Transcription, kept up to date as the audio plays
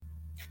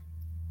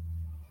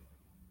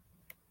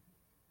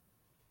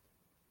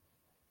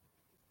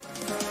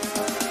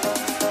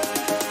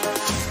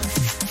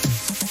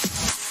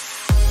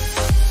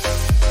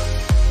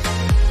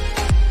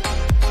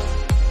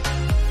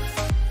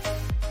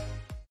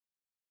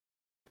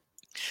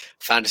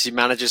Fantasy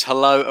managers,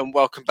 hello and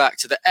welcome back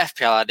to the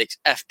FPL Addicts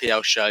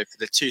FPL show for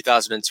the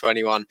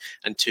 2021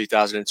 and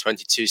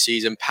 2022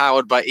 season,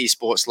 powered by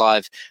Esports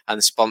Live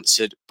and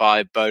sponsored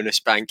by Bonus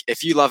Bank.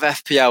 If you love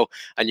FPL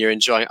and you're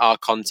enjoying our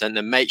content,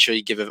 then make sure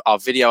you give our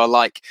video a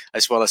like,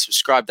 as well as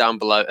subscribe down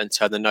below and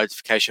turn the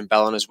notification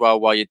bell on as well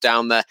while you're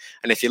down there.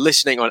 And if you're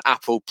listening on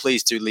Apple,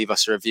 please do leave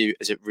us a review,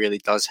 as it really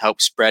does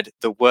help spread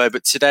the word.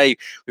 But today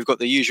we've got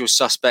the usual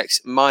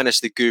suspects minus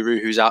the Guru,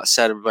 who's out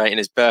celebrating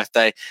his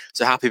birthday.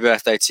 So happy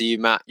birthday to you,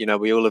 Matt. You know,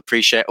 we all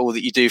appreciate all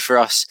that you do for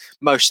us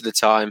most of the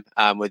time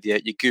with your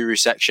Guru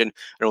section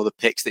and all the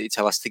picks that you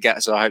tell us to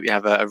get. So I hope you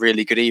have a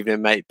really good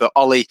evening, mate. But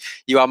Ollie,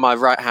 you are my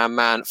right-hand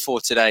man for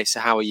today.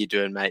 So how are you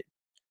doing, mate?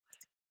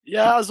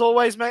 Yeah, as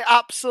always, mate,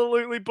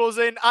 absolutely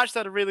buzzing. I actually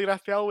had a really good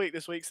FPL week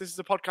this week, so this is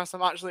a podcast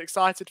I'm actually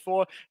excited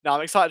for. No,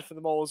 I'm excited for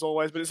them all as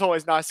always, but it's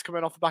always nice to come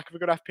in off the back of a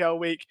good FPL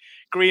week.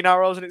 Green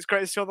arrows, and it's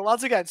great to see all the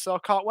lads again, so I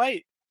can't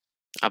wait.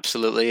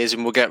 Absolutely is,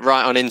 and we'll get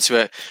right on into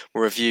it.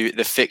 We'll review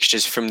the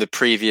fixtures from the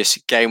previous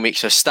game week.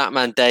 So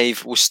Statman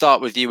Dave, we'll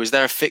start with you. Was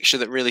there a fixture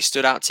that really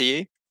stood out to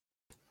you?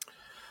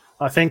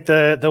 I think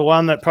the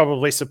one that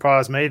probably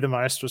surprised me the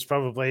most was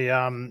probably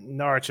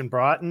Norwich and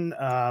Brighton.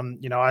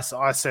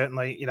 I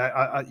certainly,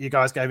 you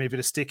guys gave me a bit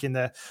of stick in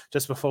there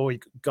just before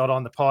we got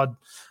on the pod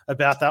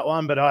about that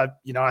one. But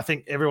I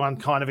think everyone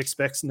kind of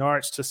expects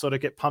Norwich to sort of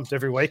get pumped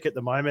every week at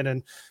the moment.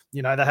 And,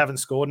 they haven't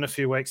scored in a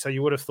few weeks. So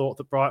you would have thought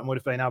that Brighton would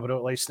have been able to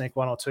at least sneak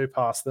one or two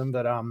past them.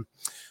 But,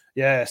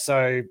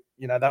 so,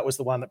 that was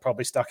the one that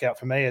probably stuck out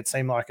for me. It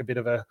seemed like a bit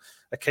of a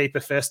keeper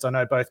fest. I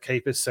know both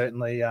keepers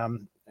certainly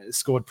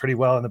scored pretty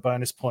well in the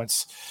bonus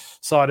points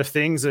side of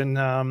things. And,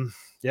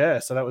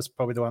 so that was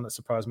probably the one that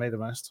surprised me the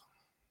most.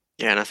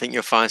 Yeah, and I think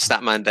you'll find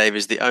Statman Dave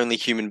is the only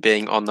human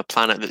being on the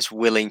planet that's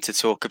willing to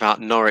talk about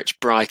Norwich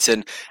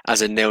Brighton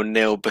as a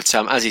 0-0. But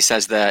as he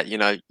says there,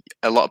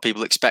 a lot of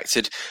people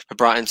expected for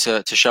Brighton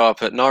to show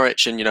up at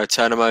Norwich and,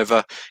 turn them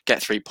over,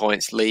 get 3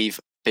 points, leave,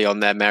 be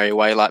on their merry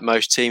way like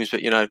most teams.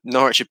 But,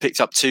 Norwich have picked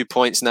up 2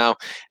 points now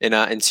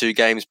in 2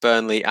 games,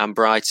 Burnley and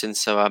Brighton.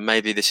 So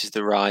maybe this is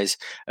the rise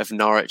of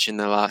Norwich, and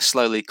they'll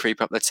slowly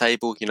creep up the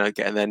table,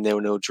 getting their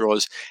 0-0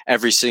 draws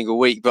every single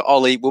week. But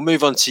Ollie, we'll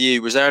move on to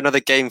you. Was there another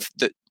game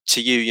that to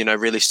you,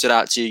 really stood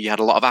out to you? You had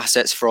a lot of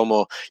assets from,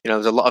 or,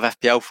 there's a lot of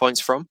FPL points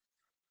from?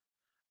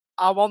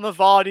 I'm on the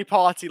Vardy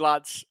party,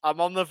 lads. I'm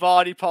on the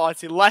Vardy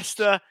party.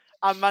 Leicester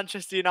and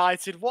Manchester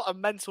United. What a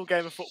mental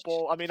game of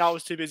football. I mean, I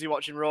was too busy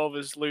watching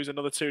Rovers lose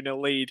another 2-0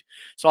 lead,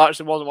 so I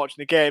actually wasn't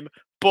watching the game.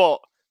 But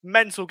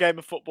mental game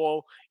of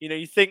football.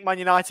 You think Man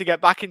United get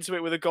back into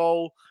it with a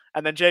goal,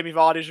 and then Jamie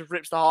Vardy just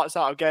rips the hearts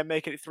out of the game,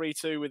 making it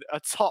 3-2 with a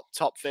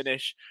top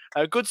finish.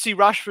 Good to see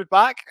Rashford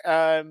back.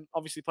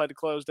 Obviously played a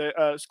closed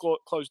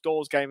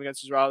doors game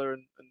against us rather,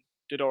 and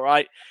did all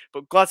right.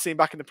 But glad to see him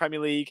back in the Premier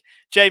League.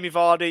 Jamie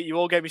Vardy, you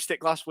all gave me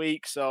stick last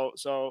week, so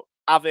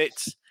have it.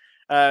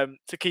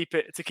 To keep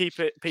it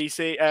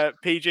PC,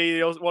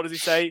 PG. What does he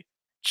say?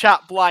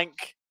 Chat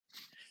blank.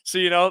 So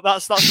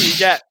that's what you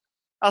get.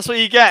 That's what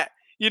you get.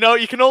 You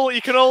can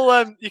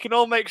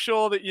all make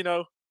sure that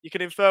you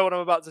can infer what I'm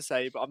about to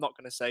say, but I'm not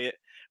going to say it.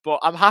 But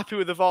I'm happy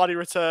with the Vardy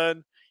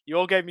return. You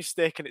all gave me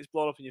stick, and it's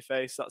blown up in your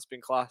face. That's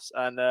been class.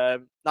 And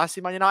nice to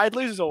see Man United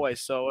lose as always.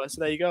 So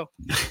there you go.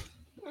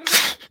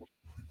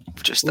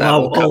 Just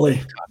wow,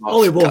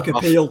 Ollie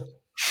Walker-Peel.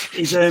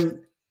 He's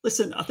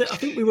Listen, I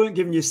think we weren't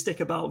giving you a stick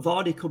about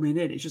Vardy coming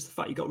in. It's just the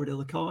fact you got rid of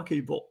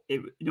Lukaku, but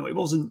it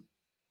wasn't.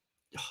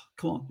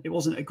 It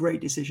wasn't a great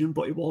decision,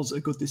 but it was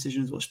a good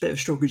decision as well. It's a bit of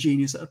stroke of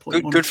genius at a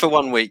point. Good for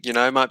 1 week,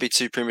 it might be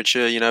too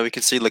premature. We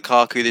could see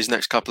Lukaku these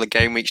next couple of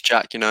game weeks,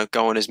 Jack,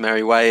 go on his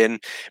merry way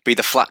and be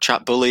the flat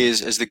trap bully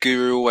as the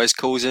Guru always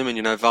calls him, and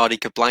Vardy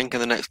could blank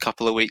in the next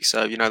couple of weeks.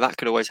 So that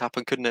could always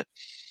happen, couldn't it?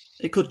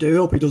 It could do. I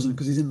hope he doesn't,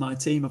 because he's in my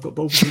team. I've got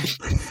both of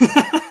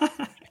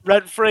them.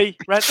 Rent free.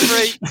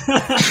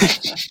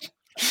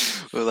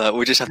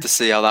 We'll just have to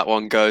see how that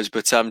one goes.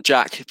 But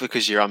Jack,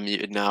 because you're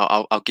unmuted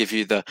now, I'll give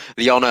you the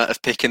honour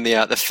of picking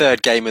the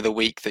third game of the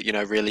week that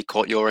really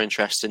caught your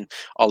interest, and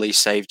Ollie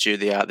saved you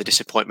the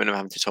disappointment of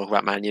having to talk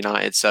about Man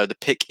United. So the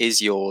pick is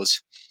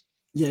yours.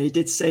 Yeah, he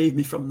did save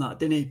me from that,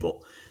 didn't he? But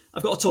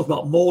I've got to talk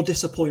about more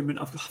disappointment.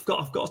 I've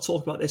got to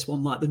talk about this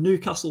one, like the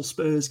Newcastle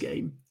Spurs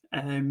game.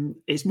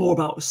 It's more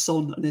about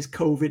Son and his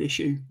COVID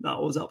issue that I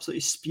was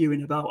absolutely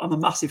spewing about. I'm a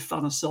massive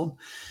fan of Son.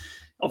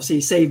 Obviously,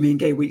 he saved me in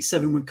game week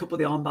 7 when couple of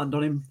the armband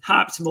on him,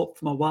 hyped him up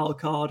for my wild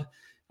card,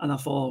 and I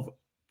thought,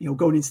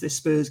 going into this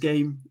Spurs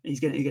game, he's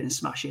going to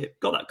smash it.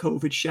 Got that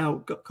COVID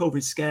shout, got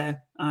COVID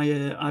scare.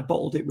 I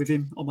bottled it with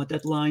him on my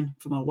deadline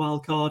for my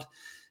wild card.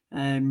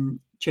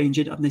 Change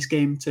it, and this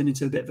game turned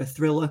into a bit of a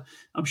thriller.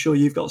 I'm sure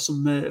you've got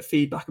some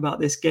feedback about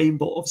this game,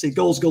 but obviously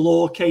goals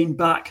galore, Kane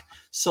back,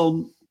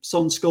 Son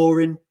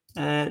scoring.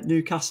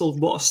 Newcastle,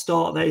 what a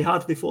start they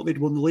had. They thought they'd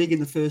won the league in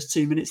the first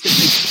 2 minutes, didn't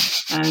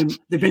they?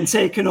 They've been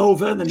taken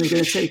over, and then they're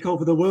going to take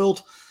over the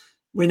world,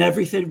 win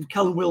everything.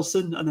 Callum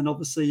Wilson, and then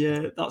obviously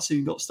that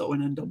soon got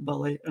stolen, and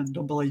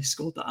Ndombele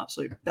scored that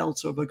absolute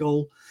belter of a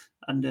goal,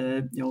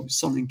 and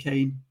Son and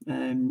Kane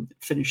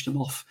finished them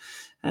off.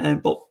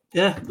 But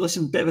Yeah,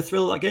 listen, bit of a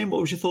thrill of that game.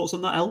 What was your thoughts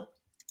on that, El?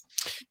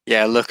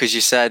 Yeah, look, as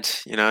you said,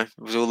 it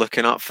was all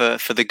looking up for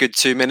the good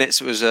 2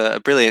 minutes. It was a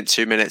brilliant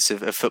 2 minutes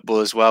of football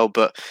as well.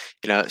 But,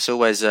 it's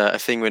always a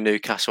thing with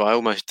Newcastle. I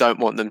almost don't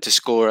want them to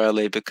score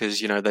early because,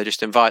 they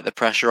just invite the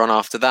pressure on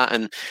after that.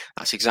 And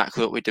that's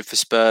exactly what we did for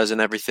Spurs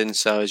and everything.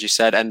 So, as you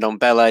said,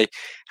 Ndombele,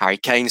 Harry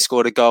Kane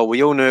scored a goal.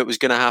 We all knew it was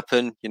going to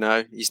happen.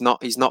 He's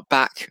not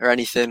back or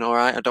anything. All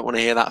right. I don't want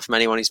to hear that from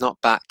anyone. He's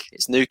not back.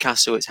 It's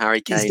Newcastle. It's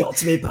Harry Kane. He's got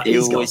to be back.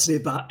 He's got to be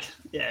back.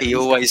 Yeah, he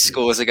always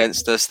scores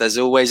against us. There's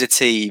always a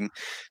team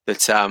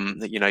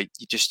that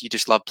you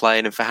just love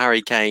playing. And for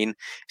Harry Kane,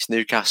 it's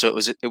Newcastle.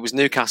 It was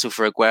Newcastle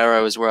for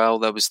Aguero as well.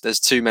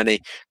 There's too many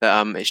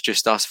that it's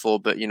just us for.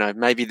 But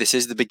maybe this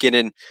is the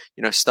beginning.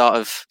 Start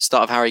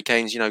of Harry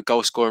Kane's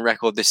goal scoring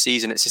record this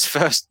season. It's his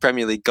first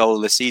Premier League goal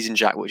of the season,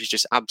 Jack, which is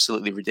just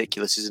absolutely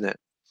ridiculous, isn't it?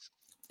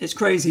 It's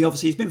crazy.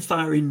 Obviously, he's been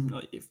firing.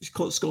 He's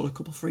scored a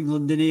couple for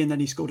England, didn't he? And then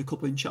he scored a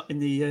couple in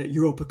the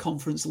Europa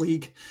Conference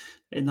League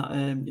in that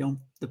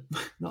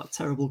that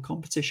terrible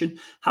competition.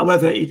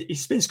 However,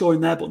 he's been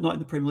scoring there, but not in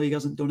the Premier League.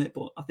 Hasn't done it.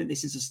 But I think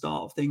this is the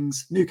start of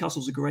things.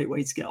 Newcastle's a great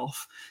way to get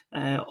off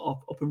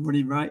up and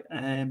running. Right.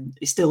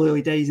 It's still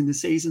early days in the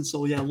season,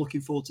 so yeah,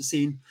 looking forward to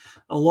seeing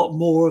a lot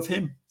more of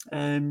him.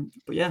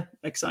 But yeah,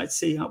 excited to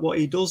see what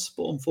he does.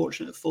 But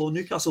unfortunate for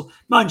Newcastle,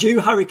 mind you,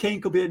 Harry Kane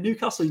could be at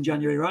Newcastle in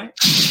January, right?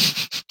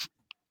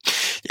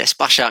 Yeah,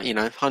 splash out,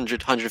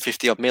 100,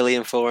 150 odd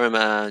million for him.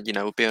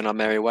 We'll be on our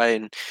merry way,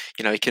 and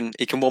he can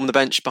warm the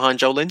bench behind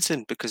Joe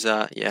Linton because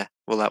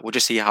we'll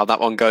just see how that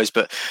one goes.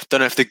 But don't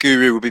know if the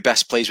guru will be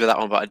best pleased with that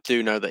one, but I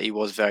do know that he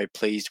was very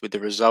pleased with the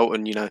result,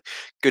 and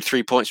good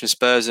 3 points from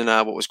Spurs in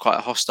what was quite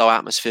a hostile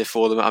atmosphere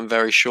for them, I'm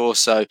very sure.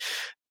 So,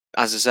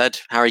 as I said,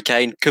 Harry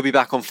Kane could be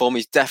back on form.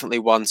 He's definitely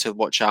one to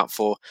watch out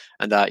for,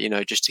 and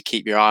just to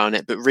keep your eye on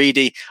it. But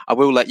Reedy, I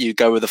will let you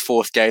go with the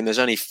fourth game. There's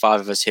only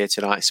 5 of us here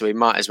tonight, so we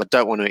might as well.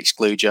 Don't want to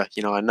exclude you.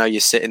 I know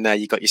you're sitting there.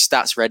 You got your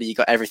stats ready. You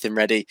got everything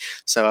ready.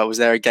 So, was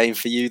there a game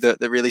for you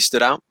that really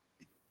stood out?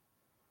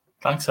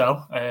 Thanks,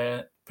 Al.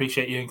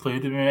 Appreciate you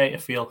including me, mate. I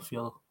feel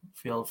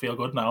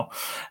good now.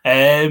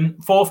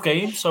 Fourth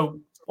game. So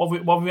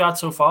what have we had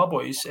so far,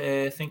 boys?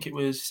 I think it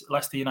was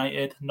Leicester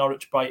United,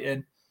 Norwich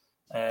Brighton,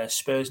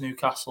 Spurs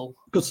Newcastle.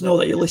 Good to know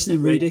that you're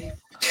listening, Reedy.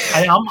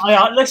 I am.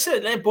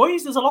 Listen,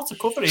 boys, there's a lot to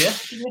cover here.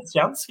 Give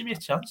me a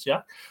chance,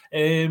 yeah.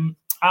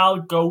 I'll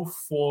go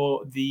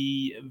for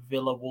the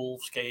Villa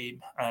Wolves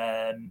game,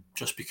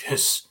 just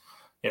because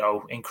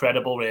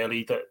incredible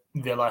really that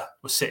Villa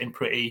was sitting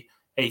pretty,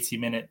 80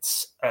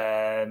 minutes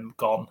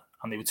gone,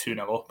 and they were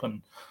 2-0 up,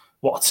 and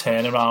what a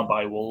turnaround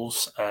by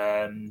Wolves,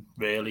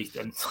 really,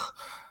 and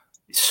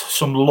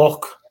some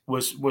luck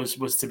was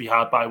to be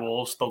had by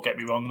Wolves. Don't get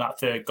me wrong, that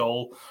third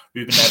goal,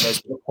 Ruben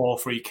Neves with a poor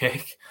free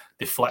kick,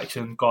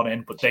 deflection gone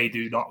in, but they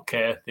do not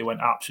care. They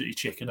went absolutely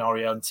chicken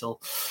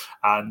oriental,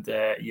 and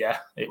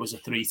it was a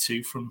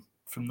 3-2 from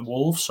the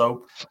Wolves.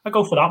 So I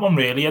go for that one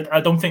really.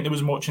 I don't think there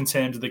was much in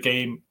terms of the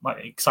game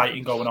like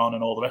exciting going on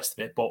and all the rest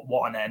of it, but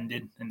what an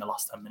ending in the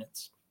last 10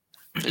 minutes.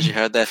 As you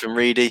heard there from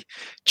Reedy,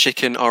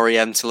 chicken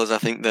oriental is, I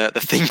think, the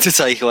thing to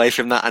take away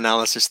from that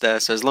analysis there.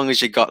 So as long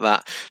as you got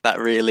that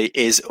really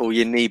is all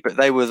you need. But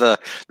they were the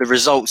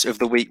results of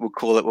the week, we'll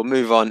call it. We'll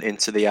move on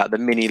into the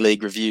mini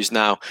league reviews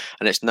now.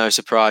 And it's no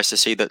surprise to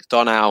see that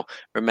Donau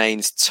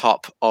remains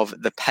top of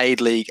the paid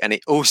league, and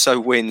it also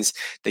wins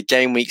the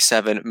Game Week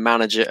 7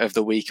 Manager of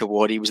the Week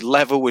award. He was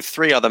level with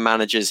 3 other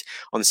managers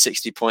on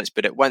 60 points,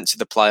 but it went to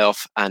the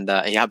playoff, and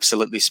he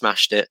absolutely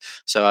smashed it.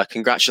 So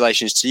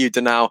congratulations to you,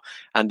 Donau.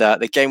 And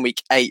the Game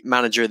Week 8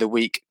 Manager of the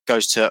Week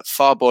goes to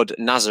Farbod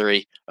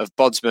Nazari of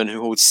Bodsman, who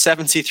holds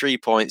 73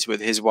 points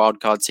with his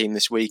wildcard team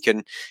this week.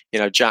 And,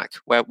 Jack,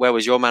 where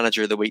was your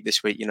Manager of the Week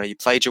this week? You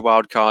played your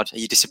wildcard. Are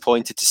you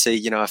disappointed to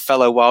see, a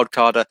fellow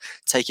wildcarder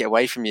take it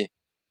away from you?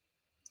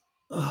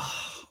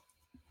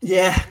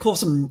 Yeah, of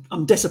course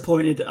I'm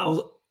disappointed.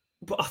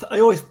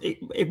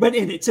 It went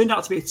in. It turned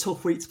out to be a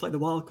tough week to play the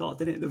wildcard,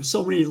 didn't it? There were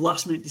so many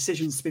last-minute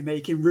decisions to be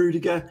making.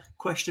 Rudiger,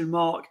 question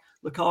mark.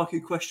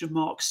 Lukaku, question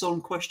mark.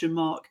 Son, question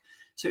mark.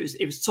 So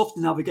it was tough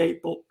to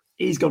navigate, but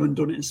he's gone and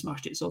done it and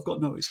smashed it. So I've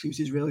got no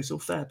excuses, really. So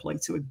fair play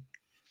to him.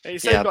 You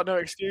say you've got no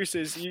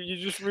excuses. You've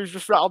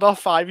just rattled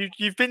off 5.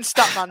 You've been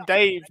Statman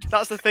Daved.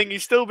 That's the thing.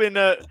 He's still been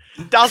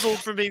dazzled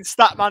from being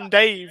Statman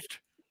Daved.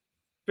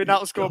 Been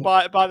outscored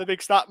by the big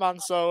Statman.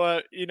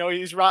 So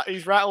he's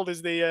rattled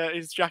as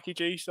is Jackie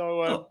G.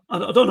 So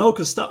I don't know,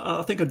 because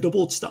I think I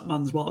doubled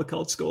Statman's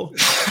wildcard score.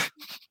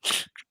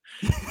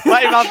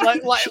 Let him have.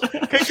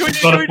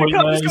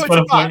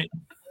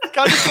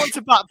 Can I just go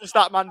into bat for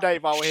Statman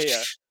Dave while we're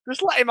here?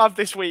 Just let him have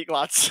this week,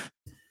 lads.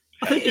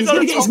 I think he's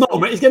going to get his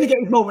moment. He's going to get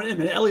his moment in a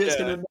minute. Elliot's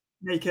going to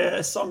make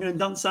a song and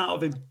dance out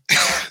of him.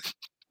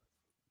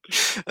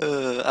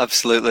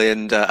 Absolutely,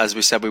 and as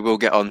we said, we will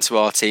get on to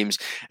our teams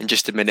in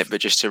just a minute.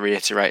 But just to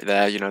reiterate,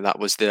 there, that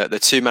was the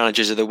two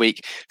managers of the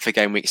week for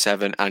game week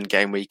 7 and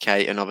game week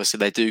 8, and obviously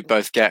they do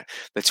both get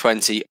the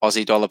 20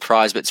 Aussie dollar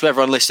prize. But to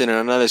everyone listening,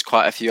 I know there's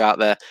quite a few out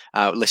there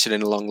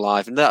listening along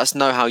live, and let us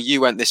know how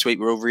you went this week.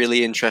 We're all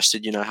really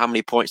interested. How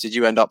many points did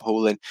you end up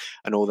hauling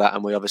and all that,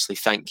 and we obviously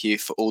thank you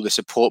for all the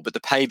support. But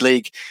the paid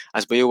league,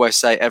 as we always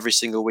say every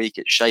single week,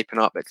 it's shaping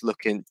up. It's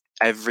looking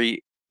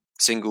every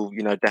single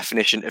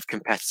definition of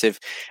competitive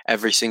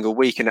every single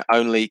week, and it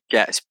only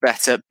gets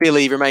better.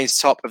 Billy remains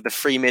top of the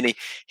free mini.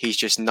 He's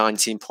just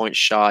 19 points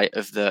shy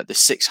of the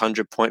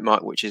 600 point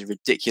mark, which is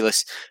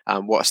ridiculous.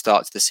 What a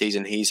start to the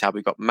season he's had.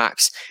 We got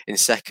Max in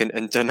second,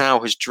 and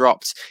Donal has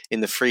dropped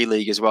in the free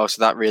league as well, so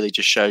that really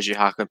just shows you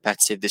how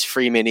competitive this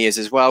free mini is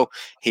as well.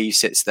 He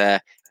sits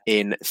there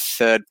in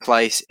third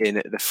place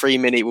in the free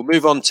mini. We'll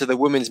move on to the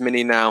women's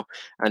mini now,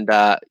 and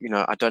I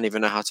don't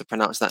even know how to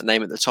pronounce that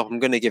name at the top. I'm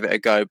going to give it a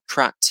go.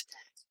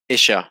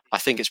 Isha. I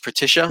think it's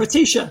Pratisha.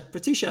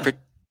 Pratisha?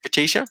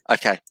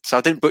 Okay, so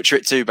I didn't butcher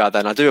it too bad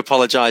then. I do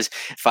apologise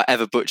if I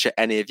ever butcher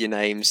any of your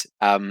names.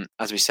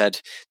 As we said,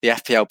 the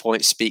FPL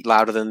points speak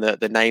louder than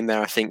the name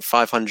there. I think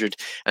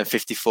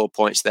 554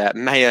 points there.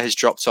 Maya has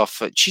dropped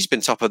off. She's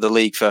been top of the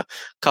league for a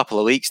couple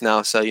of weeks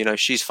now, so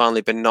she's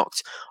finally been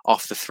knocked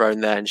off the throne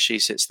there, and she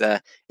sits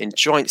there in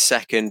joint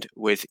second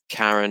with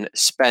Karen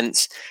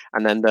Spence.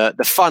 And then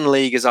the fun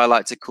league, as I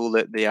like to call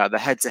it, the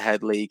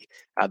head-to-head league,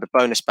 the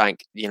bonus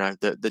bank,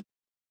 the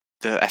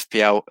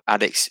FPL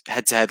Addicts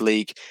head-to-head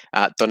league,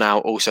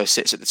 Donal also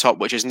sits at the top,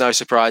 which is no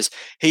surprise.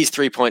 He's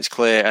 3 points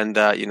clear, and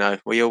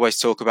we always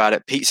talk about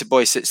it. Pizza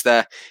Boy sits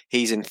there.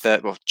 He's in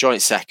third, well,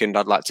 joint second,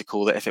 I'd like to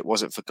call it, if it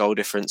wasn't for goal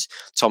difference.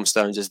 Tom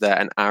Stones is there,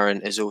 and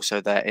Aaron is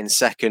also there in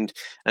second.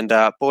 And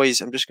boys,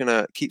 I'm just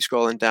gonna keep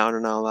scrolling down,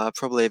 and I'll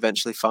probably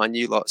eventually find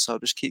you lot. So I'll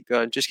just keep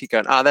going.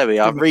 Ah, there we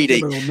are. Reedy.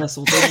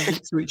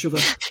 To each other.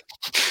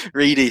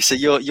 Reedy, so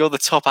you're the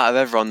top out of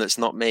everyone that's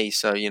not me.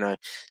 So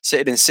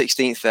sitting in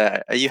 16th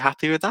there. Are you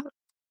happy with that?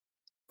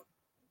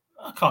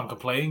 I can't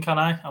complain, can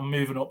I? I'm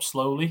moving up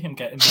slowly. I'm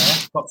getting there.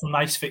 Got some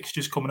nice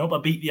fixtures coming up. I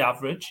beat the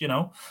average.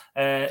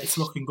 It's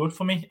looking good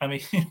for me. I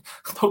mean,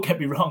 don't get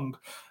me wrong.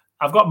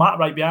 I've got Matt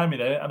right behind me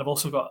there, and I've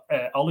also got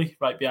Ollie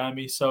right behind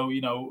me. So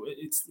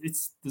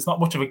it's there's not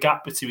much of a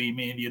gap between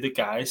me and the other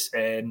guys.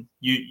 And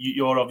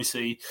you're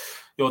obviously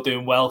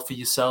doing well for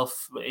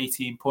yourself,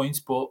 18 points.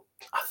 But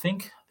I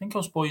think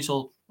us boys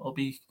will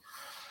be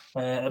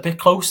a bit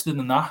closer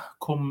than that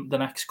come the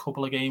next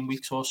couple of game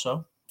weeks or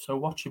so. So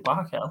watch your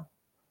back, El.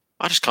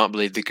 I just can't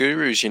believe the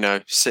Guru's,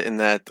 sitting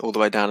there all the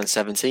way down in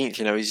 17th.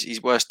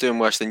 He's doing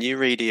worse than you,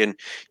 Reedy. And,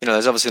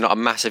 there's obviously not a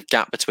massive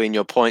gap between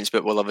your points,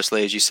 but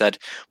obviously, as you said,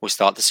 we'll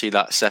start to see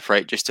that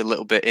separate just a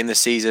little bit in the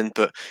season.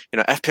 But,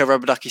 FPL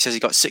Rubber Ducky says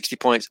he got 60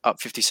 points, up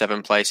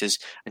 57 places,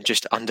 and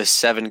just under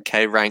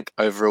 7K rank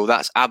overall.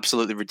 That's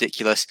absolutely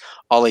ridiculous.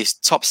 Ollie's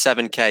top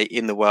 7K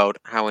in the world.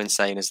 How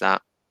insane is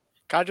that?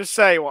 Can I just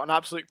say what an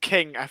absolute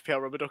king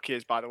FPL Rubber Ducky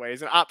is, by the way?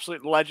 He's an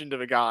absolute legend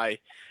of a guy.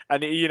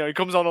 And, he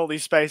comes on all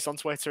these spaces on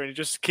Twitter and he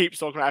just keeps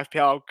talking about FPL,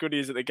 how good he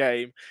is at the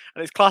game.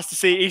 And it's class to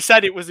see. He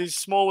said it was his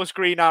smallest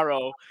green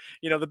arrow.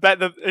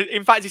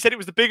 In fact, he said it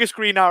was the biggest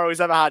green arrow he's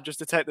ever had just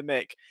to take the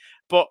mick.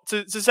 But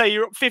to say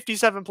you're up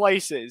 57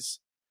 places,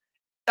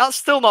 that's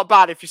still not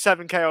bad if you're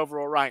 7K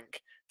overall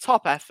rank.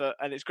 Top effort.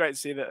 And it's great to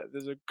see that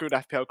there's a good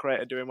FPL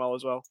creator doing well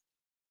as well.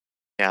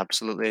 Yeah,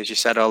 absolutely. As you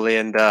said, Ollie,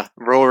 and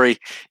Rory,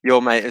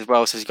 your mate as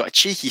well, says he's got a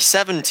cheeky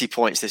 70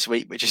 points this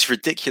week, which is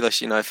ridiculous,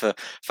 for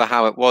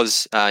how it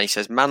was. He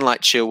says, man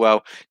like Chilwell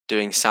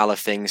doing Salah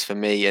things for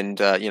me. And,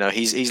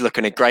 he's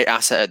looking a great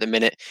asset at the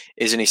minute,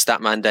 isn't he,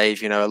 Statman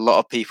Dave? A lot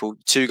of people,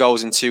 2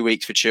 goals in 2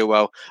 weeks for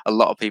Chilwell. A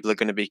lot of people are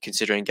going to be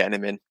considering getting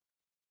him in.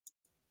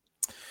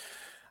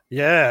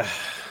 Yeah,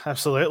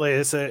 absolutely.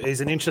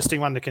 He's an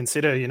interesting one to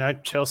consider.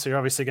 Chelsea are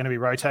obviously going to be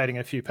rotating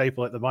a few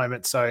people at the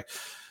moment. So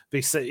be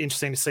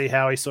interesting to see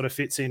how he sort of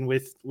fits in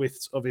with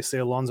obviously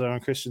Alonso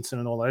and Christensen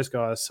and all those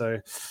guys.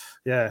 So,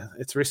 yeah,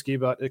 it's risky,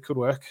 but it could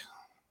work.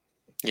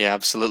 Yeah,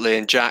 absolutely.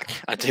 And Jack,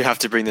 I do have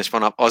to bring this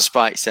one up.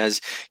 Ozspike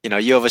says,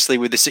 you obviously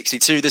with the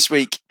 62 this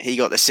week, he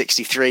got the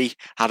 63.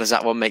 How does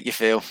that one make you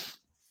feel?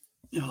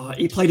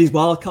 He played his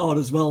wild card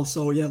as well.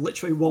 So, yeah,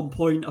 literally 1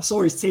 point. I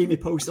saw his team he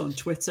posted on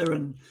Twitter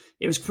and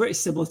it was pretty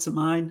similar to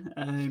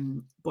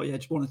mine. But, yeah,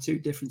 just 1 or 2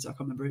 differences. I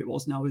can't remember who it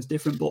was now. It was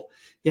different. But,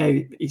 yeah,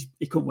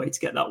 he couldn't wait to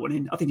get that one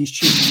in. I think he's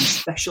tuning in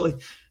especially.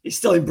 He's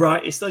still in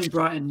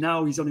Brighton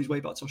now. He's on his way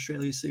back to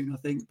Australia soon, I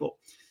think. But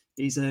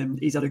he's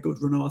had a good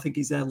run. I think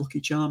he's their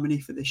lucky charm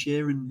for this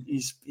year and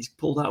he's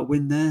pulled out a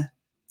win there.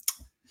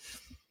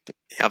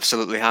 He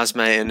absolutely has,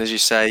 mate. And as you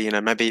say,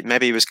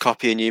 maybe he was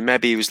copying you.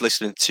 Maybe he was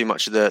listening to too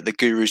much of the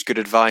Guru's good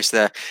advice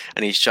there,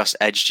 and he's just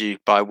edged you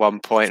by 1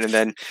 point. And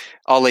then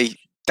Ollie,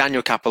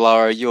 Daniel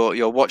Capolaro,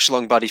 your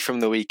watch-along buddy from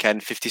the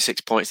weekend,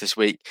 56 points this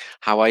week.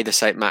 How are the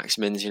St.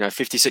 Maximins?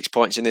 56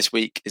 points in this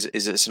week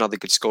is another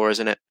good score,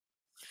 isn't it?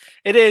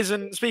 It is,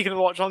 and speaking of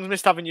the watch-alongs,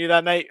 missed having you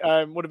there, mate.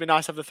 Would have been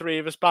nice to have the three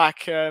of us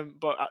back,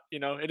 but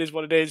it is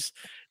what it is.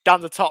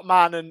 Dan's the top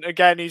man, and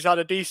again, he's had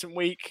a decent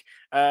week.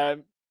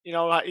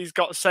 He's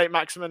got Saint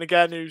Maximin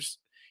again, who's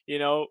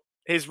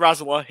his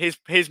Razzler,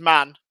 his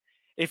man.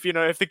 If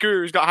the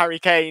Guru's got Harry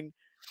Kane,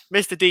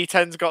 Mr.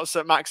 D10's got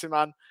Saint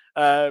Maximin.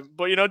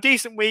 But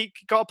decent week,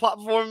 got a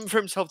platform for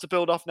himself to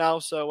build off now.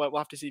 So we'll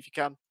have to see if he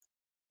can.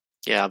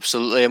 Yeah,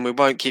 absolutely, and we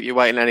won't keep you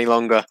waiting any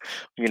longer.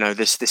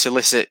 This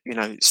illicit,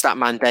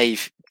 Statman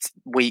Dave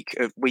week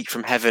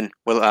from heaven.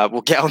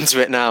 We'll get onto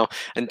it now.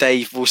 And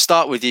Dave, we'll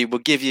start with you. We'll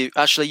give you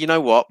actually, you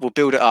know what? We'll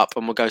build it up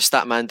and we'll go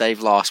Statman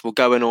Dave last. We'll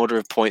go in order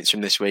of points from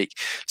this week.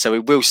 So we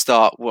will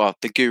start. Well,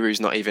 the Guru's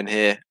not even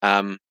here,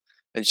 and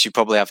she'll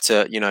probably have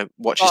to,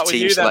 watch his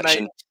team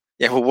selection.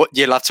 Yeah, well,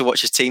 you'll have to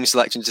watch his team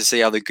selection to see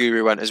how the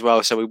Guru went as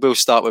well. So we will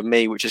start with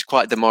me, which is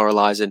quite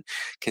demoralising,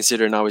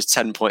 considering I was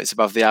 10 points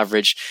above the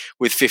average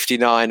with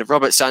 59.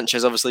 Robert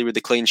Sanchez, obviously, with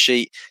the clean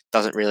sheet,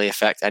 doesn't really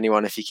affect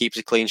anyone if he keeps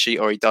a clean sheet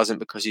or he doesn't,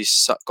 because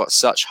he's got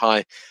such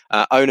high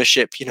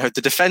ownership. The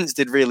defence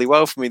did really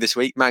well for me this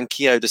week.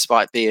 Manquillo,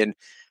 despite being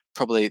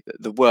probably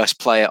the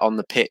worst player on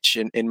the pitch,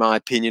 in my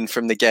opinion,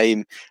 from the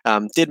game,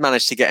 did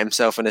manage to get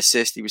himself an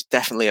assist. He was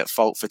definitely at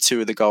fault for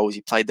two of the goals.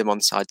 He played them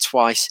onside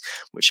twice,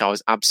 which I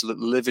was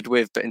absolutely livid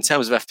with. But in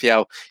terms of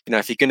FPL,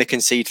 if you're going to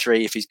concede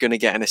 3, if he's going to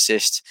get an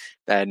assist,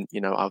 then,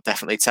 I'll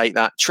definitely take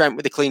that. Trent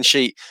with a clean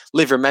sheet.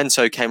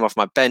 Livramento came off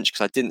my bench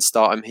because I didn't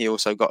start him. He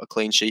also got a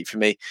clean sheet for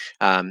me.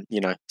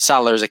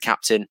 Salah as a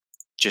captain.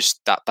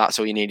 Just that's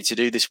all you needed to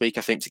do this week,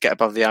 I think, to get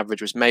above the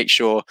average, was make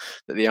sure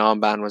that the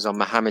armband was on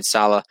Mohamed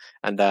Salah,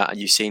 and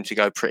you seemed to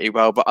go pretty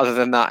well. But other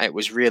than that, it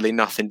was really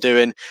nothing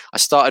doing. I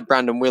started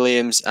Brandon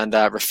Williams and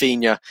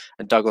Rafinha,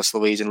 and Douglas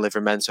Luiz and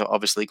Livramento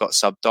obviously got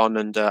subbed on.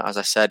 And as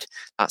I said,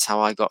 that's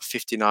how I got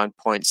 59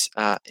 points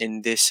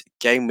in this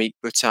game week.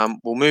 But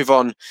we'll move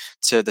on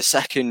to the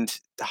second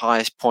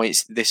highest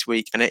points this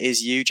week, and it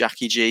is you,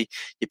 Jackie G.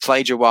 You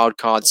played your wild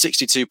card,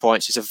 62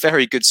 points. It's a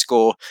very good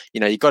score.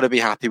 You've got to be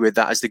happy with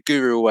that. As the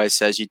Guru always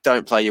says, you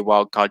don't play your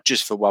wild card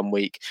just for 1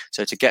 week.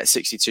 So to get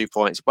 62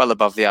 points, well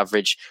above the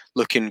average,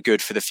 looking good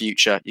for the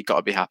future, you've got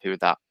to be happy with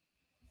that.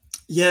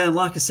 Yeah,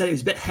 like I said, it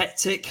was a bit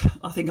hectic.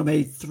 I think I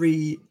made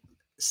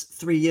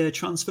three-year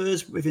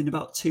transfers within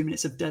about 2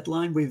 minutes of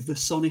deadline with the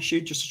Son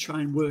issue, just to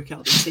try and work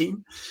out the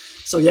team.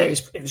 So yeah,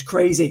 it was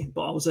crazy,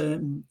 but I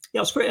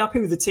was pretty happy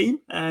with the team.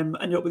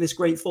 Ended up with this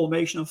great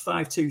formation of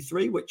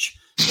 5-2-3, which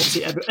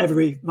obviously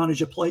every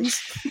manager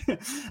plays.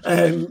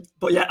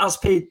 But yeah,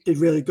 Aspi did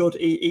really good.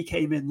 He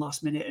came in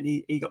last minute and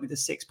he got me the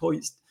 6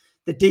 points.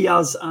 The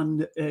Diaz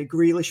and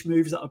Grealish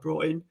moves that I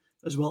brought in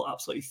as well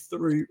absolutely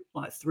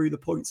threw the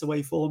points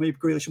away for me.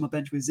 Grealish on my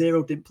bench with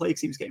 0, didn't play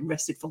because he was getting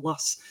rested for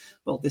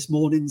this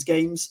morning's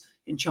games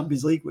in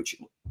Champions League, which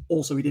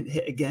also he didn't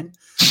hit again.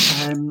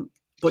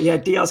 But yeah,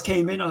 Diaz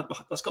came in.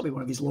 That's got to be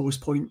one of his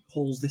lowest point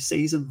hauls this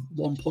season,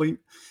 1 point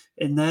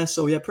in there.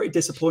 So yeah, pretty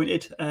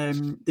disappointed.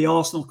 The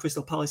Arsenal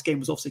Crystal Palace game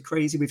was obviously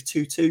crazy with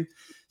 2-2.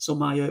 So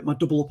my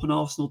double up on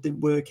Arsenal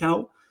didn't work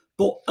out.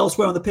 But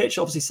elsewhere on the pitch,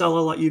 obviously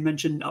Salah, like you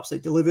mentioned,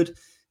 absolutely delivered.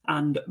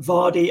 And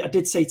Vardy, I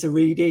did say to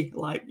Reedy,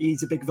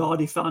 he's a big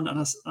Vardy fan, and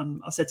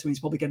I said to him he's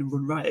probably going to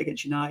run right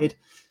against United.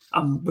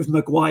 With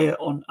Maguire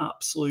on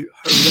absolute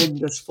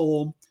horrendous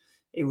form,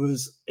 it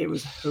was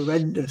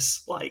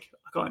horrendous.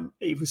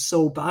 It was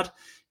so bad.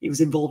 He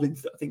was involved in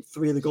I think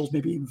 3 of the goals,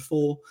 maybe even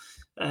 4.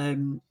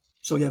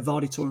 So yeah,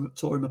 Vardy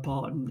tore him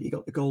apart, and he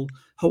got the goal.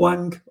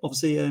 Hwang,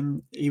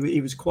 obviously,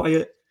 he was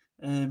quiet.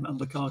 And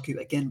Lukaku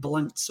again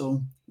blanked.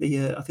 So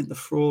I think the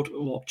fraud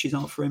watches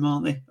out for him,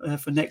 aren't they,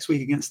 for next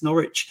week against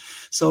Norwich?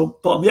 So,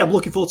 but yeah, I'm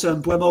looking forward to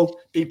Mbeumo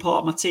being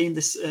part of my team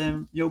this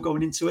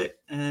going into it.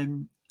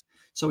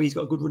 So he's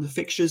got a good run of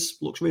fixtures.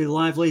 Looks really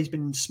lively. He's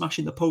been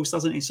smashing the post,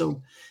 hasn't he?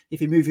 So if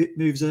he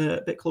moves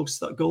a bit closer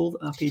to that goal,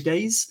 happy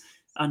days.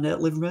 And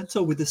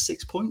Livramento with the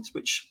 6 points,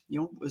 which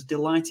was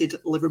delighted.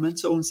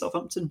 Livramento and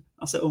Southampton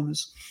asset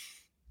owners.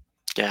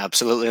 Yeah,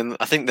 absolutely. And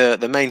I think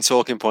the main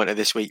talking point of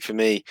this week for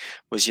me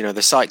was,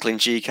 the cycling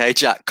GK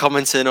Jack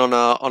commenting on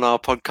our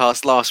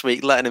podcast last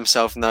week, letting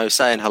himself know,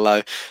 saying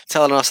hello,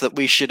 telling us that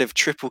we should have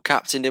triple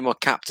captained him or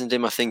captained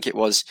him, I think it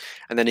was.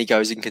 And then he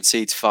goes and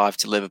concedes 5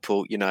 to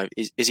Liverpool.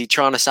 Is he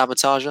trying to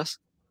sabotage us?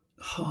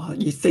 Oh,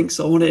 you think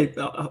so?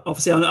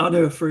 Obviously, I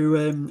know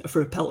through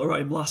a pelter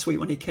at him last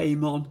week when he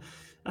came on.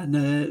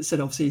 And said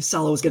obviously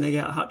Salah was going to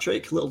get a hat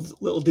trick.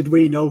 Little did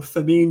we know,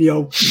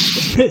 Firmino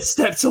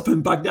stepped up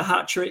and bagged a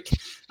hat trick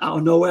out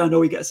of nowhere. I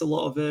know he gets a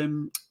lot of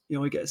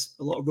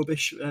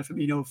rubbish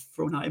Firmino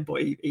thrown at him,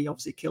 but he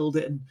obviously killed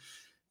it. And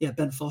yeah,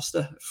 Ben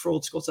Foster,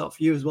 fraud squad out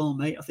for you as well,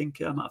 mate. I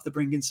think I might have to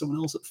bring in someone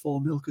else at 4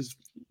 mil because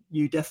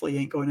you definitely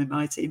ain't going in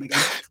my team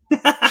again.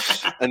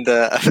 And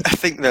I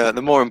think the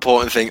more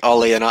important thing,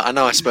 Ollie, and I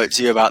know I spoke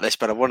to you about this,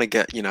 but I want to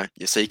get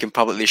so you can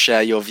publicly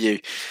share your view.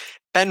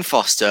 Ben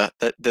Foster,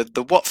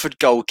 the Watford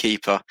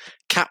goalkeeper,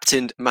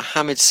 captained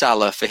Mohamed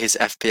Salah for his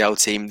FPL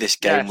team this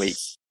game week.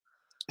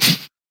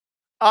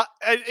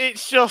 It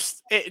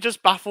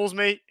just baffles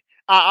me.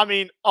 I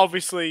mean,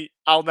 obviously,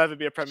 I'll never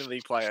be a Premier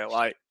League player,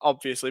 like,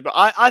 obviously. But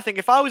I think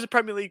if I was a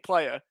Premier League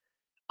player,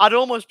 I'd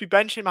almost be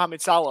benching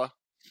Mohamed Salah.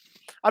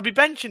 I'd be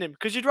benching him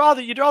because you'd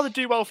rather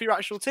do well for your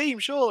actual team,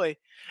 surely.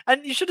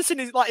 And you should have seen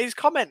his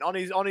comment on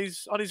his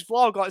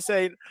vlog, like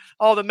saying,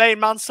 "Oh, the main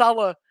man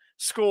Salah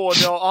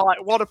scored," or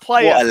like, "What a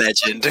player! What a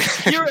legend!"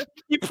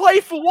 You play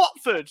for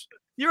Watford.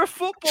 You're a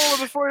footballer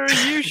before you're a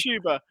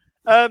YouTuber.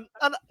 And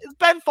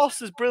Ben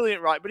Foster's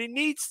brilliant, right? But he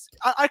needs.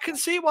 I can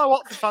see why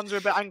Watford fans are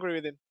a bit angry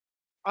with him.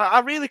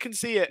 I really can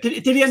see it.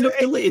 Did he end up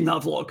deleting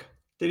that vlog?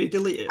 Did he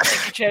delete it? I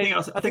think he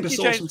changed. I think I he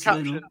saw changed the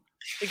something. caption.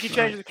 I think he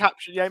changed the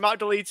caption. Yeah, he might have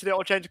deleted it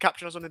or changed the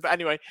caption or something. But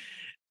anyway,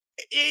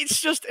 it's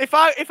just if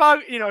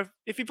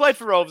he played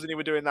for Rovers and he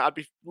were doing that, I'd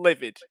be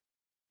livid.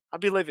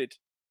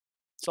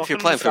 So if you're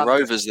playing for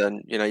Rovers,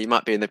 then you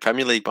might be in the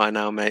Premier League by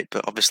now, mate.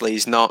 But obviously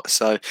he's not,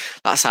 so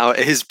that's how it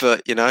is.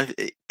 But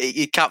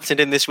he captained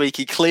him this week.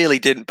 He clearly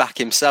didn't back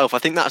himself. I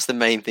think that's the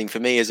main thing for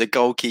me as a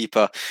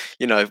goalkeeper.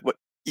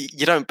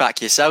 You don't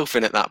back yourself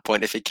in at that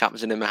point if he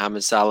captained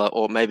Mohamed Salah,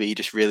 or maybe he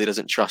just really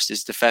doesn't trust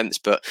his defence.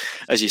 But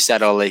as you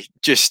said, Ollie,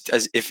 just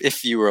as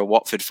if you were a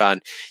Watford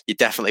fan, you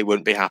definitely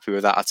wouldn't be happy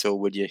with that at all,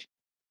 would you?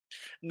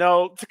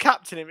 No, to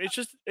captain him,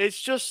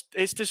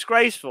 it's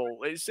disgraceful.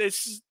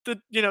 It's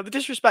the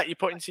disrespect you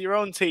put into your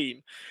own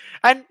team,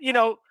 and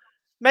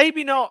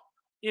maybe not.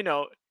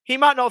 He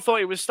might not have thought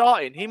he was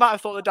starting. He might have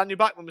thought that Daniel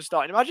Bachmann was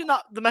starting. Imagine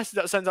the message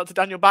that sends out to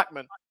Daniel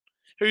Bachmann,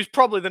 who's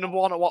probably the number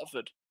one at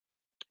Watford.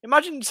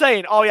 Imagine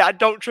saying, "Oh yeah, I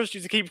don't trust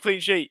you to keep a clean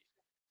sheet."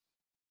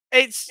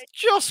 It's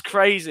just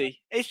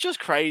crazy.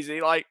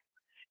 Like,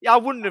 yeah, I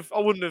wouldn't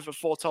have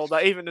foretold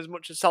that, even as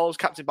much as Salah was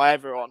captained by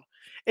everyone.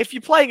 If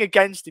you're playing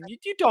against him,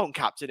 you don't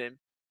captain him.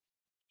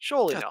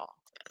 Surely not.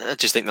 I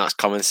just think that's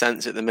common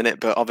sense at the minute.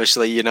 But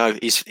obviously, he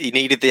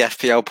needed the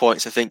FPL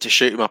points, I think, to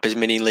shoot him up his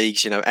mini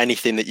leagues.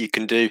 Anything that you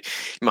can do. You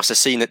must have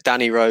seen that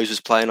Danny Rose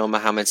was playing on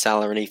Mohamed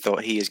Salah, and he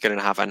thought he is going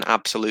to have an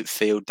absolute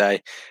field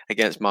day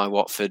against my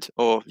Watford.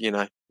 Or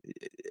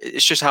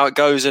it's just how it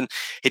goes, and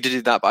he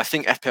did that. But I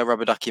think FPL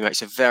Rubber Ducky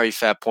makes a very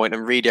fair point.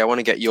 And Reedy, I want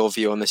to get your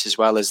view on this as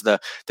well as the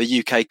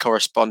UK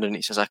correspondent.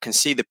 He says, I can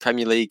see the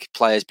Premier League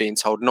players being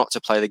told not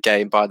to play the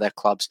game by their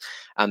clubs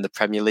and the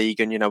Premier League.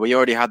 And we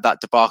already had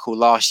that debacle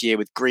last year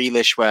with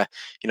Grealish, where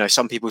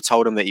some people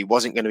told him that he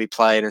wasn't going to be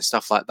playing and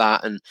stuff like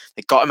that, and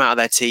they got him out of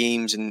their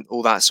teams and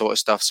all that sort of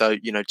stuff. So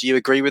do you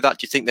agree with that?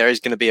 Do you think there is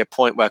going to be a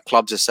point where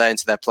clubs are saying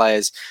to their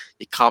players,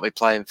 you can't be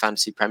playing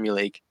fantasy Premier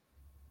League?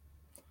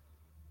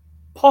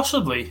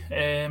 Possibly.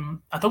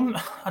 I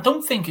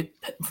don't think it,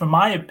 from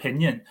my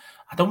opinion,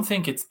 I don't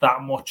think it's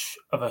that much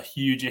of a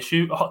huge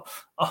issue.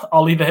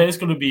 Ollie there's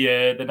going to be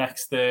the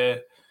next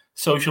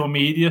social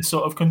media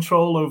sort of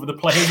control over the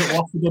players at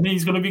Watford, and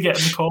he's going to be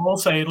getting the call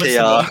saying,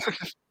 listen,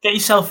 get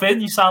yourself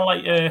in. You sound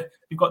like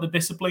you've got the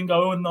discipline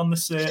going on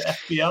this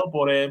FPL.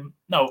 But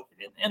no,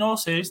 in all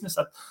seriousness,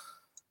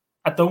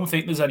 I don't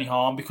think there's any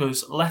harm,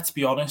 because let's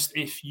be honest,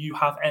 if you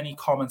have any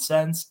common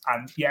sense,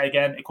 and yet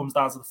again, it comes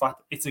down to the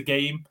fact it's a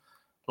game.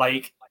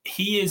 Like,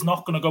 he is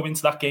not going to go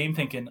into that game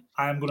thinking,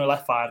 I'm going to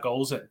let 5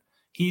 goals in.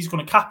 He's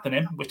going to captain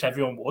him, which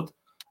everyone would,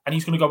 and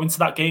he's going to go into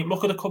that game.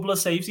 Look at a couple of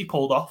saves he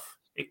pulled off.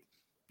 You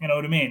know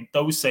what I mean?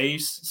 Those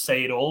saves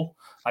say it all.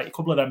 Like, a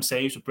couple of them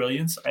saves were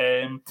brilliant.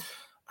 And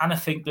I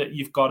think that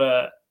you've got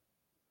to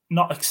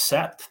not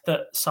accept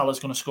that Salah's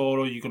going to score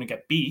or you're going to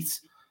get beat.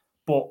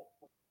 But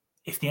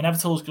if the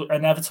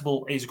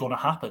inevitable is going to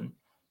happen,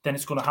 then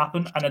it's going to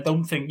happen. And I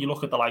don't think you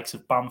look at the likes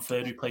of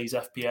Bamford, who plays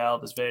FPL.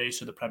 There's various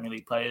other Premier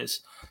League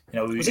players.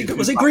 Was it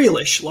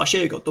Grealish last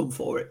year got done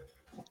for it?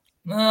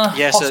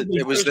 Yes, so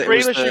it was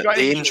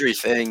the injury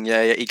thing.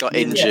 Yeah, he got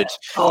injured.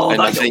 Oh, and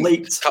that got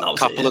leaked. A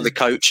couple of the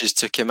coaches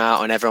took him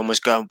out, and everyone was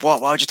going,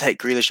 "What? Why'd you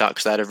take Grealish out?"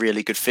 Because they had a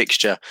really good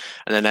fixture.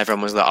 And then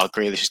everyone was like, "Oh,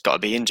 Grealish has got to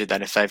be injured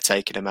then if they've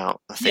taken him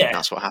out." I think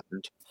that's what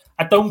happened.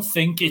 I don't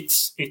think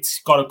it's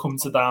got to come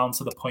down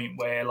to the point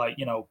where,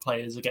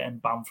 players are getting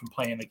banned from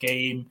playing the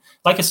game.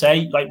 Like I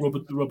say, like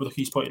Rubber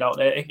Ducky's pointed out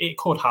there, it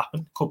could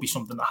happen. It could be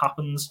something that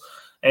happens.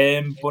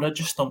 But I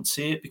just don't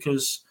see it,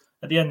 because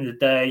at the end of the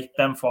day,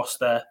 Ben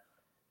Foster,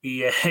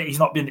 he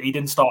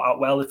didn't start out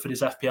well for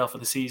his FPL for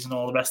the season,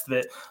 all the rest of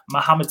it.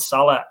 Mohamed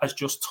Salah has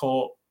just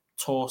tore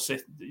up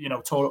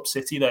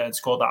City there and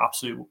scored that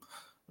absolute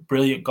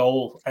brilliant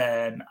goal,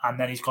 and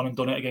then he's gone and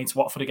done it against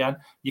Watford again.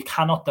 You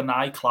cannot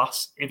deny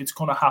class. If it's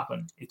going to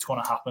happen, it's going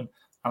to happen.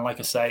 And like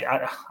I say,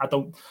 I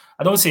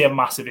don't see a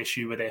massive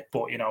issue with it,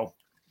 but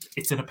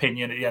it's an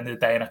opinion at the end of the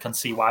day, and I can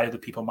see why other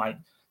people might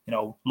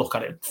look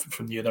at it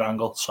from the other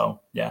angle. So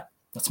yeah,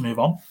 let's move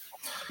on.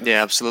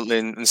 Yeah, absolutely.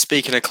 And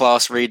speaking of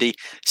class, Reedy,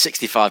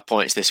 65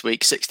 points this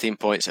week, 16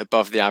 points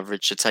above the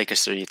average. So take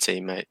us through your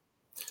team, mate.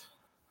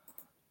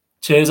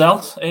 Cheers,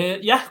 Els.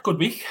 Yeah, good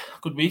week.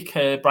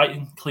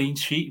 Brighton clean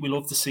sheet. We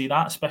love to see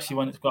that, especially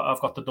when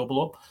I've got the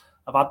double up.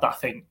 I've had that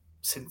thing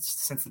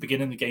since the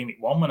beginning of the game week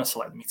 1 when I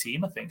selected my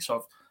team, I think.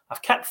 So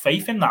I've kept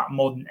faith in that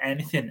more than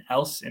anything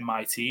else in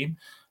my team,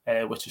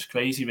 which is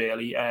crazy,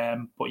 really.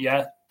 But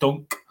yeah,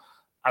 Dunk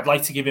I'd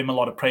like to give him a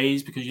lot of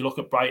praise because you look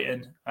at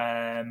Brighton,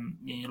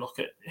 you look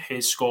at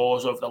his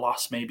scores over the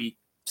last maybe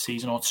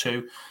season or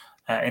two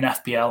in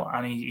FPL,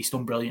 and he's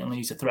done brilliantly.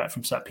 He's a threat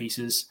from set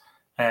pieces.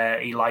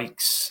 He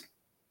likes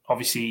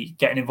obviously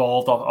getting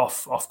involved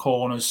off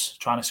corners,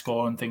 trying to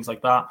score and things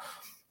like that.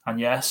 And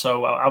yeah,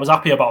 so I was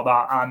happy about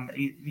that. And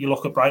you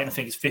look at Brighton, I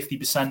think it's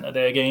 50% of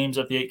their games,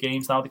 of the 8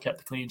 games now, they kept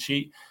the clean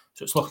sheet.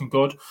 So it's looking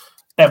good.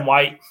 Ben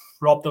White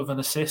robbed of an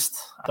assist.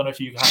 I don't know if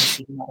you guys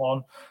seen that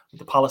one with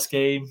the Palace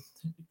game.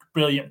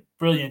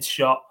 Brilliant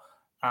shot.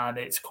 And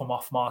it's come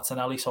off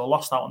Martinelli. So I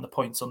lost out on the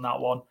points on that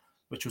one,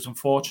 which was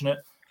unfortunate.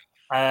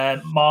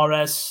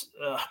 Mahrez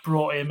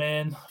brought him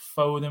in.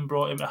 Foden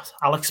brought him in.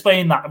 I'll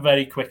explain that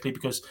very quickly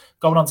because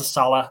going on to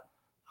Salah,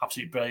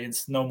 absolute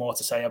brilliance. No more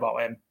to say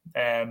about him.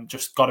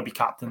 Just got to be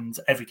captained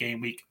every game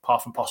week,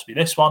 apart from possibly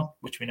this one,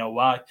 which we know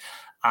why.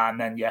 And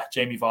then, yeah,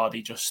 Jamie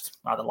Vardy just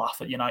had a laugh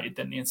at United,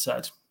 didn't he, and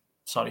said,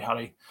 sorry,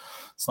 Harry,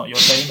 it's not your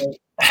day, mate.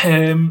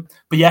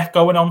 But yeah,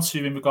 going on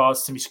to in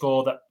regards to my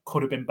score that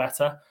could have been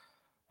better.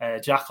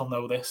 Jack will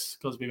know this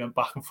because we went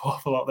back and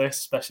forth about this,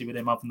 especially with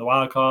him having the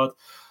wild card.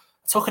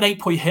 I took an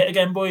 8-point hit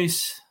again,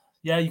 boys.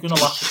 Yeah, you're going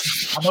to laugh at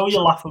me. I know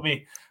you'll laugh at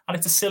me. And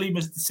it's a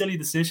silly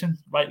decision,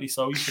 rightly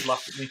so. You should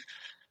laugh at me.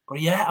 But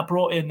yeah, I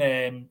brought in,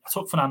 I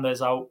took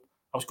Fernandes out.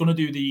 I was going to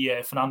do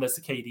the Fernandes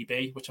to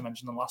KDB, which I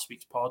mentioned in last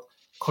week's pod.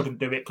 Couldn't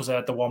do it because I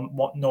had the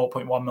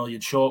 0.1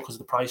 million short because of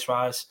the price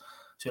rise.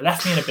 So it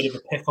left me in a bit of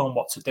a pickle on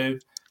what to do.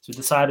 So I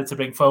decided to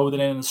bring Foden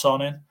in and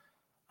Son in.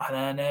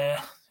 And then,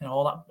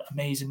 all that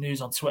amazing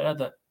news on Twitter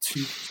that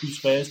two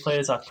Spurs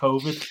players had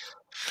COVID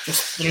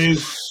just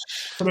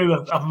threw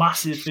a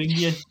massive thing,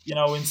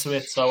 into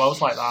it. So I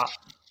was like that,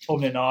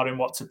 umming and ahhing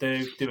what to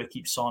do. Do it,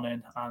 keep Son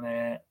in.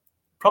 And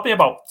probably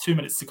about 2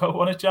 minutes to go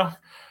on it, Jack.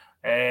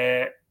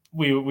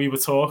 We were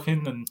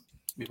talking and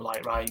we were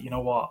like, right, you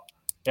know what?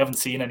 We haven't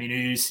seen any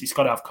news. He's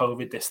got to have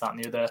COVID, this, that,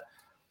 and the other.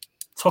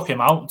 Took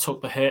him out,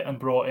 took the hit, and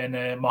brought in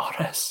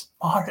Mahrez.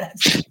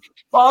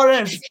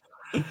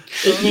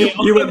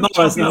 You went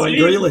Mahrez now, and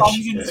Grealish.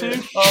 You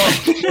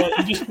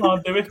just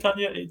can't do it, can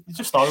you? It's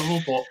just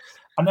horrible.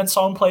 And then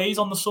Son plays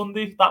on the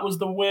Sunday. That was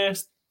the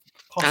worst.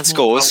 And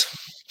scores.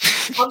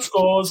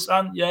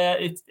 And yeah,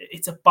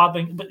 it's a bad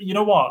thing. But you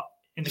know what?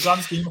 In the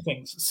grand scheme of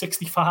things,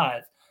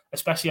 65,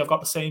 especially I've got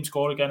the same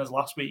score again as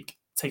last week,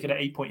 taking an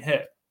 8-point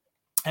hit.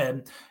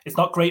 It's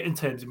not great in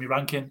terms of my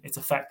ranking. It's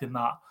affecting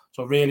that.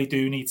 So I really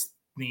do need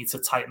to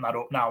tighten that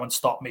up now and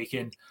stop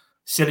making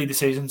silly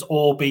decisions,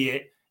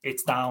 albeit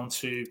it's down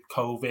to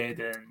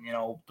COVID and,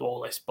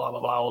 all this blah,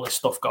 blah, blah, all this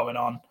stuff going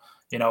on,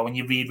 when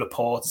you read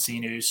reports and see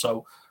news.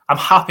 So I'm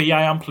happy.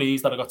 I am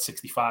pleased that I got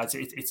 65.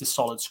 It's a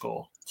solid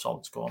score,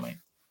 mate.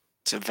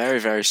 It's a very,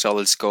 very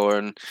solid score,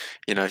 and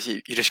you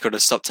just got to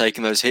stop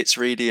taking those hits,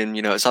 Reedy. And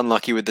it's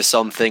unlucky with the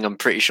Son thing. I'm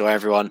pretty sure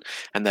everyone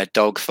and their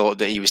dog thought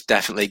that he was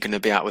definitely going to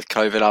be out with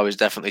COVID. I was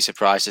definitely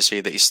surprised to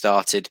see that he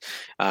started.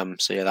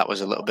 So yeah, that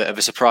was a little bit of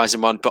a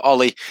surprising one. But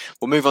Ollie,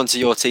 we'll move on to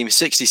your team.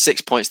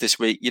 66 points this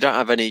week. You don't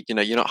have any,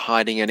 you're not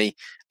hiding any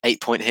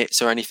 8-point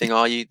hits or anything,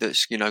 are you?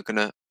 That's going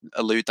to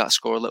elude that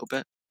score a little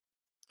bit.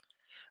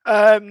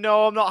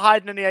 No, I'm not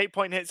hiding any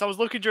 8-point hits. I was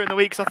looking during the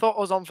week because I thought I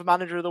was on for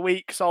manager of the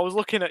week, so I was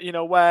looking at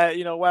where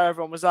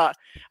everyone was at,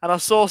 and I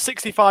saw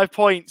 65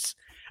 points.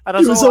 And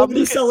he was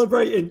already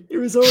celebrating. He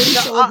was already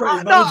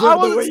celebrating manager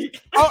of the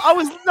week.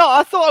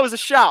 I thought I was a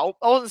shout.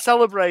 I wasn't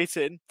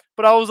celebrating,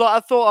 but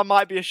I thought I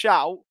might be a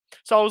shout.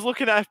 So I was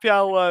looking at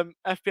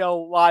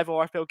FPL Live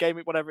or FPL Game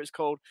Week, whatever it's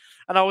called,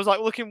 and I was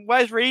like looking,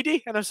 where's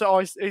Reedy? And I said,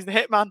 he's the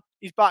hit man.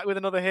 He's back with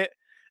another hit.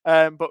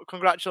 But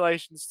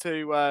congratulations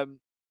to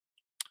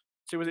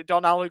was it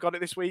Donnell who got it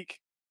this week,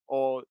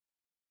 or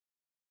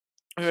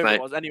whoever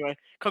it was? Anyway,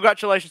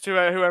 congratulations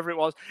to whoever it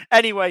was.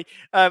 Anyway,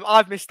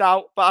 I've missed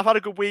out, but I've had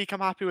a good week. I'm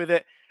happy with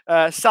it.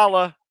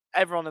 Salah,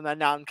 everyone and their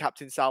nan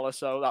captain Salah,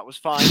 so that was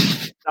fine.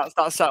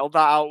 that settled that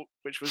out,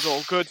 which was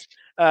all good.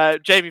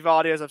 Jamie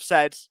Vardy, as I've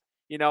said,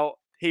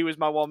 he was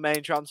my one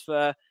main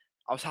transfer.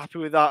 I was happy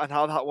with that and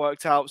how that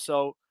worked out.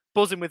 So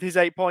buzzing with his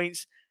 8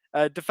 points.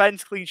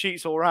 Defense, clean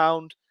sheets all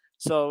round.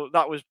 So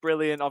that was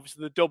brilliant.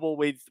 Obviously, the double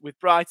with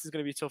Brighton is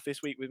going to be tough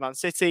this week with Man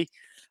City.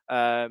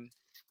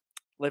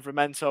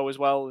 Livramento as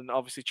well, and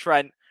obviously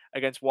Trent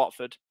against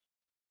Watford.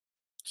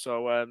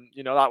 So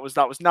that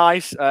was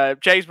nice.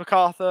 James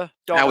MacArthur.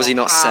 How was he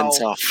not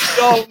sent off?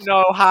 Don't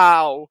know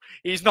how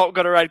he's not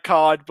got a red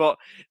card. But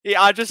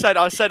I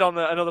said on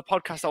another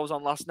podcast I was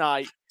on last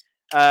night,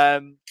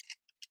 and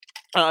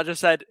I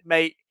just said,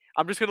 mate,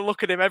 I'm just going to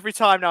look at him every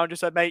time now and just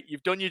say, mate,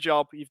 you've done your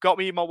job. You've got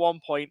me in my 1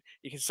 point.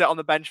 You can sit on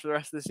the bench for the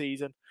rest of the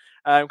season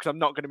because I'm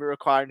not going to be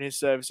requiring his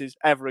services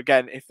ever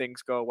again if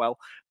things go well.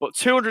 But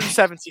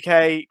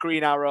 270k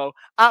Green Arrow,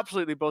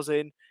 absolutely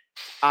buzzing.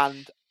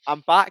 And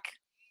I'm back.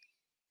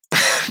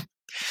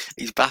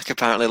 He's back,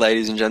 apparently,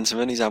 ladies and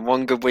gentlemen. He's had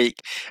one good week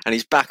and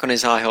he's back on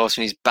his high horse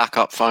and he's back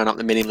up firing up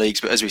the mini leagues.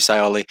 But as we say,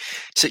 Ollie,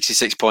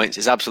 66 points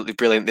is absolutely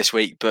brilliant this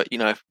week. But,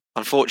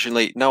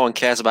 unfortunately, no one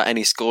cares about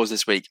any scores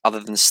this week other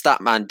than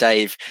Statman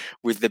Dave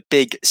with the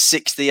big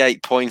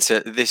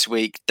 68-pointer this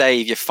week.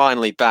 Dave, you're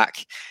finally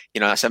back.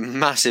 That's a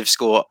massive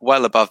score,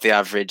 well above the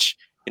average.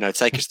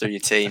 Take us through your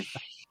team.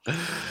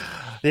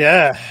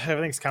 Yeah,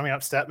 everything's coming up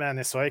Statman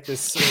this week.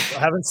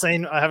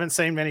 I haven't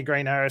seen many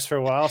green arrows for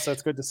a while, so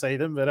it's good to see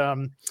them. But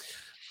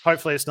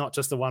hopefully it's not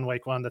just a 1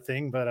 week wonder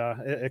thing, but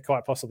it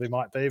quite possibly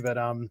might be. But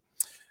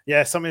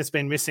yeah, something that's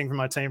been missing from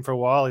my team for a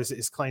while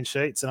is clean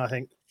sheets, and I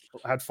think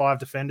I had 5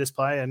 defenders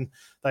play, and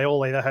they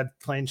all either had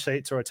clean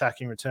sheets or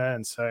attacking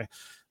returns. So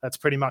that's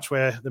pretty much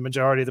where the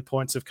majority of the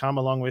points have come,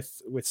 along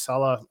with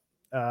Salah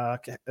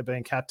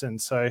being captain.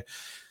 So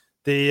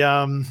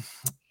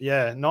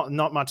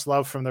not much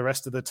love from the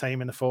rest of the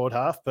team in the forward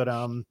half, but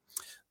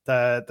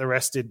the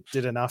rest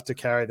did enough to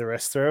carry the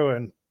rest through.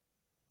 And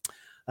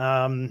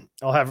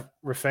I'll have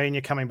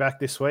Rafinha coming back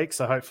this week,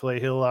 so hopefully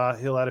he'll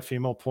add a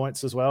few more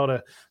points as well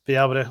to be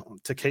able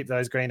to keep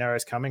those green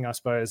arrows coming, I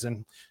suppose.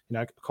 And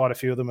quite a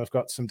few of them have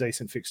got some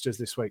decent fixtures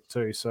this week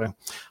too, so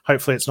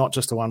hopefully it's not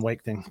just a 1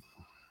 week thing.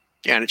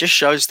 Yeah, and it just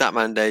shows that,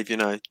 man, Dave,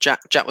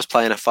 Jack was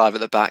playing a 5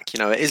 at the back.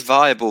 It is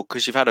viable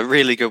because you've had a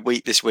really good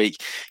week this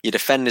week. Your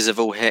defenders have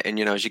all hit, and,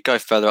 as you go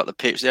further up the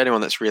pitch, the only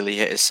one that's really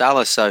hit is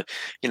Salah. So,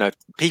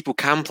 people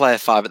can play a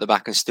 5 at the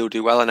back and still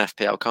do well in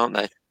FPL, can't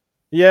they?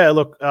 Yeah,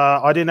 look,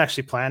 I didn't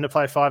actually plan to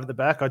play 5 at the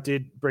back. I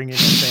did bring in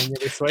Rafinha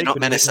this week. You're not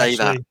meant to say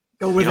that.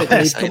 Go with it,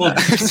 Dave. Come on.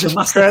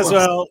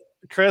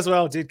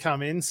 Creswell did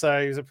come in,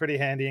 so he was a pretty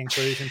handy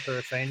inclusion for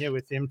Rafinha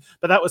with him.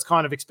 But that was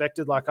kind of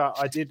expected. Like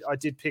I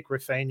did pick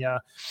Rafinha,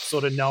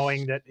 sort of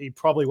knowing that he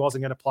probably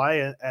wasn't going to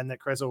play and that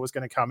Creswell was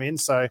going to come in.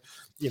 So,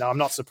 I'm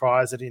not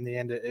surprised that in the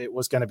end it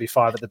was going to be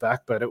 5 at the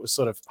back, but it was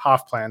sort of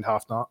half planned,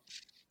 half not.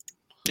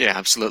 Yeah,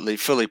 absolutely.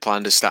 Fully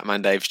planned, as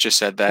Statman Dave's just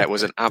said there. It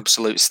was an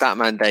absolute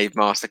Statman Dave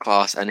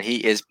masterclass, and he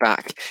is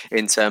back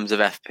in terms of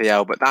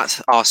FPL. But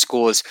that's our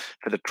scores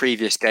for the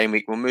previous game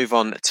week. We'll move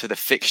on to the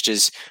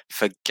fixtures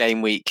for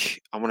game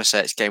week. I want to say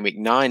it's game week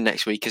 9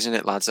 next week, isn't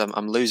it, lads?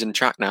 I'm losing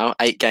track now.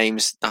 8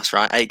 games. That's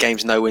right. 8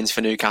 games, no wins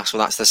for Newcastle.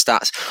 That's the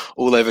stats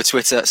all over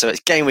Twitter. So it's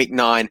game week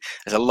 9.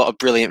 There's a lot of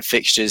brilliant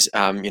fixtures,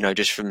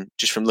 just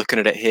from looking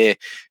at it here.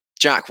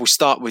 Jack, we'll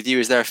start with you.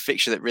 Is there a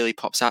fixture that really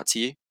pops out to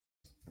you?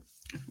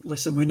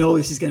 Listen, we know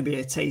this is going to be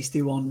a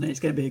tasty one. It's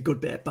going to be a good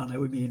bit of banter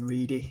with me and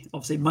Reedy.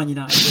 Obviously, Man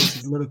United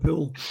versus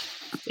Liverpool.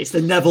 It's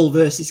the Neville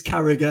versus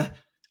Carragher.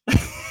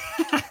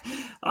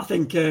 I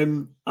think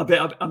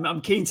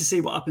I'm keen to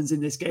see what happens in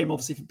this game.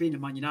 Obviously, for being a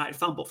Man United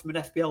fan, but from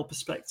an FPL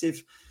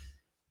perspective,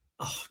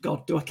 oh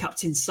God, do I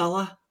captain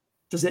Salah?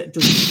 Is that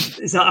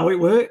how it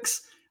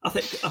works? I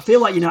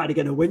feel like United are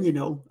going to win.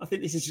 I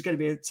think this is just going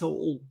to be a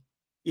total.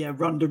 Yeah,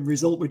 random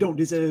result. We don't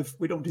deserve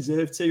to,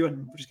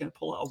 and we're just going to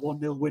pull out a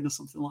 1-0 win or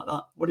something like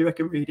that. What do you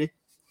reckon, Reedy?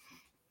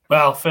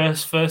 Well,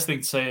 first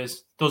thing to say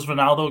is, does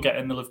Ronaldo get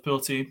in the Liverpool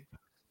team?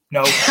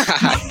 No.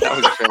 That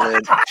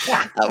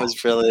was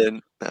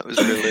brilliant.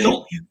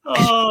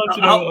 Oh, do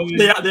you know what I mean?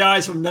 The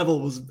eyes from Neville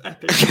was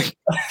epic.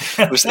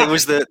 It was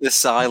the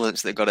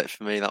silence that got it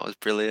for me. That was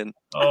brilliant.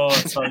 Oh,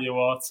 I tell you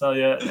what,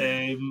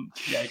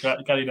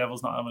 Gary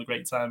Neville's not having a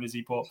great time, is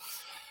he? But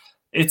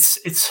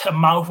it's a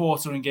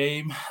mouth-watering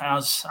game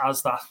as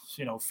that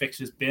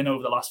fixture's been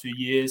over the last few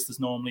years. There's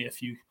normally a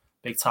few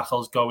big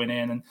tackles going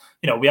in, and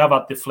we have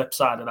had the flip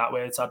side of that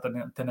where it's had the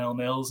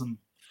 0-0s and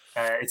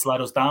it's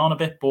let us down a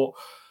bit. But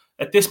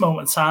at this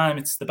moment in time,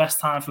 it's the best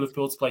time for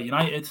Liverpool to play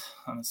United,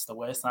 and it's the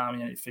worst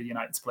time for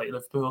United to play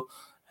Liverpool.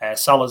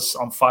 Salah's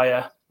on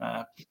fire.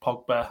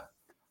 Pogba,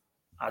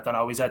 I don't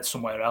know, he's head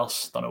somewhere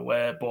else, don't know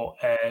where, but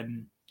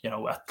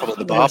probably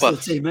the barber.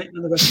 The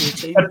rest of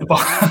the team.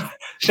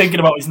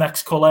 Thinking about his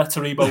next colour,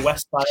 Taribo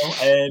West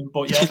style.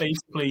 But yeah,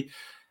 basically,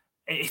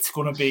 it's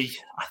going to be.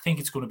 I think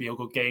it's going to be a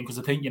good game because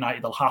I think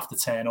United will have to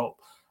turn up,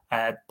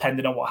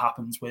 depending on what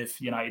happens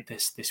with United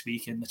this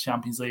week in the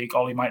Champions League.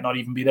 Ollie might not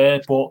even be there,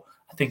 but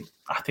I think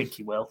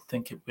he will. I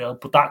think it will.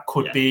 But that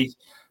could be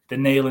the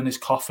nail in his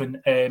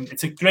coffin.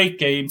 It's a great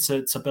game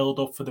to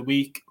build up for the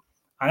week,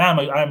 and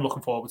I'm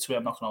looking forward to it.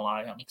 I'm not going to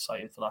lie. I'm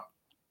excited for that.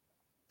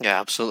 Yeah,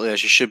 absolutely,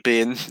 as you should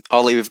be. And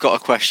Ollie, we've got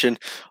a question,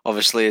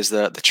 obviously, as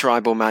the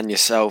tribal man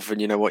yourself,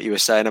 and what you were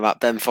saying about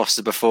Ben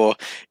Foster before.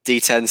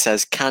 D10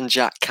 says, can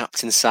Jack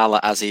captain Salah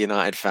as a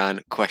United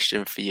fan?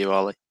 Question for you,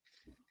 Ollie.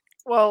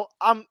 Well,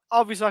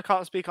 obviously I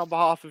can't speak on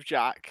behalf of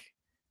Jack,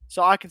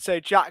 so I can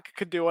say Jack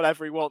can do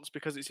whatever he wants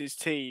because it's his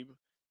team.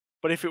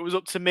 But if it was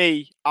up to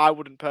me, I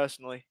wouldn't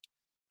personally.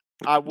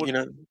 I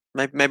wouldn't.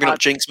 Maybe not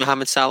jinx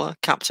Mohamed Salah,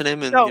 captain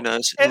him, and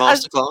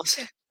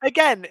masterclass.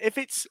 Again, if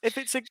it's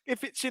like,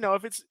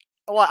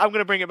 I'm going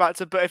to bring it back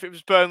to, but if it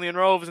was Burnley and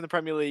Rovers in the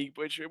Premier League,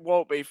 which it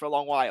won't be for a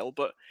long while,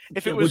 but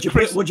if it was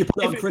would you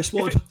put on Chris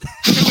Wood?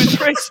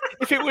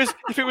 If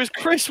it was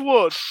Chris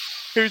Wood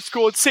who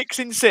scored 6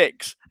 in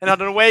 6 and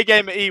had an away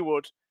game at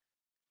Ewood,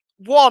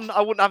 1,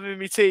 I wouldn't have him in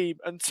my team,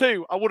 and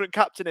 2, I wouldn't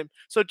captain him.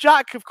 So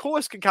Jack, of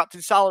course, can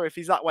captain Salah if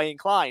he's that way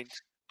inclined,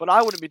 but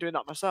I wouldn't be doing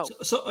that myself.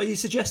 So are you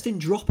suggesting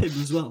drop him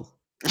as well?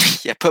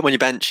 Yeah, put him on your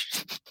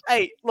bench.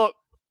 Hey, look.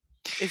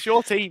 It's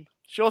your team.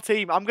 It's your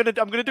team. I'm gonna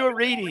do a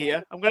reedy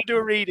here.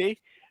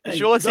 It's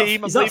your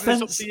team. Is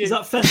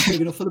that fence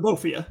big enough for the both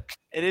of you?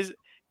 It is.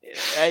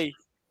 Hey,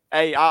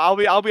 I'll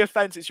be a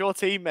fence. It's your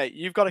team, mate.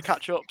 You've got to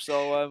catch up.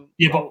 So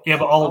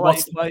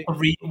what's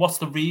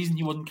the reason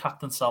you wouldn't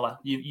captain Salah?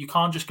 You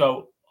can't just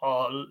go.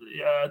 Oh,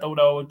 yeah, I don't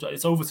know.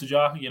 It's over to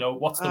Jack.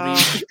 What's the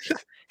reason?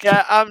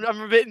 Yeah,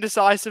 I'm a bit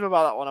indecisive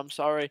about that one. I'm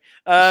sorry.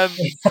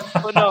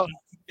 But no.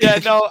 Yeah,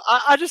 no.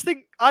 I just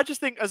think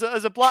as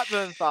a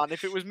Blackburn fan,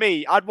 if it was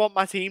me, I'd want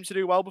my team to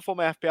do well before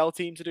my FPL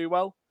team to do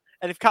well.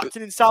 And if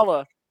captaining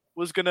Salah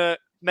was gonna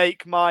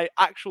make my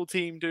actual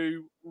team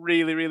do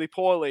really, really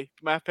poorly,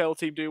 my FPL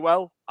team do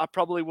well, I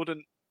probably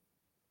wouldn't.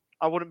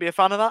 I wouldn't be a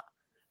fan of that.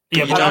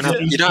 Yeah, you don't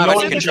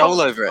have any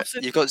control over it.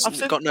 You've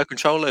got no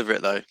control over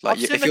it though.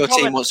 Like if your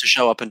team wants to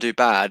show up and do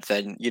bad,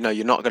 then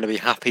you're not going to be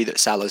happy that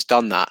Salah's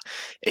done that.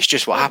 It's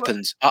just what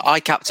happens. I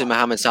captained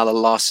Mohamed Salah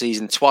last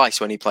season twice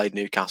when he played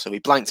Newcastle. We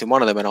blanked in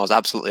one of them, and I was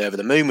absolutely over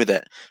the moon with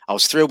it. I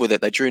was thrilled with it.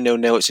 They drew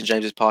 0-0 at St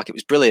James's Park. It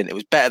was brilliant. It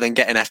was better than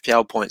getting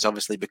FPL points,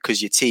 obviously,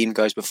 because your team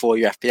goes before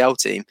your FPL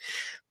team.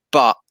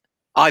 But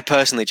I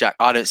personally, Jack,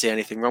 I don't see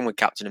anything wrong with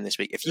captaining him this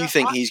week. If you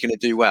think he's going to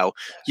do well,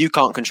 you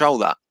can't control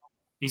that.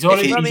 He's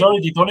already done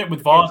it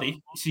with Vardy.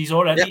 He's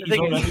already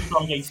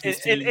gone against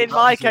his team. In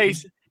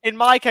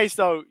my case,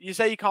 though, you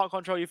say you can't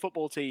control your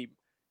football team,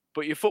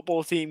 but your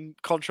football team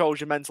controls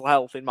your mental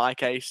health. In my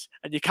case,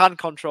 and you can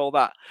control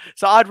that.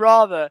 So I'd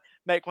rather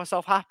make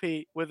myself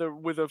happy with a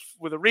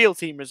real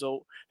team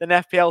result than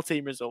FPL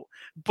team result.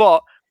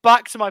 But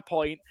back to my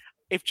point,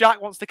 if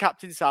Jack wants to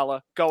captain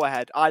Salah, go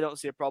ahead. I don't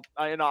see a problem.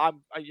 I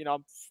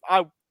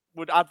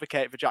would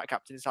advocate for Jack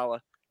captain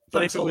Salah.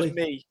 But if it was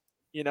me.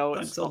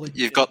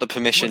 You've got the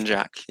permission,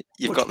 Jack.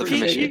 You've got the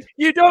permission.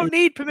 You don't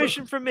need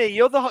permission from me.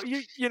 You're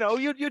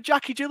you're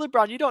Jackie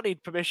Gillibrand. You don't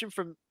need permission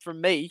from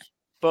me.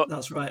 But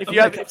that's right. If you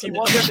want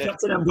to,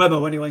 captain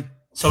Mbeumo anyway.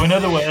 So in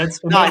other words,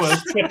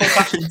 triple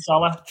captain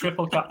Salah,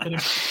 triple captain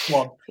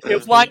one. He'll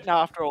blank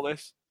now after all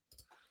this.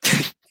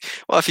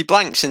 Well, if he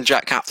blanks and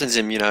Jack captains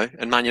him,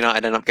 and Man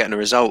United end up getting a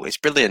result, it's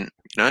brilliant.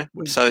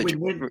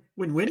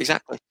 Win-win.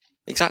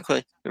 Exactly.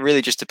 It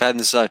really just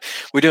depends. So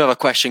we do have a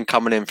question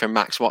coming in from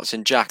Max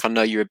Watson. Jack, I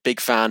know you're a big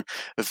fan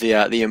of the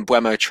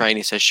Mbeumo train.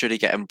 He says, should he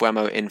get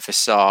Mbeumo in for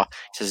Sarr?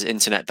 He says his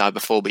internet died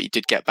before, but you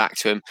did get back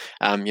to him.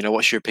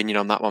 What's your opinion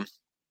on that one?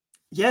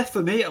 Yeah,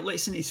 for me,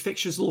 listen, his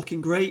fixture's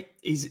looking great.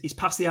 He's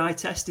passed the eye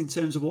test in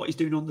terms of what he's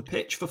doing on the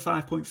pitch for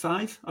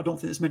 5.5. I don't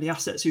think there's many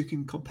assets who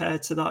can compare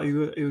to that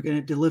who are going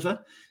to deliver.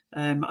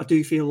 I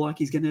do feel like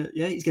he's going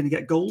to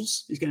get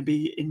goals. He's going to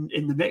be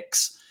in the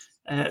mix.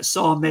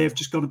 Sarr may have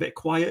just gone a bit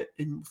quiet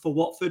for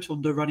Watford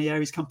under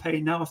Ranieri's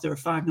campaign now after a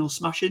 5-0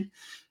 smashing.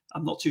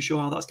 I'm not too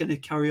sure how that's going to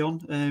carry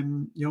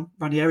on.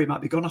 Ranieri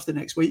might be gone after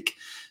next week,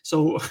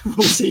 so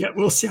we'll see.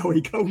 We'll see how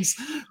he goes.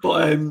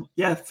 But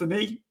for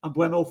me,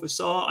 Mbeumo for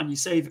Sarr, and you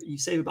save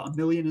about $1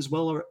 million as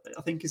well. Or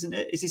I think, isn't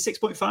it? Is he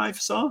 6.5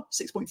 Sarr?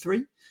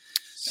 6.3.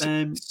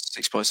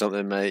 6 point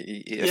something,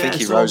 mate. I think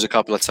he rose a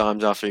couple of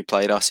times after he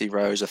played us. He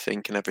rose, I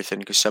think, and everything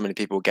because so many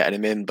people were getting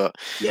him in. But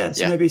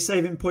maybe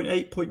saving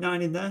 0.8,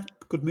 0.9 in there.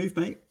 Good move,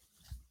 mate.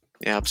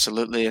 Yeah,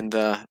 absolutely. And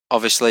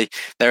obviously,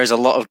 there is a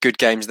lot of good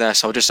games there.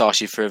 So I'll just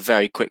ask you for a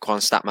very quick one,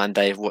 Statman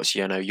Dave. What's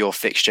your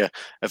fixture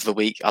of the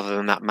week other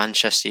than that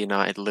Manchester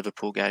United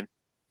Liverpool game?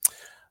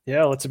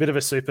 Yeah, well, it's a bit of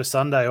a super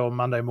Sunday or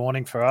Monday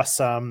morning for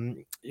us.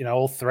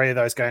 All three of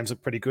those games are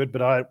pretty good,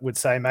 but I would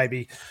say I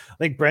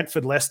think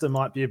Brentford Leicester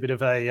might be a bit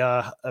of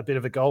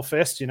a goal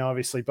fest.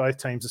 Obviously both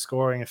teams are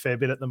scoring a fair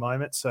bit at the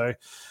moment, so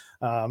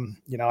I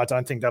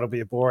don't think that'll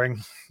be a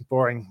boring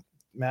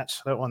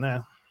match, that one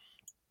there.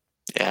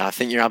 Yeah, I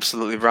think you're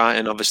absolutely right,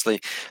 and obviously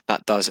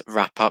that does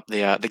wrap up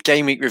the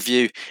game week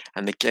review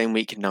and the game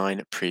week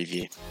 9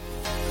 preview.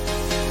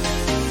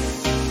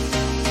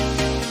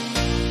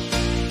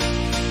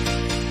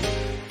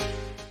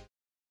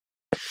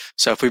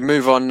 So if we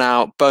move on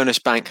now, Bonus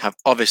Bank have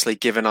obviously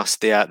given us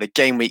the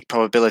game week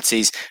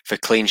probabilities for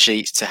clean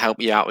sheets to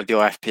help you out with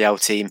your FPL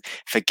team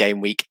for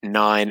game week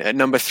 9. At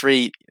number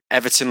 3,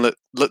 Everton look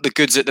the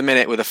goods at the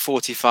minute with a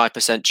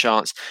 45%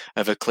 chance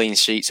of a clean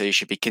sheet. So you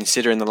should be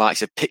considering the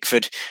likes of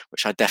Pickford,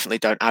 which I definitely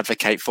don't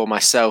advocate for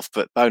myself,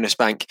 but Bonus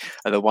Bank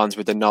are the ones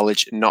with the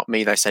knowledge, not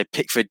me. They say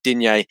Pickford,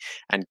 Digne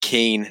and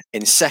Keane.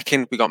 In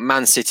second, we got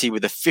Man City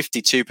with a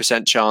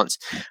 52% chance,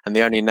 and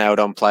the only nailed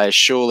on players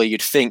surely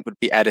you'd think would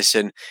be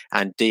Ederson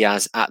and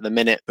Diaz at the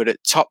minute. But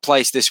at top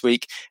place this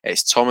week,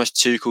 it's Thomas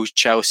Tuchel's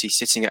Chelsea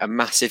sitting at a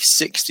massive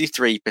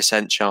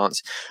 63%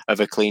 chance of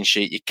a clean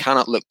sheet. You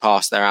cannot look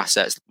past their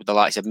assets with the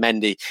likes of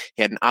Mendy. He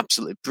had an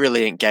absolutely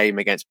brilliant game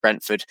against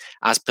Brentford.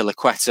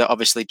 Azpilicueta,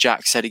 obviously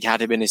Jack said he had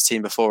him in his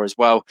team before as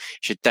well.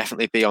 Should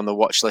definitely be on the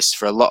watch list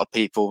for a lot of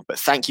people. But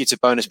thank you to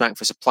Bonus Bank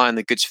for supplying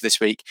the goods for this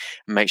week.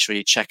 And make sure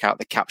you check out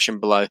the caption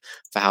below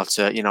for how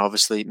to,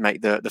 obviously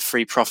make the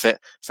free profit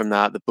from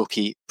the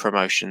bookie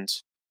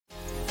promotions.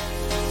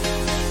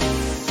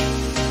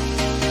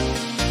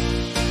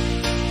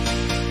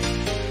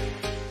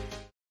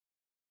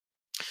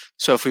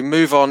 So if we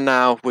move on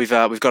now, we've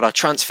got our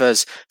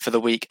transfers for the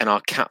week and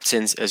our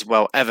captains as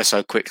well, ever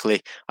so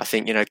quickly. I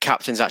think,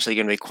 captain's actually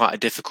going to be quite a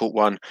difficult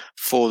one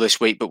for this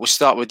week, but we'll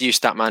start with you,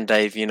 Statman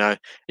Dave. Are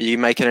you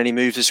making any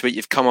moves this week?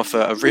 You've come off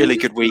a really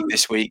good week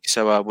this week.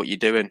 So what are you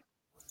doing?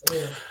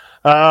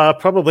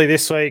 Probably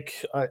this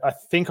week, I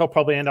think I'll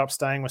probably end up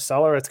staying with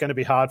Salah. It's going to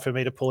be hard for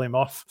me to pull him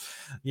off,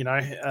 in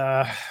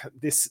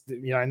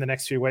the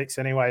next few weeks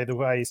anyway, the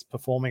way he's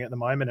performing at the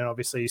moment. And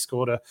obviously he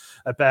scored a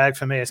bag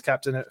for me as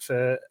captain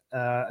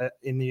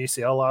in the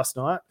UCL last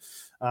night.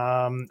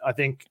 I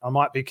think I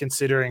might be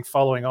considering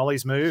following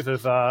Ollie's move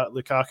of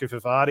Lukaku for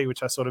Vardy,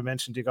 which I sort of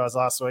mentioned to you guys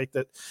last week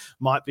that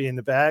might be in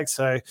the bag.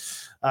 So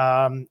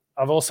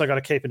I've also got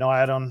to keep an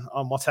eye out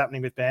on what's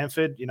happening with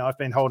Bamford. I've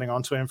been holding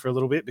on to him for a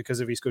little bit because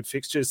of his good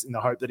fixtures in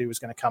the hope that he was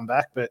going to come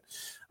back. But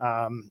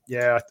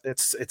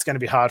it's going to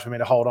be hard for me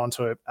to hold on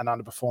to an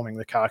underperforming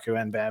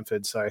Lukaku and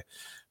Bamford. So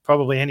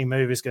probably any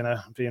move is going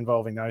to be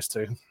involving those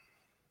two.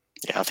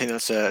 Yeah, I think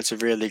it's a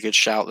really good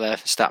shout there,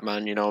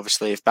 Statman.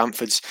 Obviously, if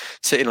Bamford's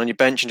sitting on your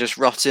bench and just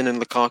rotting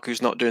and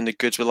Lukaku's not doing the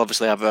goods, we'll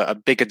obviously have a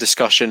bigger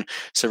discussion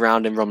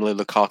surrounding Romelu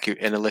Lukaku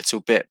in a little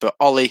bit. But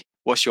Ollie,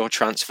 what's your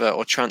transfer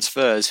or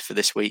transfers for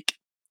this week?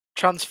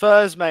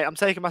 Transfers, mate. I'm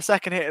taking my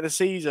second hit of the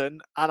season,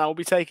 and I'll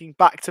be taking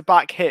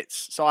back-to-back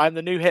hits. So I'm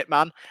the new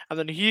hitman, and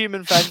then the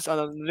human fence, and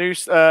then the new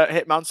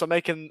hitman. So I'm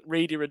making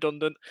Reedy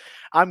redundant.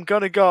 I'm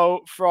gonna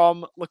go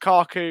from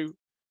Lukaku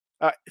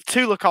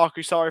to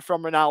Lukaku,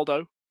 from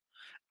Ronaldo,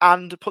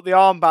 and put the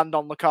armband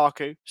on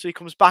Lukaku, so he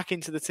comes back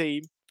into the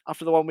team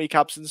after the 1 week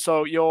absence.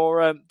 So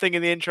your thing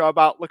in the intro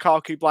about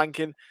Lukaku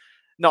blanking,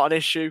 not an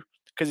issue,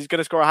 because he's going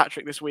to score a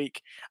hat-trick this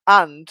week.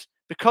 And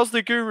because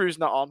the Guru's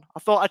not on,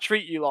 I thought I'd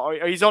treat you lot,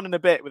 or he's on in a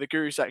bit with the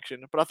Guru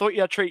section, but I thought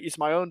I'd treat you to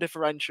my own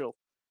differential.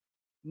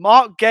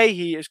 Mark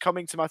Gahey is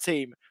coming to my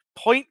team.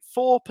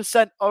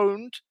 0.4%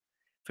 owned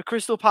for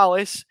Crystal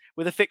Palace,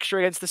 with a fixture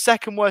against the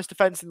second worst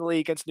defence in the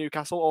league against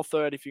Newcastle, or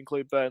third if you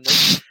include Burnley.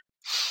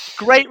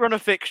 Great run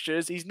of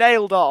fixtures. He's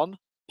nailed on.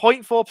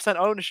 0.4%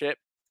 ownership.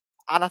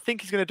 And I think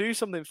he's going to do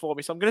something for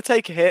me. So I'm going to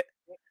take a hit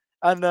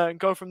and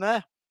go from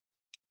there.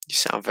 You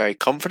sound very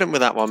confident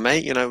with that one,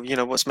 mate.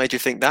 What's made you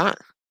think that?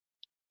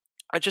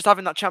 Just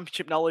having that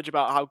championship knowledge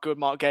about how good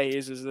Mark Gahey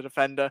is as a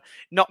defender.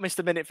 Not missed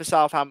a minute for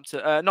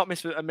Southampton. Not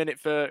missed a minute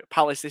for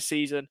Palace this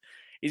season.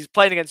 He's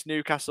playing against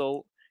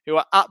Newcastle, who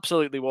are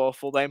absolutely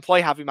woeful. They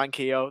employ Javi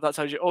Manquillo. That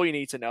tells you all you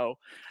need to know.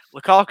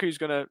 Lukaku's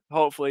going to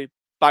hopefully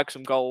bag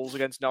some goals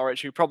against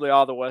Norwich, who probably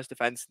are the worst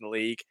defence in the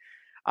league.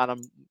 And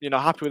I'm,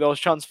 happy with those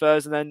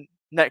transfers. And then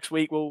next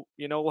week will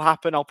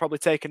happen. I'll probably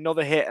take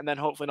another hit, and then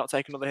hopefully not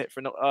take another hit for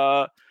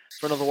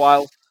another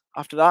while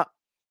after that.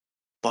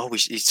 Well,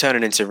 he's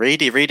turning into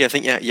Reedy. Reedy, I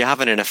think you're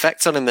having an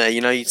effect on him there.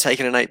 You're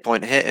taking an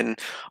 8-point hit, and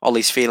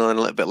Ollie's feeling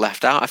a little bit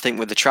left out, I think,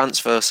 with the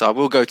transfer. So I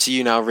will go to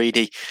you now,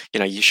 Reedy.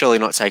 You're surely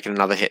not taking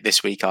another hit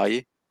this week, are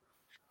you?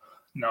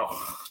 No.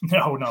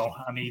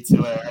 I need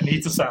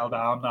to settle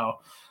down now.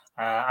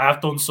 I have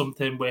done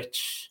something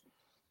which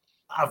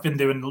I've been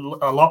doing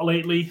a lot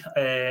lately,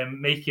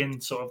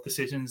 making sort of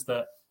decisions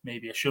that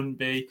maybe I shouldn't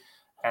be.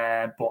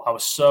 But I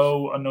was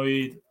so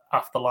annoyed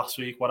after last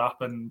week what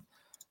happened.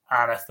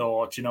 And I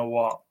thought, you know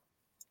what?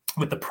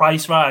 With the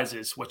price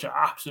rises, which are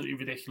absolutely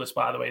ridiculous,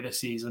 by the way,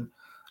 this season,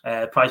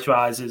 price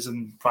rises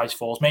and price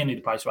falls, mainly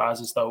the price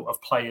rises, though,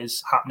 of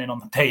players happening on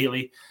the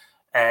daily,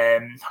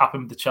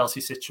 happened with the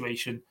Chelsea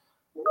situation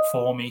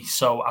for me.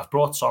 So I've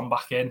brought Son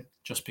back in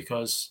just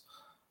because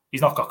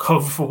he's not got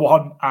cover for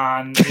one,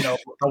 and I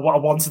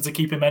wanted to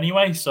keep him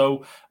anyway.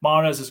 So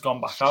Mahrez has gone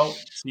back out.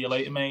 See you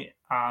later, mate.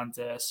 And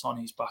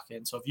Sonny's back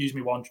in. So I've used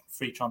me one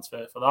free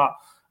transfer for that.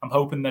 I'm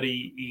hoping that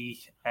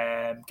he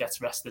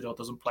gets rested or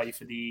doesn't play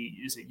for the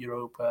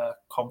Europa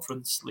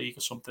Conference League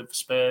or something for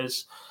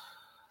Spurs.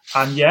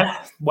 And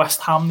yeah,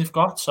 West Ham they've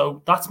got.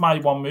 So that's my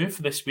one move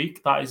for this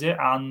week. That is it.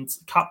 And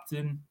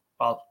captain,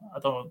 well, I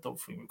don't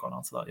think we've gone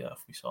on to that yet.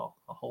 If we saw,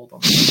 I'll hold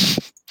on.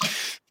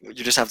 You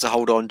just have to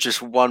hold on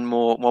just one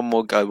more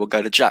go. We'll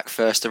go to Jack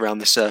first around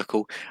the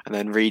circle, and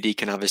then Reedy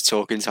can have his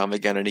talking time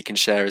again, and he can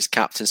share his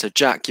captain. So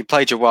Jack, you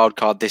played your wild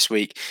card this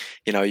week.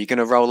 You're going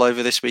to roll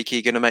over this week. Are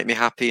you going to make me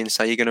happy and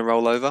say you're going to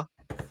roll over?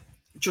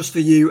 Just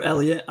for you,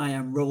 Elliot, I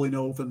am rolling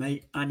over,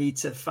 mate. I need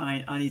to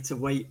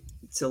wait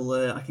till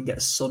I can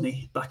get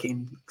Sonny back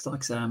in, because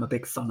like I said, I'm a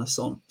big fan of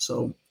Son.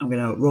 So I'm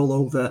going to roll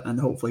over and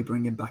hopefully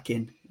bring him back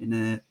in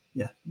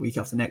week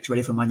after next,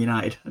 ready for Man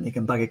United, and he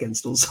can bag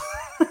against us.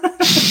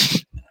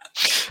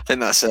 I think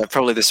that's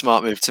probably the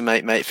smart move to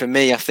make, mate. For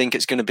me, I think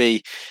it's going to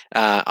be,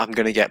 I'm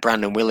going to get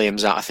Brandon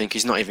Williams out. I think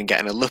he's not even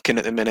getting a look in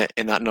at the minute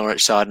in that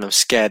Norwich side, and I'm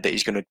scared that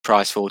he's going to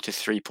price forward to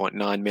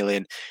 3.9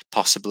 million,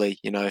 possibly.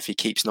 If he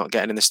keeps not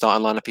getting in the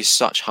starting lineup, he's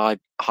such high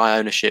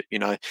ownership,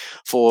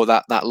 for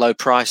that low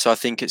price. So I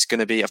think it's going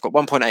to be, I've got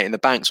 1.8 in the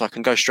bank, so I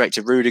can go straight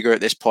to Rudiger at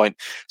this point.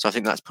 So I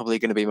think that's probably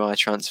going to be my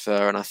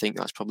transfer, and I think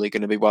that's probably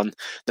going to be one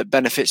that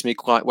benefits me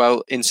quite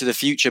well into the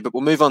future. But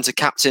we'll move on to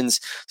captains.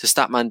 To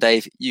Statman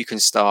Dave, you can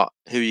start.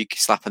 Who are you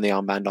slapping the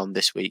armband on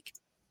this week?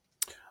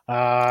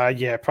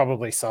 Yeah,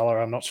 probably Salah.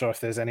 I'm not sure if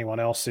there's anyone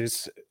else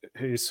who's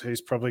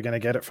who's probably going to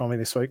get it from me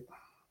this week.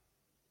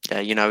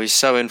 Yeah, he's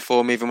so in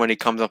form. Even when he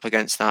comes up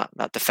against that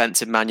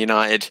defensive Man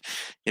United,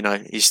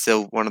 he's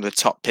still one of the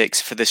top picks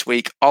for this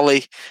week.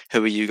 Ollie,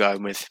 who are you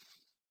going with?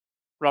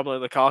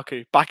 Romelu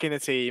Lukaku, back in the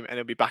team, and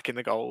he'll be back in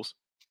the goals.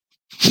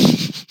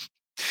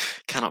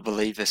 Cannot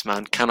believe this,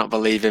 man. Cannot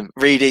believe him.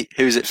 Reedy,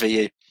 who's it for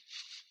you?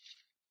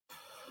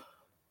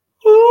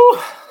 Ooh,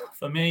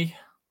 for me,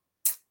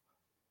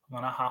 I'm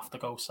going to have to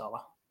go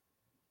Salah.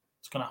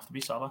 It's going to have to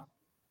be Salah.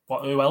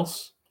 Who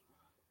else?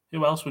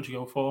 Who else would you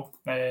go for?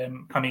 I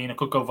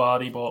could go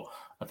Vardy, but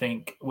I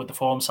think with the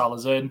form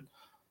Salah's in, it'd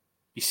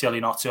be silly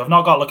not to. I've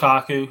not got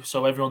Lukaku,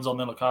 so everyone's on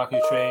the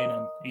Lukaku train,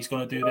 and he's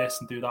going to do this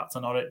and do that to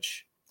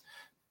Norwich.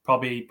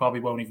 Probably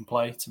won't even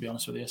play, to be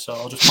honest with you. So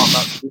I'll just plant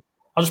that.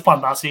 I'll just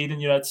plant that seed in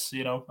your heads,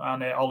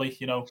 and Ollie,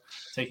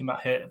 taking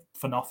that hit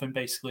for nothing,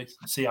 basically.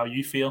 See how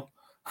you feel.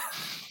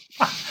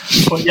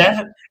 But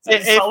yeah,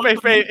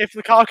 if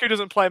Lukaku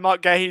doesn't play,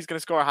 Mark Gay, he's going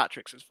to score a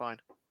hat-trick, so it's fine.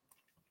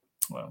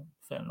 Well,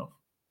 fair enough.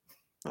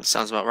 That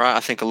sounds about right. I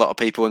think a lot of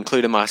people,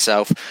 including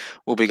myself,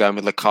 will be going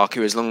with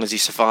Lukaku as long as he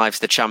survives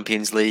the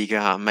Champions League.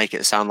 Make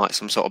it sound like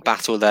some sort of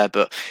battle there.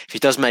 But if he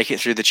does make it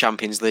through the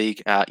Champions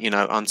League,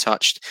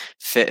 untouched,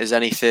 fit as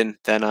anything,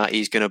 then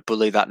he's going to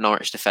bully that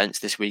Norwich defence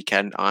this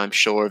weekend. I'm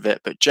sure of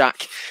it. But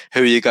Jack,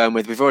 who are you going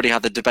with? We've already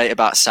had the debate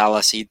about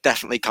Salah, so you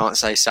definitely can't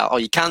say Salah. Oh,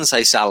 you can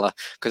say Salah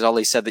because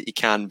Ollie said that you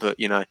can, but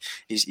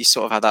he's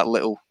sort of had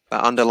that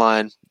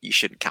underlying. You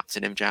shouldn't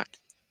captain him, Jack.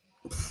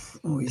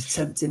 Oh, he's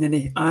tempting, isn't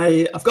he?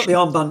 I've got the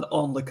armband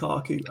on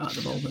Lukaku at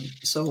the moment.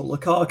 So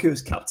Lukaku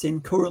is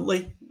captain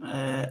currently.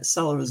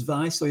 Salah is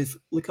vice. So if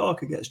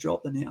Lukaku gets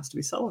dropped, then it has to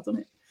be Salah, doesn't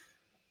it?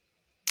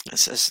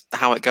 That's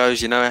how it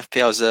goes,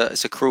 FPL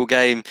it's a cruel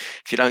game.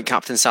 If you don't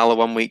captain Salah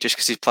one week just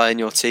because he's playing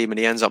your team and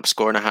he ends up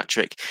scoring a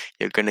hat-trick,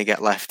 you're going to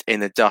get left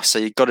in the dust. So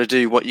you've got to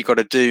do what you've got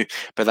to do.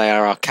 But they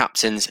are our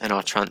captains and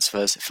our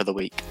transfers for the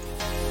week.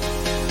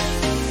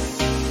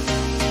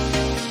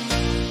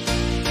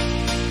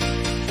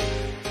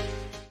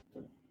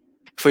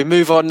 If we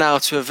move on now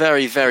to a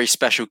very, very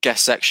special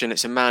guest section,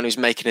 it's a man who's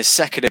making his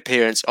second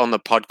appearance on the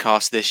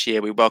podcast this year.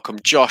 We welcome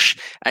Josh,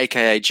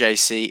 aka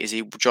JC, as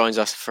he joins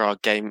us for our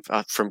game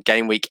from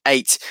game week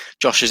 8.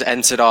 Josh has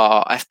entered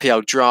our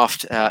FPL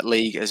draft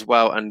league as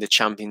well and the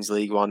Champions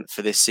League one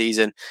for this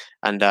season.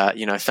 And,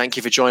 thank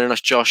you for joining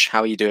us, Josh. How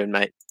are you doing,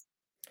 mate?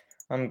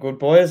 I'm good,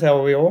 boys. How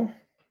are we all?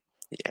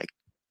 Yeah,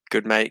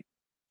 good, mate.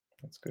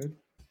 That's good.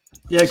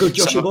 Yeah, good,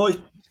 Joshy boy.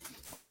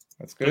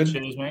 That's good.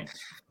 Cheers, mate.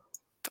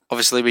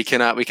 Obviously, we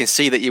can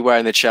see that you're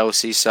wearing the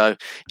Chelsea, so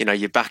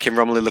you're backing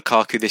Romelu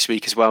Lukaku this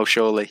week as well,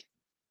 surely.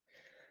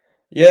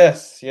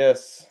 Yes.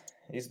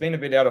 He's been a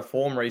bit out of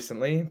form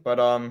recently, but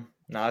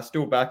I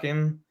still back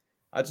him.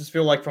 I just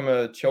feel like from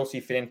a Chelsea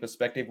fan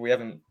perspective, we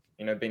haven't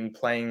been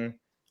playing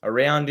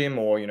around him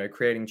or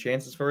creating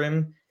chances for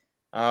him.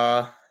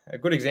 A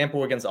good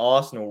example against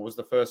Arsenal was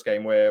the first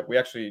game where we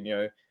actually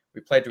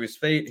we played to his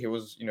feet. He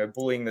was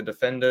bullying the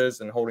defenders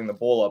and holding the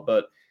ball up,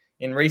 but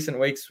in recent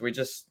weeks, we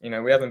just,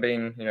 we haven't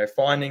been,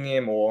 finding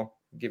him or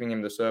giving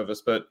him the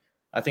service. But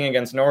I think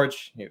against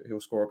Norwich, he'll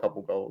score a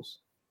couple goals.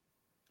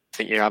 I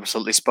think you're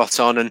absolutely spot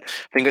on. And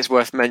I think it's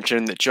worth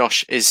mentioning that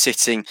Josh is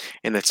sitting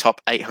in the top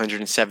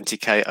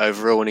 870k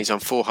overall, and he's on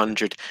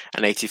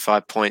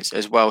 485 points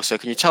as well. So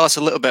can you tell us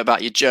a little bit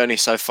about your journey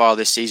so far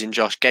this season,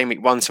 Josh? Game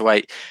week 1 to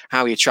 8,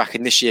 how are you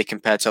tracking this year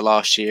compared to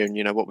last year?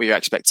 And, what were your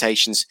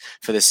expectations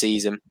for the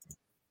season?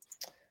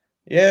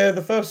 Yeah,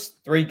 the first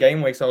 3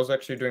 game weeks, I was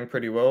actually doing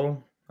pretty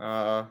well.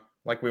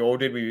 Like we all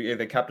did, we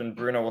either captained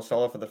Bruno or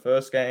Salah for the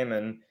first game.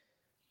 And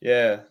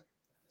yeah,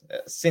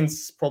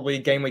 since probably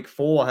game week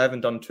 4, I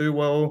haven't done too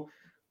well.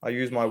 I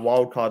used my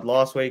wild card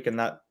last week and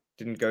that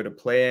didn't go to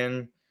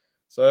plan.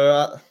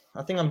 So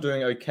I think I'm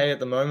doing okay at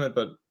the moment,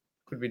 but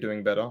could be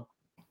doing better.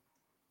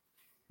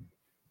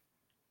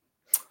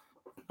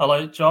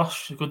 Hello,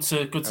 Josh. Good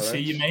to see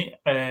you, mate.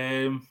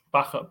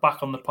 Back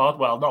on the pod.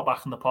 Well, not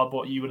back on the pod,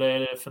 but you were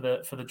there for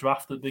the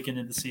draft at the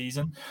beginning of the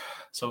season.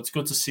 So it's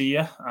good to see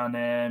you,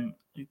 and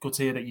good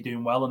to hear that you're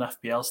doing well in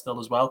FPL still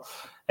as well.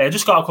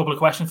 Just got a couple of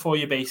questions for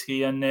you,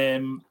 basically, and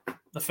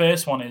the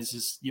first one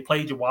is you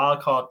played your wild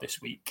card this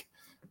week,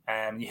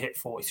 and you hit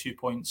 42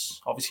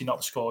 points. Obviously, not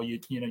the score you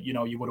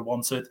would have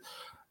wanted,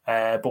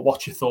 but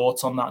what's your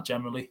thoughts on that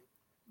generally?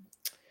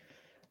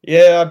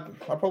 Yeah,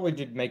 I probably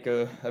did make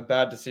a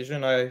bad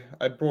decision.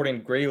 I brought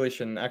in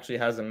Grealish and actually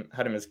had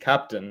him as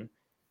captain,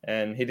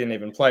 and he didn't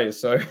even play.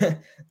 So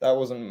that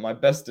wasn't my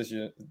best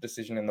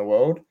decision in the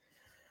world.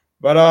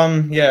 But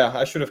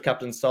I should have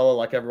captained Salah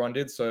like everyone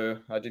did. So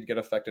I did get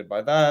affected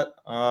by that.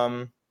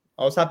 I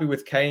was happy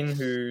with Kane,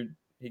 who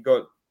he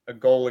got a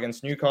goal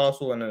against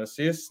Newcastle and an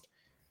assist.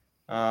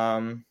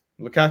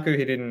 Lukaku,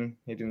 he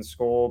didn't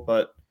score,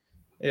 but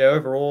yeah,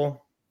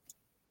 overall,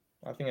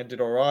 I think I did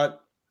all right.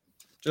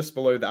 Just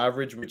below the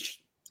average,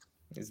 which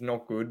is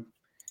not good.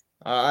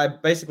 I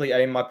basically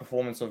aim my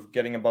performance of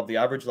getting above the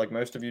average like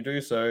most of you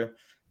do. So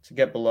to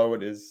get below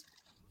it is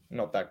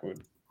not that good.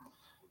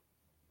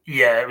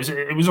 Yeah,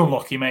 it was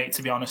unlucky, mate,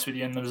 to be honest with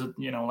you. And there was,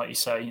 like you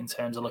say, in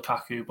terms of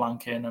Lukaku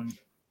blanking and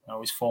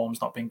his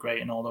form's not been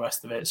great and all the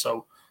rest of it.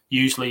 So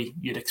usually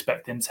you'd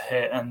expect him to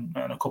hit and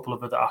a couple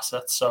of other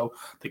assets. So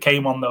they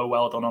came on, though.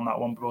 Well done on that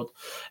one, bud.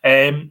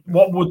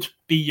 What would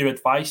be your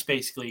advice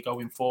basically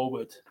going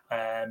forward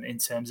in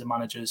terms of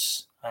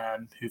managers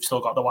who've still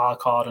got the wild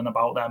card and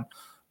about them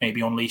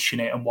maybe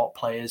unleashing it, and what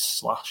players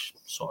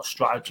 / sort of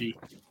strategy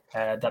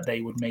that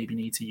they would maybe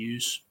need to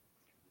use?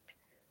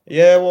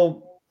 Yeah,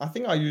 well, I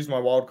think I used my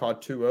wild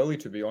card too early,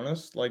 to be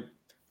honest. Like,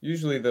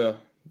 usually the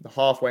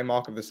halfway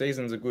mark of the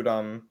season is a good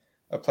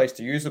a place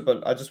to use it,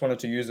 but I just wanted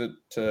to use it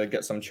to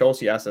get some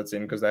Chelsea assets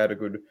in because they had a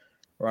good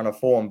run of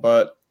form.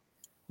 But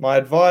my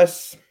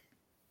advice,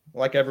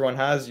 like everyone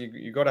has,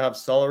 you got to have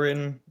Salah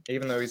in,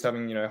 even though he's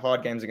having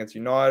hard games against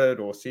United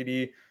or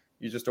City.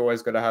 You just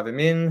always got to have him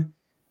in.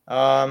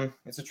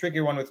 It's a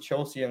tricky one with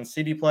Chelsea and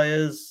City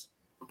players.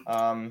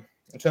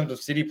 In terms of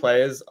City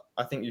players,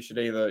 I think you should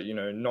either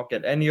not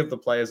get any of the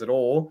players at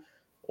all,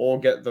 or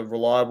get the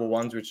reliable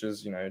ones, which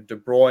is De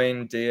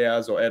Bruyne,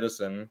 Diaz, or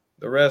Edison.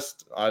 The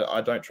rest,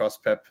 I don't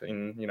trust Pep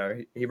in.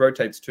 He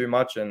rotates too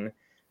much, and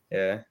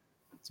yeah,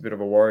 it's a bit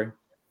of a worry.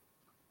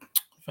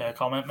 Fair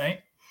comment, mate.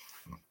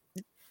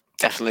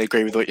 Definitely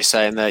agree with what you're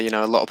saying there.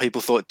 A lot of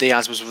people thought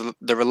Diaz was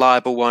the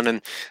reliable one,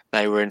 and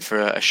they were in for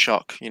a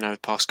shock, the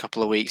past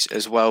couple of weeks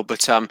as well.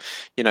 But, can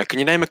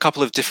you name a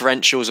couple of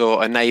differentials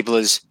or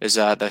enablers, as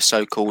they're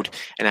so called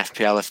in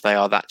FPL, if they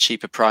are that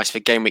cheaper price for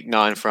Game Week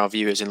 9 for our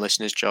viewers and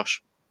listeners,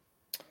 Josh?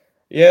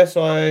 Yeah,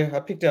 so I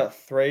picked out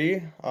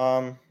 3.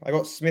 I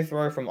got Smith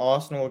Rowe from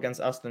Arsenal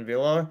against Aston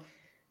Villa.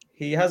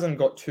 He hasn't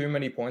got too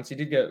many points. He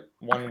did get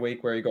 1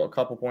 week where he got a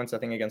couple points, I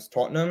think, against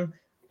Tottenham.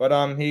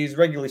 But he's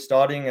regularly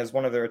starting as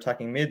one of their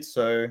attacking mids,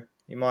 so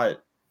he might,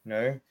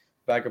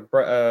 bag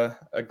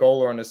a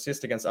goal or an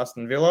assist against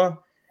Aston Villa.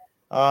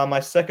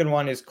 My second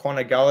one is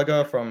Conor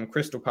Gallagher from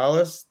Crystal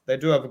Palace. They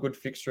do have a good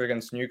fixture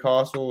against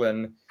Newcastle,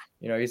 and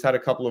he's had a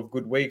couple of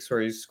good weeks where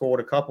he's scored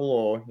a couple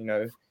or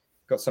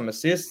got some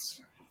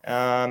assists.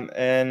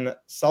 And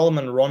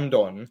Solomon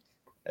Rondon,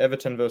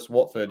 Everton versus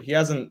Watford. He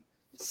hasn't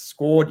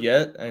scored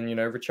yet, and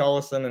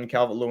Richarlison and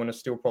Calvert-Lewin are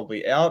still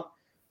probably out.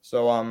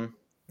 So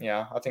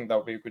yeah, I think that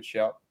would be a good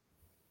shout.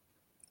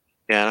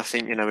 Yeah, I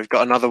think, we've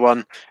got another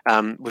one.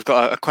 We've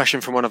got a question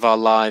from one of our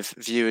live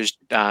viewers,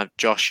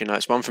 Josh.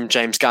 It's one from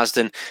James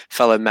Gasden,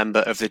 fellow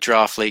member of the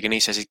Draft League, and he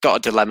says he's got a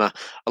dilemma.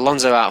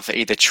 Alonso out for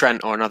either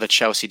Trent or another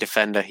Chelsea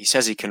defender. He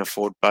says he can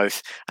afford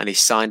both, and he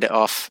signed it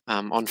off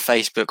on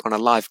Facebook on a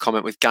live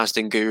comment with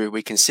Gasden Guru.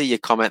 We can see your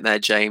comment there,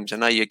 James. I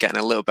know you're getting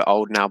a little bit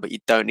old now, but you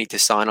don't need to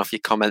sign off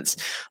your comments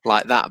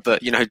like that.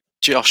 But,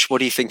 Josh, what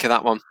do you think of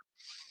that one?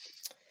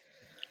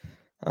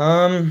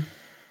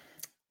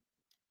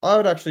 I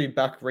would actually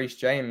back Reece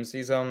James.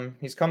 He's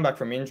come back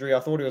from injury. I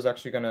thought he was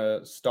actually going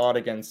to start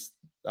against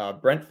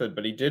Brentford,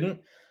 but he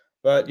didn't.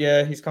 But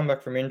yeah, he's come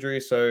back from injury,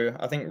 so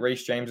I think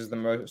Reece James is the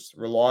most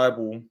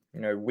reliable,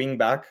 wing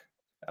back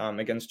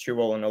against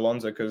Chilwell and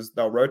Alonso because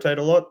they'll rotate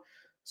a lot.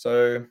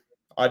 So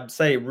I'd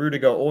say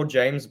Rudiger or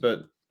James, but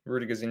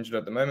Rudiger's injured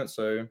at the moment,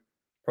 so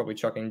probably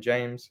chuck in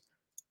James.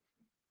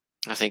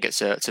 I think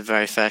it's a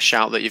very fair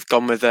shout that you've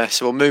gone with there.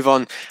 So we'll move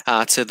on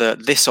to the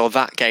this or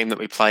that game that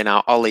we play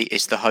now. Ollie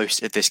is the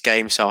host of this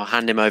game, so I'll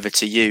hand him over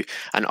to you.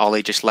 And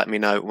Ollie, just let me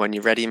know when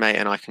you're ready, mate,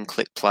 and I can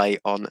click play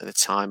on the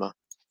timer.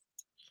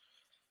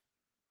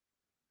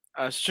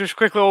 So just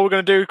quickly, all we're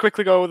going to do,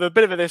 quickly go with a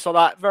bit of a this or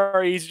that.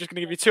 Very easy, just going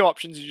to give you 2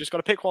 options. You just got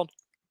to pick one,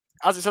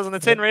 as it says on the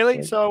tin,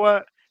 really.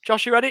 So,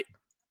 Josh, you ready?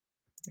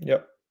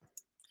 Yep.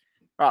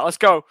 Right, let's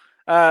go.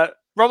 Romelu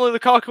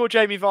Lukaku or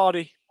Jamie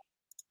Vardy?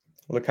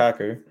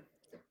 Lukaku.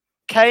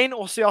 Kane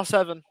or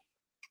CR7?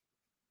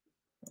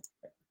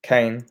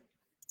 Kane.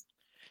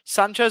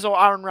 Sanchez or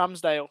Aaron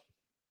Ramsdale?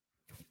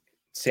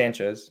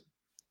 Sanchez.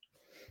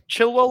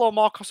 Chilwell or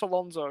Marcos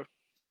Alonso?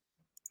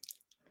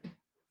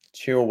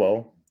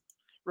 Chilwell.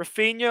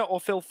 Rafinha or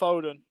Phil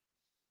Foden?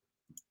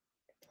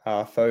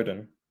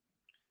 Foden.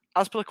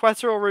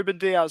 Azpilicueta or Ruben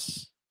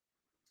Diaz?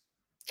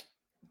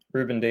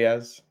 Ruben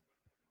Diaz.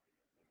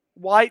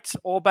 White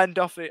or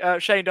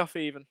Shane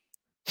Duffy even?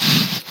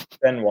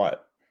 Ben White.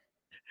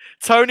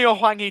 Tony or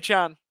Hwang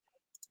Hee-chan?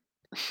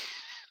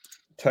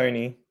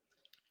 Tony.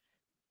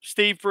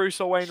 Steve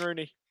Bruce or Wayne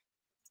Rooney?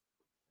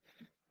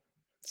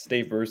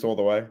 Steve Bruce all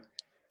the way.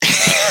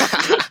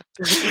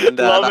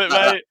 Love it,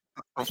 mate.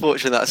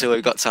 Unfortunately, that's all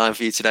we've got time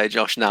for you today,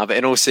 Josh, now. But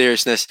in all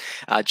seriousness,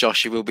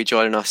 Josh, you will be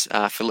joining us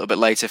for a little bit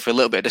later for a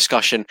little bit of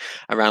discussion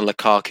around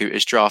Lukaku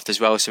as draft as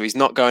well. So he's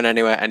not going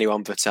anywhere,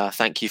 anyone. But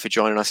thank you for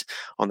joining us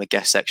on the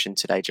guest section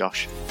today,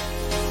 Josh.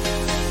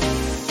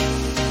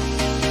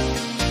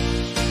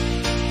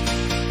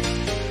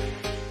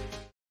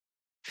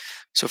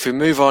 So if we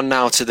move on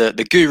now to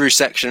the Guru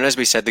section, and as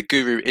we said, the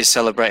Guru is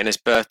celebrating his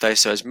birthday.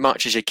 So as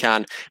much as you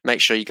can, make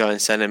sure you go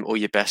and send him all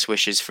your best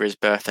wishes for his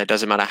birthday.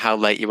 Doesn't matter how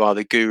late you are,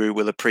 the Guru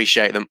will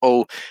appreciate them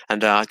all.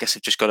 And I guess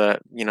I've just got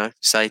to,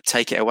 say,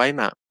 take it away,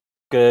 Matt.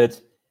 Good.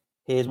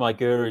 Here's my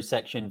Guru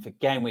section for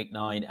Game Week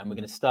 9. And we're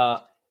going to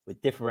start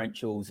with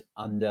differentials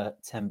under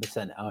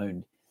 10%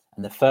 owned.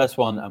 And the first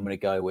one I'm going to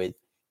go with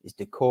is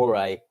Decore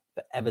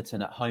for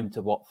Everton at home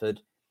to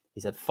Watford.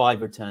 He's had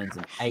 5 returns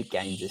in 8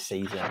 games this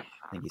season. I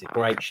think he's a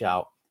great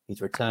shout.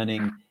 He's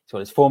returning. He's got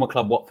his former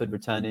club Watford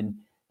returning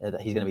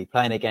that he's going to be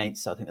playing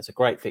against. So I think that's a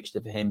great fixture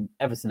for him.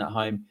 Everton at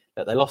home.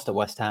 But they lost at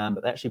West Ham,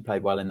 but they actually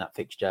played well in that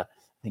fixture.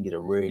 I think he's a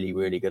really,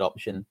 really good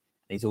option.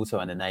 He's also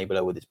an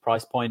enabler with his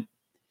price point.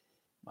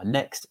 My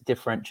next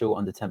differential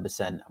under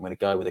 10%, I'm going to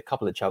go with a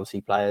couple of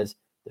Chelsea players.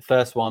 The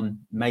first one,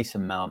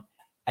 Mason Mount,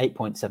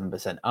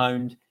 8.7%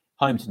 owned,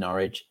 home to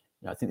Norwich.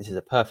 I think this is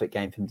a perfect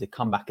game for him to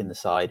come back in the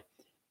side,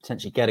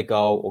 potentially get a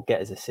goal or get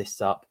his assists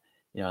up.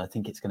 I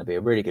think it's going to be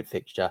a really good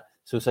fixture.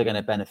 It's also going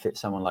to benefit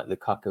someone like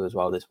Lukaku as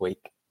well this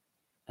week.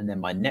 And then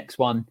my next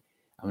one,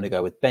 I'm going to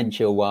go with Ben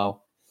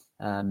Chilwell.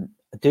 I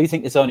do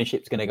think this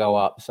ownership is going to go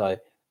up. So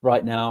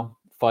right now,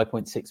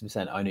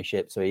 5.6%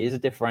 ownership. So he is a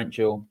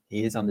differential.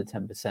 He is under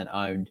 10%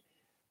 owned.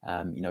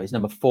 He's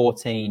number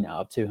 14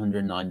 out of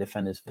 209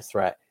 defenders for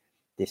threat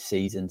this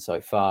season so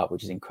far,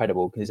 which is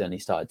incredible because he's only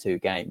started 2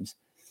 games.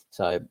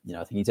 So, I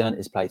think he's earned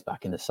his place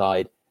back in the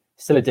side.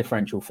 Still a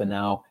differential for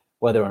now.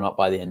 Whether or not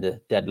by the end of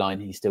deadline,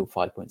 he's still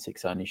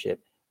 5.6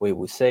 ownership, we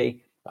will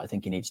see. But I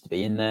think he needs to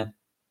be in there.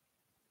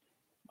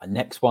 My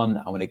next one,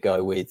 I'm going to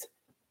go with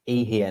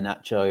Ihe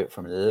Iheanacho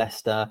from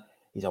Leicester.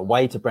 He's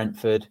away to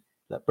Brentford.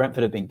 Look,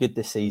 Brentford have been good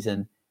this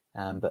season,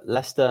 but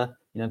Leicester,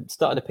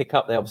 started to pick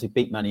up. They obviously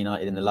beat Man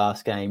United in the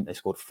last game. They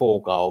scored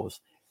 4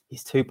 goals.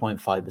 He's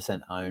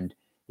 2.5% owned.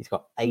 He's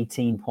got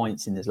 18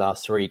 points in his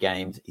last 3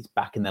 games. He's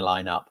back in the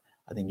lineup.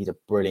 I think he's a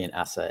brilliant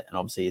asset. And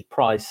obviously his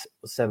price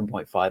was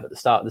 7.5 at the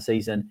start of the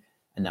season,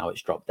 and now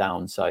it's dropped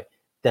down. So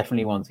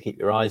definitely one to keep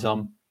your eyes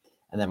on.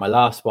 And then my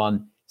last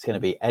one is going to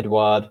be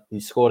Edouard, who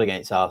scored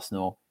against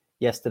Arsenal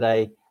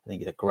yesterday. I think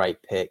he's a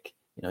great pick.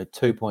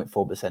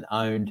 2.4%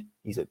 owned.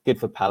 He's good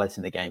for Palace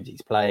in the games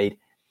he's played.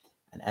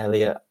 And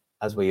Elliot,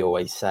 as we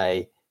always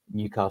say,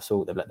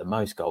 Newcastle, they've let the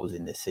most goals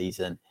in this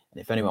season.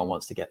 And if anyone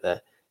wants to get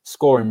their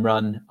scoring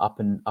run up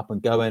and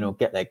going or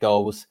get their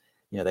goals,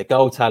 their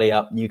goal tally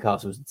up,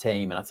 Newcastle's the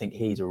team. And I think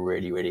he's a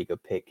really, really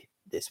good pick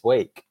this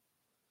week.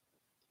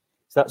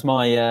 So that's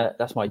my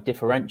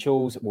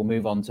differentials. We'll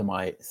move on to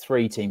my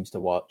 3 teams to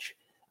watch.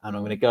 And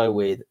I'm going to go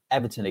with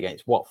Everton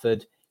against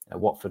Watford.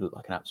 Watford look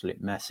like an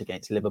absolute mess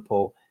against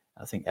Liverpool.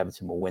 I think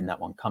Everton will win that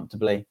one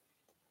comfortably.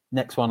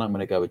 Next one, I'm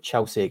going to go with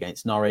Chelsea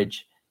against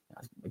Norwich.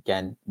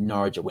 Again,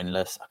 Norwich are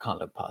winless. I can't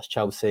look past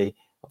Chelsea.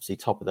 Obviously,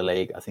 top of the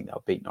league. I think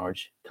they'll beat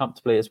Norwich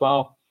comfortably as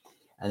well.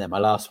 And then my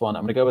last one,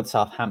 I'm going to go with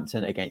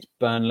Southampton against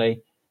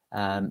Burnley.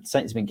 Saints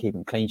have been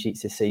keeping clean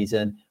sheets this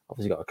season.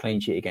 Obviously, got a clean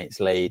sheet against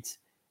Leeds.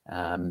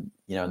 And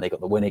they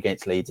got the win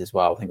against Leeds as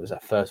well. I think it was their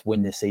first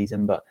win this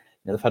season, but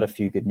they've had a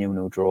few good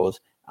 0-0 draws.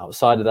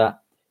 Outside of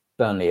that,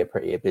 Burnley are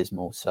pretty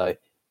abysmal. So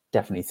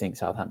definitely think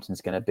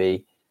Southampton's going to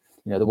be,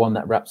 the one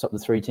that wraps up the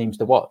 3 teams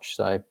to watch.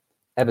 So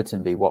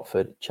Everton v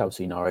Watford,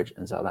 Chelsea, Norwich,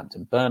 and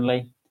Southampton,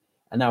 Burnley.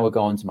 And now we'll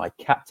go on to my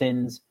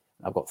captains.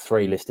 I've got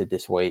 3 listed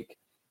this week.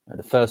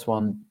 The first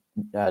one,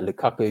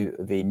 Lukaku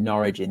v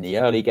Norwich in the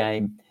early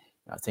game.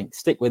 I think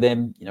stick with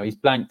him. He's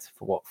blanked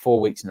for 4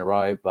 weeks in a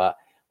row, but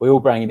we all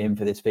bring him in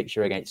for this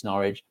fixture against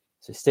Norwich.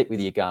 So stick with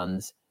your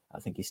guns. I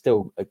think he's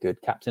still a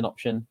good captain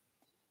option.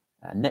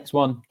 And next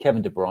one,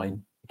 Kevin De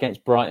Bruyne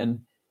against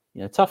Brighton.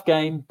 Tough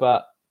game,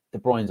 but De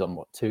Bruyne's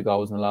on 2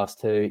 goals in the last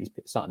 2. He's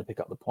starting to pick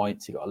up the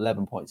points. He got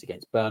 11 points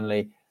against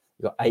Burnley.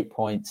 He got 8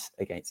 points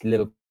against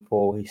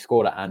Liverpool. He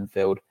scored at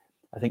Anfield.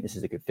 I think this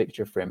is a good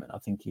fixture for him, and I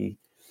think he,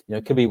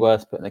 could be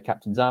worth putting the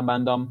captain's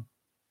armband on.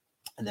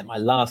 And then my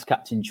last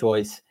captain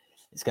choice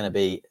is going to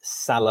be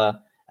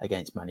Salah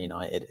against Man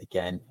United.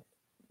 Again,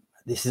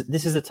 this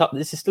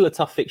is still a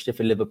tough fixture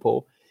for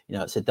Liverpool.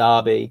 It's a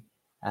derby.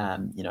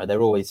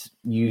 They're always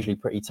usually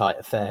pretty tight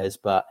affairs,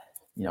 but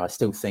I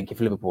still think if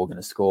Liverpool are going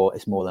to score,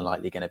 it's more than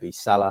likely going to be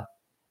Salah.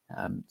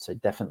 So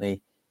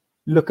definitely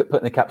look at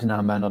putting the captain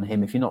armband on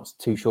him. If you're not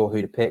too sure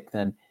who to pick,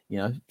 then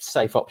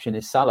safe option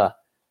is Salah.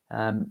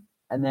 And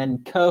then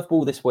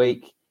curveball this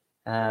week.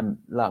 I'm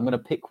going to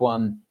pick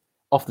one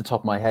off the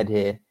top of my head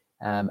here,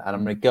 and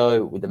I'm going to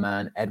go with the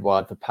man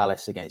Edouard for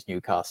Palace against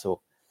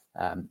Newcastle.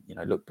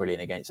 Looked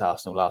brilliant against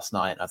Arsenal last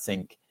night, and I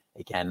think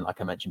again, like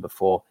I mentioned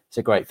before, it's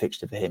a great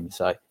fixture for him.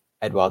 So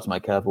Edouard's my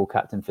curveball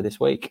captain for this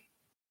week.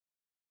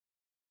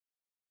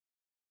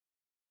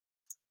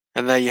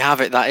 And there you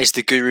have it. That is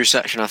the Guru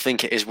section. I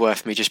think it is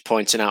worth me just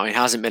pointing out he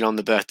hasn't been on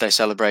the birthday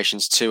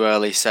celebrations too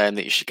early, saying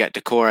that you should get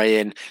Decore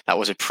in. That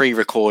was a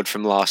pre-record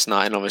from last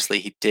night, and obviously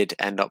he did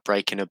end up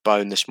breaking a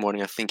bone this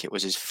morning. I think it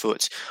was his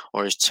foot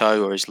or his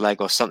toe or his leg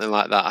or something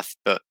like that.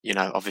 But,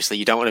 obviously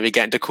you don't want to be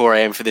getting Decore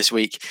in for this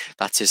week.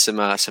 That is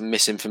some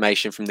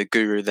misinformation from the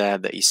Guru there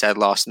that he said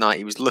last night.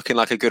 He was looking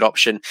like a good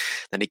option.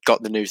 Then he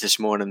got the news this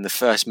morning. The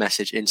first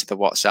message into the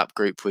WhatsApp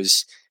group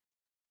was,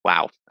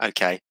 wow,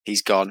 okay,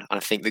 he's gone. And I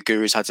think the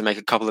Gurus had to make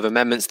a couple of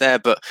amendments there.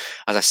 But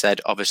as I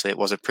said, obviously it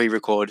was a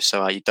pre-record,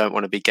 so you don't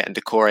want to be getting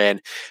Decore in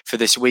for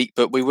this week.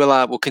 But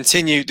we'll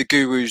continue the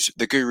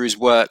Gurus'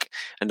 work,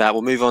 and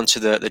we'll move on to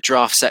the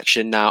draft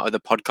section now of the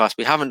podcast.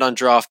 We haven't done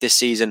draft this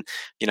season.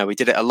 We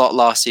did it a lot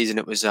last season.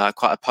 It was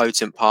quite a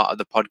potent part of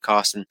the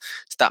podcast, and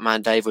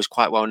Statman Dave was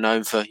quite well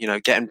known for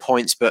getting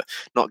points, but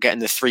not getting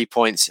the 3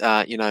 points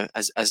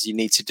as you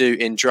need to do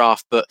in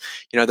draft. But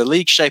the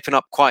league's shaping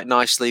up quite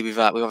nicely. We've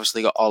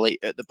obviously got Ollie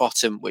at the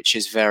bottom, which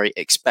is very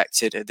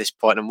expected at this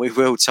point, and we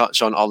will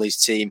touch on Ollie's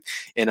team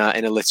in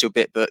a little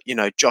bit. But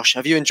Josh,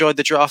 have you enjoyed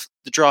the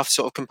draft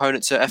sort of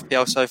component to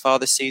FPL so far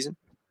this season?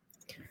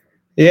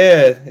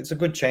 Yeah, it's a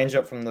good change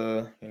up from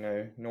the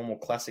normal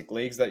classic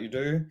leagues that you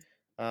do.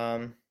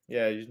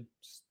 You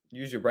just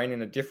use your brain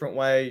in a different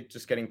way,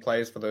 just getting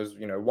players for those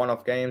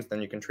one-off games,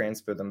 then you can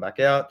transfer them back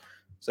out.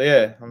 So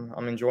yeah,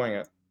 I'm enjoying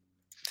it.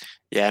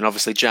 Yeah, and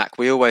obviously, Jack,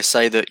 we always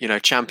say that,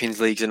 Champions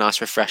League's a nice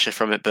refresher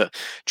from it, but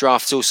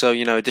draft's also,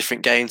 a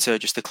different game to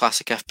just the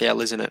classic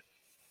FPL, isn't it?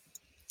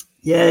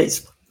 Yeah,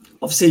 it's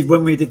obviously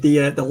when we did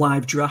the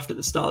live draft at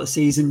the start of the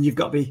season, you've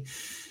got to be,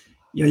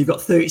 you've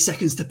got 30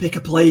 seconds to pick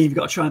a play. You've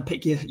got to try and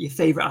pick your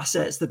favourite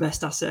assets, the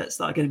best assets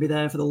that are going to be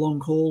there for the long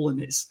haul, and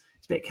it's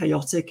a bit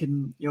chaotic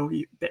and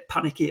a bit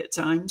panicky at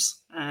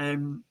times.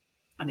 And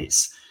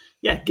it's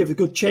give a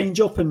good change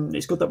up, and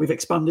it's good that we've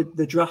expanded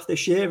the draft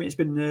this year. It's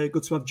been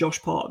good to have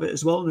Josh part of it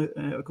as well,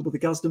 and a couple of the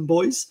Gadsden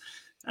boys.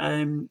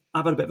 I've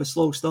had a bit of a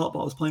slow start,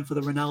 but I was playing for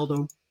the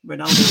Ronaldo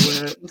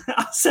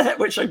asset,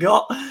 which I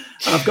got, and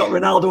I've got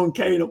Ronaldo and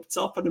Kane up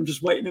top, and I'm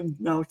just waiting him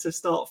now to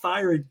start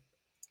firing.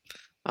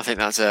 I think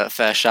that's a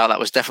fair shout. That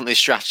was definitely a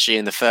strategy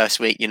in the first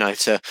week,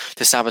 to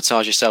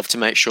sabotage yourself to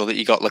make sure that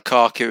you got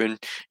Lukaku.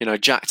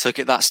 And, Jack took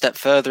it that step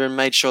further and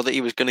made sure that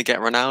he was going to get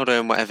Ronaldo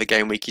in whatever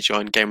game week he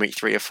joined, game week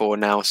 3 or 4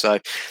 now. So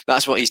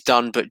that's what he's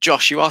done. But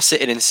Josh, you are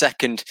sitting in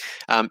second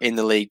in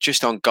the league,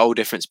 just on goal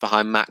difference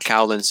behind Matt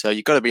Cowland. So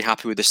you've got to be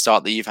happy with the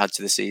start that you've had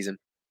to the season.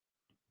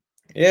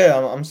 Yeah,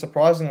 I'm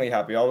surprisingly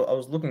happy. I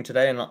was looking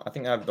today, and I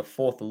think I have the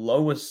 4th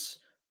lowest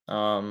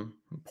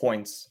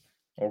points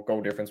or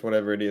goal difference,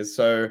 whatever it is.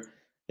 So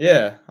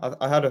yeah,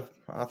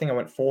 I think I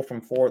went 4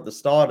 from 4 at the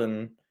start,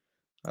 and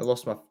I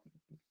lost my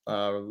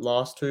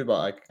last 2,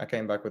 but I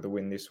came back with a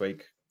win this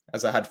week,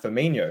 as I had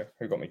Firmino,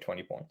 who got me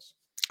 20 points.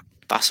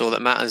 That's all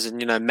that matters.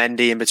 And,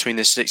 Mendy in between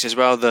the sticks as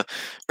well, the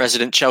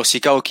resident Chelsea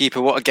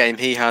goalkeeper, what a game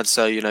he had.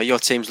 So, your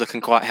team's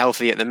looking quite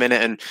healthy at the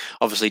minute. And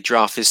obviously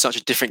draft is such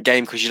a different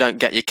game because you don't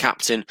get your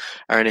captain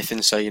or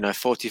anything. So,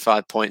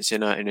 45 points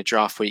in a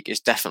draft week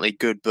is definitely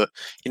good. But,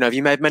 have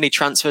you made many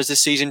transfers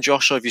this season,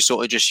 Josh, or have you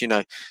sort of just,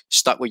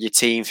 stuck with your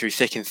team through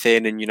thick and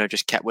thin and,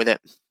 just kept with it?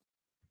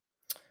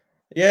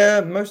 Yeah,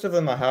 most of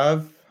them I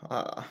have.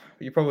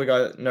 You probably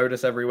got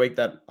notice every week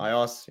that I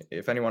ask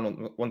if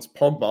anyone wants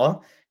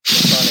Pogba. I'm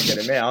trying to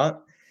get him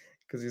out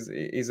because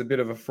he's a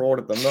bit of a fraud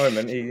at the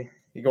moment.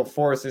 He got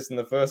 4 assists in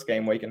the first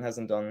game week and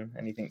hasn't done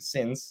anything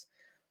since.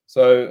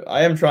 So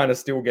I am trying to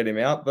still get him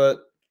out. But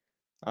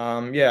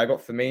I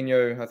got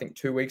Firmino, I think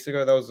 2 weeks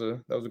ago. That was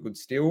a good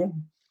steal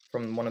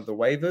from one of the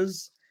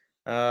waivers.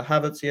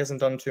 Havertz, he hasn't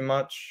done too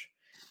much.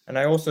 And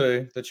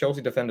the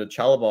Chelsea defender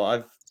Chalobah,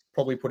 I've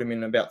probably put him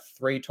in about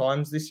 3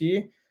 times this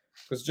year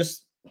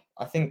because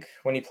I think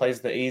when he plays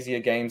the easier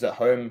games at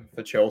home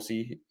for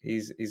Chelsea,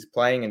 he's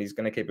playing and he's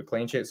going to keep a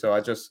clean sheet. So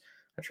I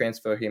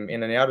transfer him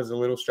in and out as a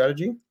little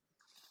strategy.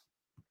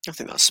 I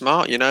think that's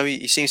smart.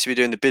 He seems to be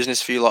doing the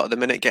business for you lot at the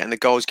minute, getting the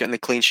goals, getting the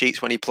clean sheets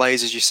when he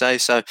plays, as you say.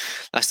 So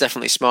that's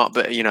definitely smart.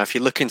 But, if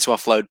you're looking to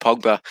offload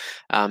Pogba,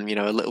 a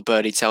little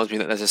birdie tells me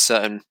that there's a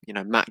certain,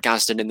 Matt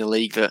Gadsden in the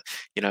league that,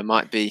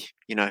 might be,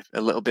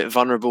 a little bit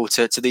vulnerable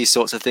to these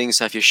sorts of things.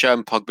 So if you're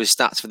showing Pogba's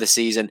stats for the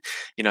season,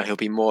 he'll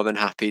be more than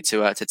happy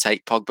to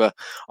take Pogba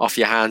off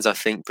your hands, I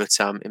think. But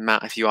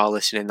Matt, if you are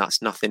listening,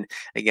 that's nothing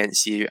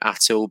against you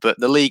at all. But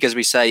the league, as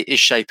we say, is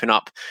shaping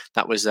up.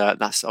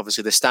 That's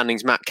obviously the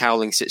standings. Matt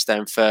Cowling sits there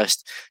in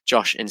first,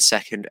 Josh in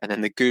second, and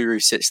then the Guru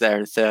sits there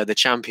in third. The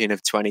champion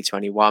of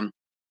 2021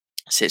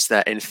 sits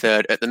there in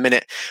third at the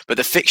minute. But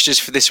the fixtures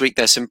for this week,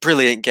 there's some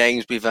brilliant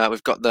games. We've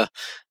got the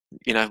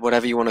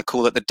whatever you want to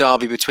call it, the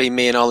derby between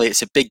me and Ollie.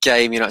 It's a big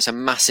game. It's a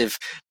massive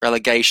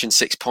relegation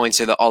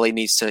 6-pointer that Ollie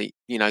needs to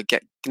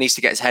get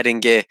his head in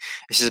gear.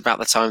 This is about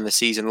the time of the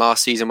season.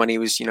 Last season, when he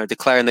was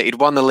declaring that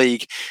he'd won the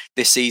league,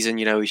 this season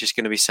he's just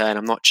going to be saying,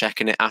 I'm not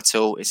checking it at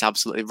all. It's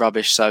absolutely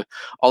rubbish. So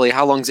Ollie,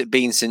 how long's it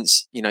been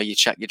since you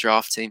check your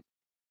draft team?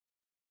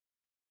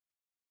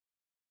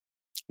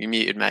 You're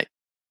muted, mate.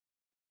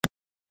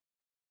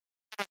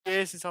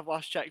 Years since I've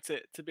last checked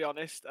it, to be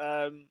honest.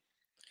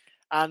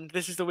 And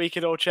this is the week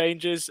it all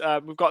changes.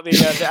 We've got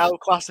the El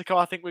Clasico,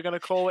 I think we're going to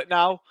call it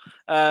now.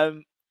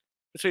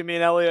 Between me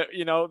and Elliot,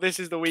 this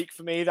is the week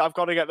for me that I've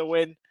got to get the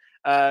win.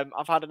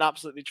 I've had an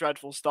absolutely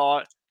dreadful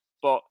start,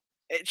 but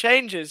it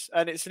changes,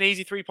 and it's an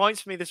easy 3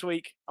 points for me this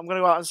week. I'm going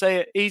to go out and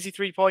say it. Easy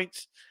 3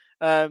 points.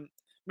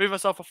 Move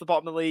myself off the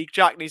bottom of the league.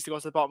 Jack needs to go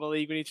to the bottom of the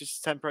league. We need to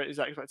just temper his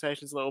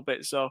expectations a little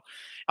bit. So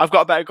I've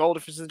got a better goal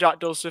difference than Jack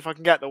does, so if I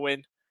can get the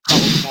win,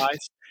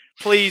 nice.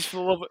 Please,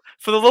 for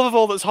the love of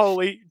all that's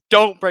holy,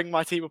 don't bring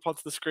my team up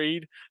onto the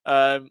screen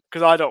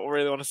because I don't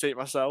really want to see it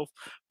myself.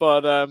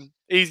 But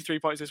easy 3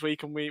 points this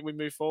week, and we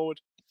move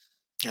forward.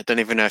 I don't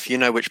even know if you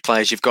know which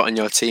players you've got on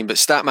your team, but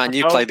Statman,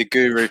 you don't. play the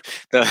guru,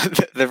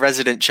 the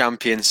resident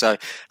champion. So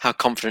how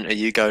confident are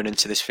you going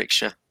into this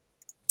fixture?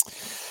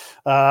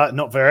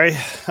 Not very,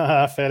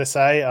 fair to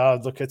say.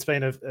 Look, it's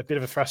been a bit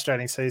of a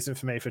frustrating season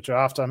for me for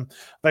draft. I've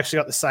actually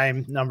got the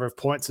same number of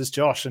points as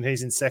Josh, and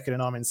he's in second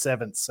and I'm in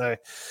seventh. So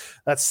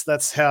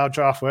that's how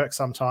draft works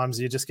sometimes.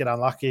 You just get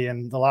unlucky,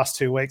 and the last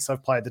 2 weeks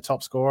I've played the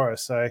top scorer.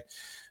 So,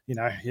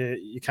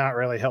 you can't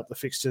really help the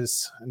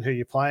fixtures and who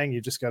you're playing.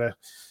 You just got to,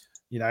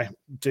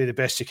 do the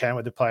best you can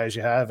with the players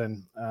you have.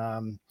 And,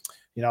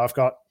 I've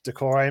got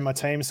Decore in my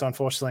team, so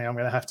unfortunately I'm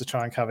going to have to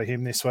try and cover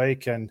him this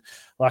week. And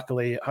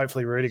luckily,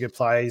 hopefully Rudiger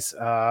plays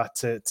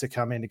to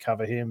come in to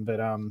cover him.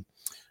 But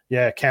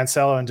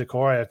Cancelo and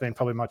Decore have been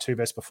probably my two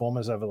best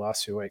performers over the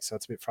last few weeks. So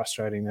it's a bit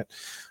frustrating that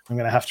I'm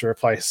going to have to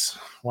replace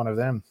one of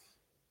them.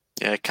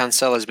 Yeah,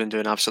 Cancelo's been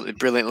doing absolutely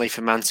brilliantly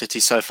for Man City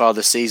so far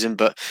this season.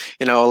 But,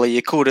 Ollie,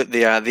 you called it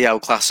the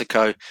El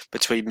Clasico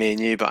between me and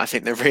you. But I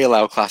think the real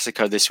El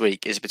Clasico this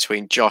week is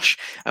between Josh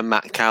and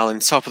Matt Cowell.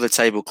 Top of the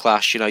table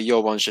clash.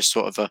 Your one's just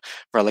sort of a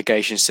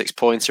relegation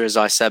 6-pointer, as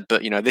I said.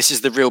 But, this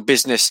is the real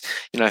business,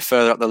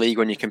 further up the league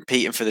when you're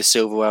competing for the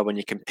silverware, when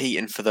you're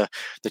competing for the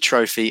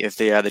trophy of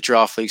the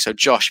draft league. So,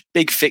 Josh,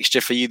 big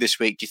fixture for you this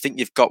week. Do you think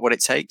you've got what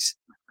it takes?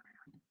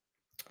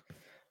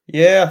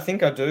 Yeah, I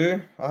think I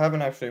do. I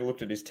haven't actually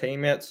looked at his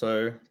team yet,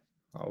 so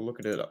I'll look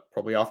at it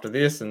probably after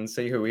this and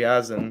see who he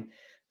has and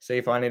see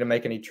if I need to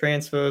make any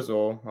transfers,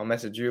 or I'll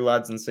message you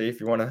lads and see if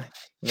you want to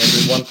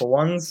do one for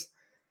ones.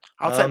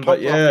 I'll take Pogba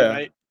off you,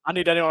 mate. I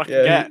need anyone I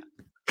can get.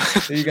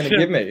 Who are you going to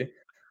give me?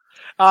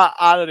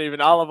 I don't even.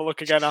 I'll have a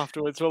look again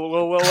afterwards.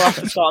 We'll have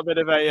to start a bit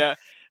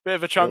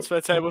of a transfer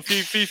table, a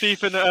few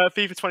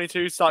FIFA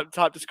 22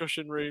 type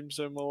discussion rooms,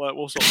 and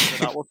we'll sort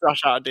something out. We'll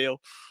thrash out a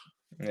deal.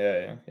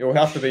 Yeah. It will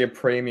have to be a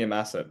premium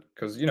asset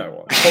because you know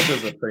what,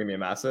 Pogba's a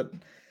premium asset,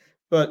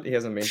 but he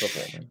hasn't been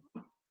performing.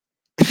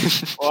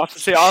 I'll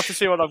have to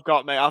see what I've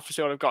got, mate. I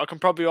can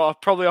probably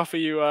offer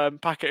you a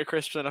packet of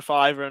crisps and a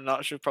 $5, and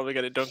that should probably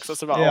get it done because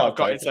that's about all I've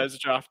got in terms of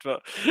draft.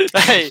 But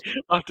hey,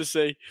 I'll have to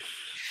see.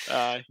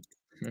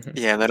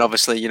 Yeah, and then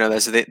obviously,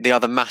 there's the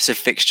other massive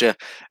fixture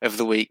of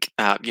the week.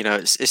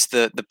 It's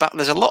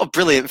there's a lot of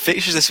brilliant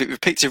fixtures this week.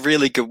 We've picked a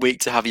really good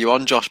week to have you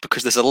on, Josh,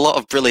 because there's a lot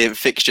of brilliant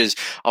fixtures.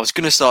 I was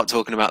going to start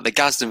talking about the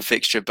Gadsden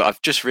fixture, but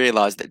I've just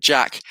realised that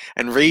Jack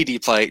and Reedy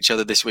play each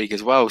other this week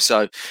as well.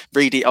 So,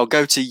 Reedy, I'll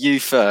go to you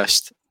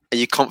first. Are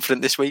you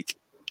confident this week?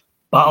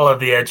 Battle of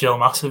the Edge,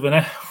 massive,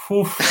 innit?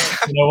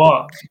 You know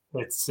what?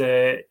 It's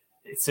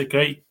a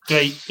great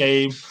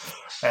game.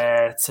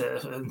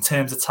 In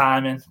terms of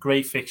timing,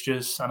 great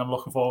fixtures, and I'm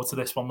looking forward to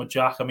this one with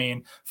Jack. I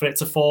mean, for it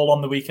to fall on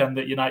the weekend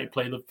that United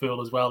play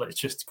Liverpool as well, it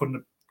just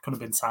couldn't have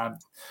been timed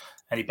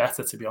any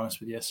better, to be honest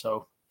with you.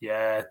 So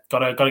yeah,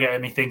 gotta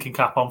get my thinking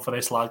cap on for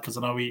this, lad, because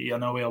I know we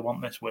all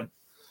want this win.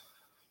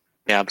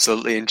 Yeah,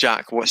 absolutely. And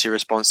Jack, what's your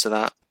response to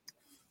that?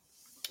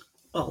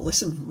 Oh,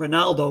 listen,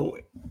 Ronaldo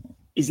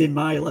is in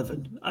my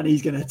 11, and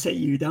he's going to take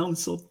you down,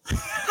 son.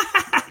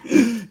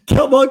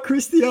 Come on,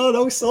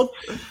 Cristiano, son.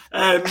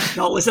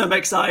 No, listen, I'm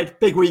excited.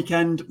 Big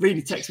weekend.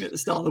 Reedy texted me at the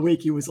start of the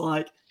week. He was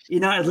like,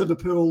 United,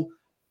 Liverpool,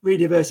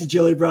 Reedy versus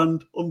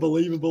Gillibrand.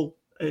 Unbelievable.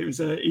 It was.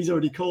 He's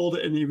already called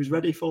it and he was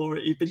ready for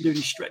it. He'd been doing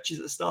his stretches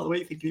at the start of the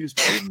week thinking he was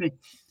playing me.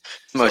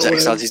 Most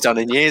exercise he's done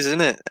in years,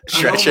 isn't it?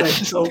 Stretching.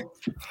 So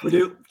we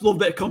do a little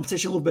bit of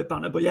competition, a little bit of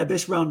banter. But yeah,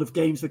 this round of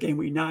games for game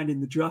week 9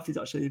 in the draft is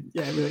actually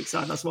really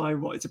exciting. That's why I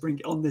wanted to bring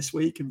it on this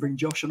week and bring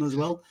Josh on as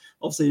well.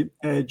 Obviously,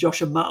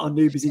 Josh and Matt are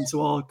newbies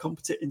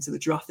into the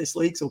draft this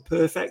league, so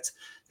perfect.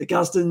 The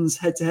Gadsdens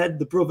head to head.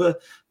 The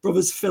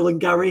brothers Phil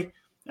and Gary,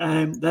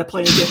 they're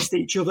playing against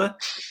each other.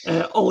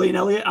 Ollie and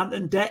Elliot, Ant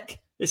and Deck.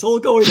 It's all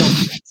going on.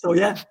 So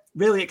yeah,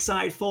 really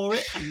excited for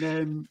it,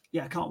 and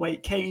I can't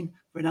wait. Kane,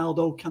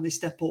 Ronaldo, can they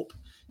step up?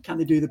 Can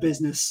they do the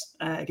business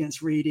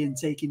against Reedy and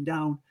take him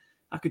down?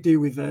 I could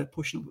do with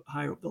pushing up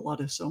higher up the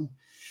ladder. So,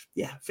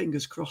 yeah,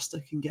 fingers crossed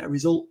I can get a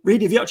result.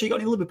 Reedy, have you actually got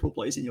any Liverpool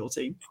players in your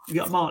team? Have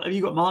you got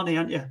Marnie,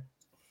 haven't you?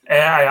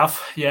 I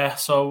have, yeah.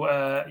 So,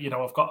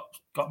 I've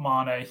got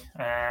Mane.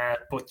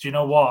 But you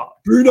know what?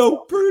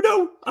 Bruno,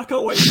 I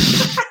can't wait.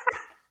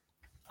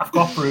 I've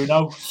got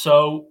Bruno.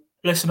 So,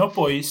 listen up,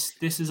 boys.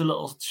 This is a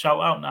little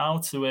shout out now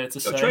to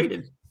say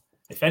trading.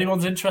 If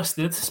anyone's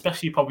interested,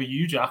 especially probably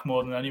you, Jack,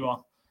 more than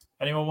anyone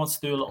wants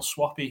to do a little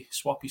swappy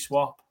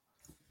swap,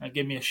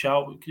 give me a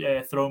shout.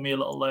 Throw me a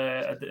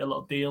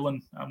little deal,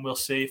 and we'll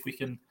see if we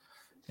can,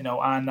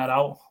 iron that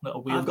out.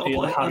 Little weird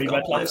deal, Harry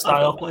Redknapp style.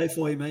 I've got a player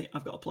for you, mate.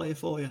 I've got a player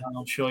for you. And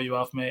I'm sure you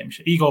have, mate.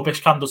 Igor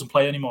Bishkan doesn't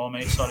play anymore,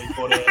 mate. Sorry,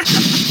 but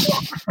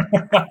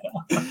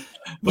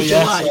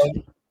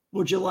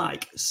would you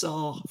like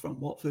Saar from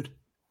Watford?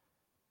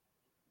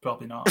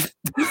 Probably not.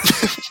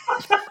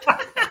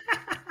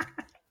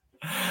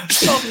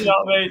 Probably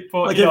not, mate.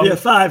 But I'll give you a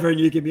fiver and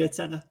you give me a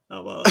tenner.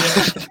 Oh, well.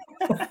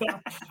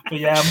 But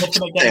yeah, I'm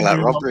looking at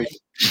getting Bruno.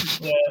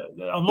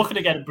 Yeah, I'm looking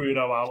at getting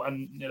Bruno out,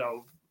 and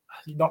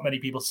not many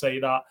people say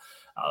that.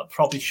 I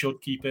probably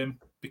should keep him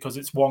because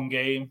it's one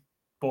game,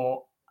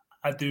 but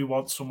I do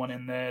want someone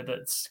in there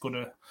that's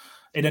gonna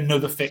in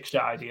another fixture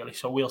ideally.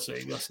 So we'll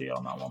see. We'll see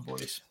on that one,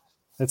 boys.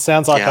 It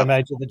sounds like I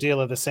made you the deal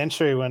of the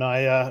century when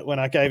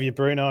I gave you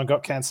Bruno and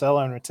got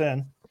Cancelo in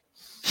return.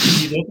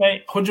 You did,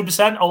 mate.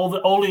 100%.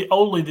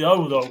 Only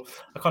though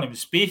I can't even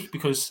speak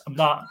because I'm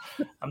not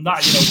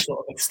sort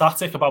of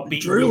ecstatic about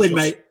beating. Drooling,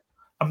 mate.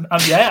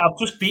 I've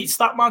just beat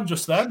Statman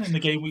just then in the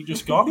game we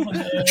just gone.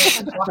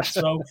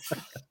 So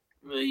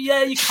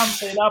yeah, you can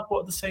say that, but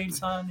at the same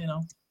time,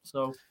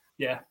 So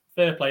yeah,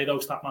 fair play though,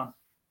 Statman.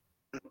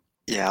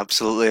 Yeah,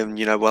 absolutely,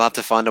 and we'll have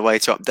to find a way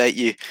to update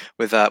you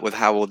with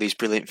how all these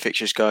brilliant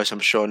fixtures go. So I'm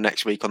sure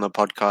next week on the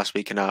podcast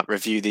we can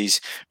review these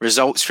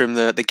results from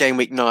the game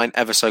week 9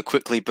 ever so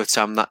quickly. But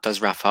that does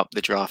wrap up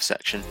the draft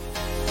section.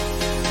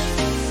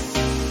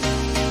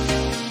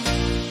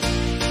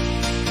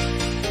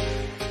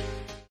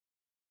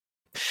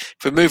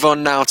 If we move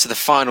on now to the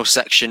final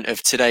section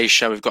of today's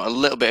show, we've got a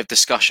little bit of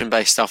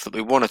discussion-based stuff that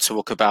we want to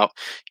talk about.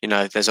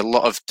 There's a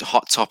lot of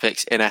hot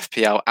topics in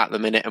FPL at the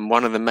minute, and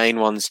one of the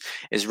main ones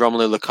is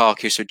Romelu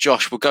Lukaku. So,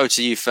 Josh, we'll go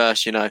to you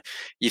first.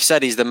 You've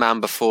said he's the man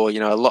before.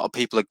 A lot of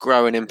people are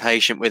growing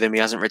impatient with him. He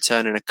hasn't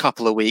returned in a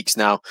couple of weeks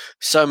now.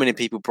 So many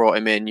people brought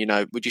him in.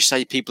 Would you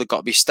say people have got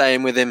to be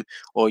staying with him,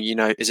 or,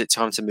 is it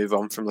time to move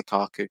on from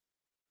Lukaku?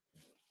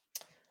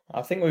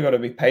 I think we've got to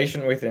be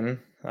patient with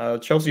him.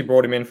 Chelsea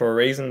brought him in for a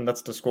reason.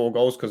 That's to score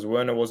goals because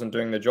Werner wasn't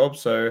doing the job.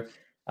 So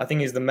I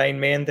think he's the main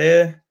man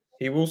there.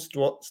 He will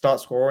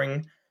start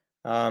scoring.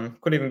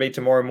 Could even be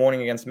tomorrow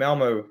morning against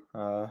Malmo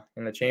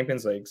in the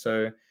Champions League.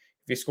 So if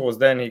he scores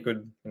then, he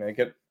could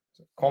get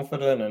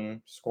confident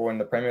and score in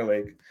the Premier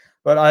League.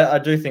 But I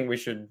do think we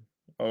should,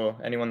 or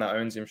anyone that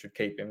owns him should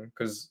keep him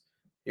because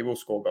he will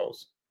score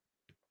goals.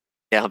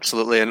 Yeah,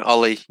 absolutely. And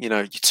Ollie, you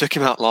took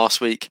him out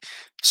last week.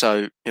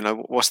 So,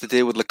 what's the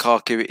deal with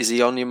Lukaku? Is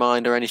he on your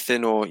mind or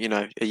anything? Or,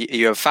 are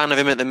you a fan of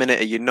him at the minute?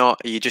 Are you not?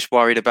 Are you just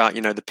worried about,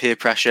 the peer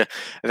pressure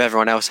of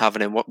everyone else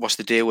having him? What's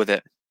the deal with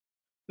it?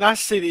 Nice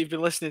to see that you've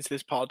been listening to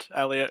this pod,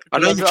 Elliot. I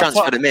know you've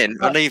transferred him in.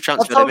 I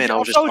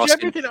was just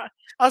asking.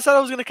 I said I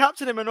was going to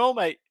captain him and all,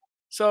 mate.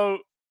 So...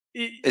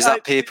 Is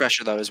that peer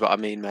pressure, though, is what I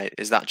mean, mate?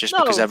 Is that just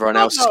because everyone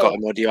else has got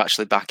him, or do you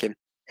actually back him?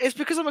 It's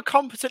because I'm a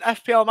competent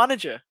FPL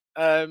manager.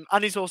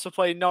 And he's also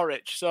playing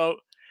Norwich. So,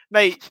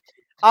 mate,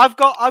 I've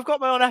got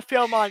my own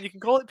FPL mind. You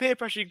can call it peer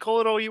pressure, you can call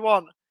it all you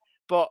want,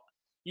 but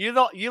you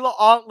lot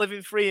aren't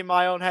living free in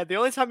my own head. The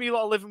only time you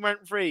lot are living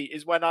rent free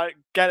is when I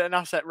get an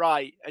asset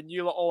right, and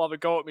you lot all have a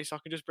go at me, so I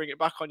can just bring it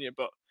back on you.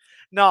 But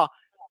no,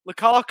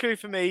 Lukaku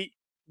for me,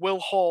 Will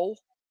Hall,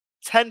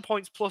 10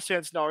 points plus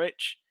against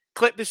Norwich.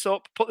 Clip this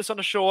up, put this on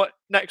a short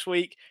next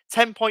week.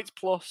 10 points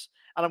plus,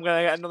 and I'm going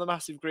to get another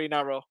massive green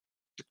arrow.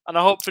 And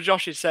I hope for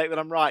Josh's sake that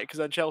I'm right, because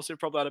then Chelsea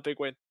probably had a big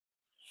win.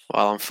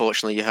 Well,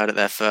 unfortunately, you heard it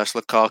there first.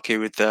 Lukaku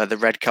with the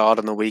red card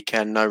on the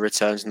weekend, no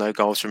returns, no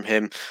goals from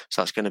him.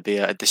 So that's going to be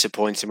a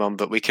disappointing one.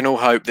 But we can all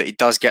hope that he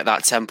does get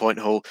that 10-point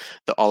haul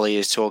that Ollie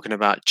is talking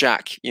about.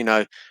 Jack,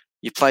 you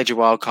played your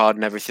wild card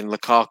and everything.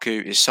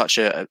 Lukaku is such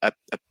a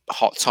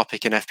hot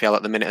topic in FPL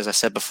at the minute, as I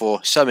said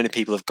before. So many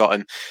people have got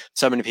him.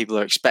 So many people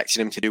are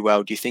expecting him to do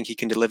well. Do you think he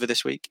can deliver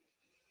this week?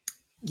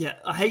 Yeah,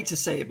 I hate to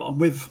say it, but I'm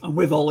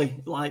with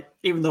Ollie. Like,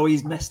 even though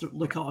he's messed up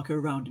Lukaku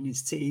around in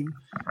his team,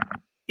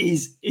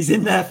 he's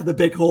in there for the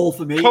big haul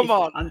for me. Come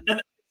on.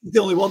 And the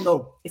only one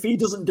though, if he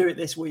doesn't do it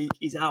this week,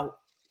 he's out,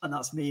 and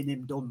that's me and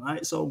him done,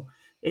 right? So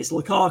it's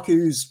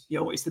Lukaku's.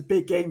 It's the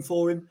big game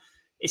for him.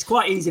 It's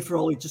quite easy for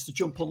Ollie just to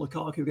jump on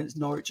Lukaku against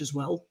Norwich as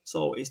well.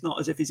 So it's not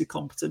as if he's a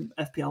competent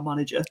FPL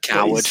manager.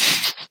 Coward.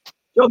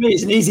 You know what I mean?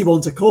 It's an easy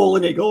one to call,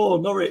 and it go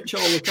Norwich or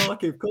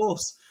Lukaku, of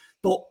course,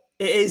 but.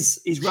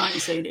 He's right in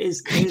saying it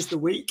is the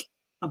week.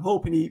 I'm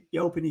hoping he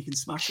can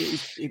smash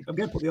it. I'm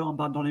going to put the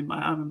armband on him.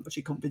 I'm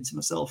actually convincing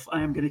myself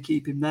I am going to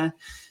keep him there.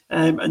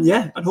 And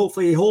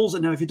hopefully he holds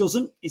it now. If he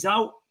doesn't, he's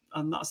out.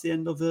 And that's the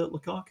end of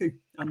Lukaku.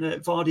 And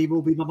Vardy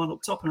will be my man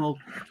up top. And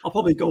I'll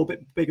probably go a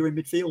bit bigger in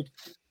midfield.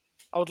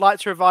 I would like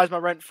to revise my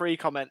rent-free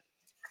comment.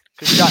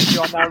 Because Jack,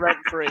 you're now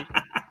rent-free.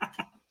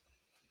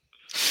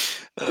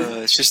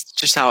 It's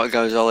just how it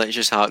goes, Ollie. It's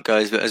just how it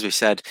goes. But as we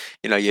said,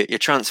 your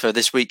transfer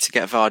this week to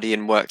get Vardy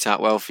in worked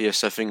out well for you.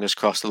 So fingers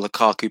crossed the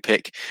Lukaku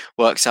pick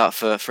works out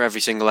for every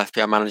single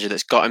FPL manager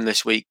that's got him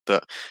this week.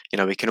 But,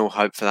 we can all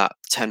hope for that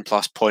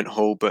 10-plus point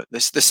haul. But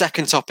the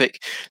second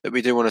topic that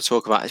we do want to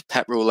talk about is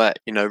Pep Roulette.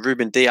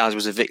 Ruben Diaz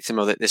was a victim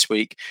of it this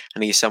week.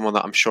 And he's someone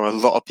that I'm sure a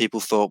lot of people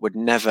thought would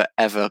never,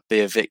 ever be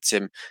a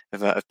victim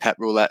of Pep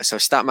Roulette. So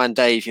Statman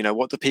Dave,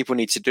 what do people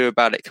need to do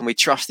about it? Can we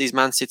trust these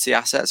Man City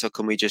assets, or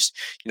can we just,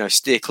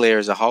 steer clear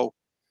as a whole?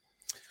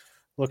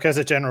 Look, as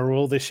a general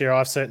rule this year,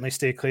 I've certainly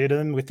steered clear to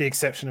them, with the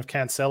exception of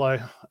Cancelo,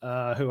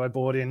 who I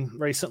bought in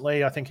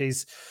recently. I think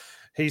he's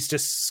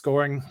just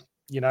scoring,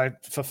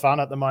 for fun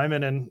at the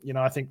moment. And,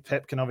 I think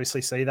Pep can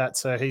obviously see that.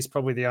 So he's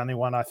probably the only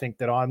one I think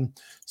that I'm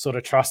sort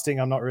of trusting.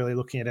 I'm not really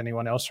looking at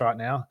anyone else right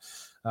now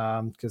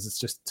because it's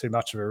just too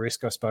much of a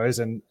risk, I suppose.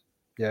 And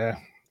yeah.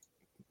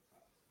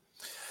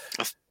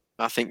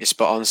 I think you're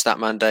spot on,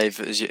 Statman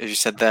Dave, as you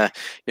said there.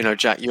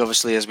 Jack, you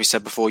obviously, as we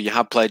said before, you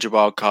have played your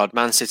wild card.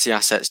 Man City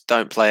assets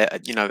don't play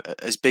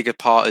as big a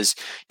part as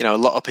a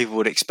lot of people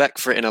would expect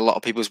for it in a lot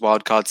of people's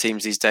wild card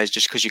teams these days,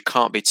 just because you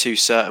can't be too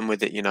certain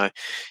with it.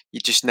 You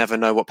just never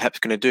know what Pep's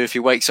going to do. If he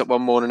wakes up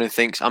one morning and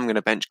thinks, I'm going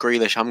to bench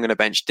Grealish, I'm going to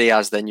bench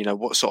Diaz, then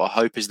what sort of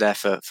hope is there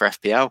for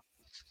FPL?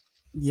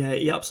 Yeah,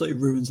 he absolutely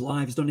ruins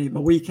lives, doesn't he?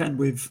 My weekend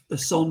with the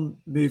Son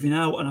moving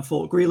out, and I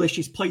thought Grealish,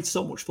 he's played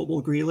so much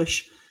football,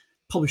 Grealish.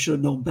 Probably should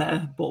have known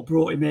better, but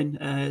brought him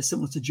in,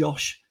 similar to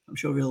Josh. I'm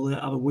sure he'll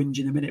have a whinge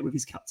in a minute with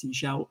his captain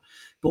shout.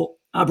 But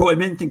I brought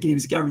him in thinking he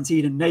was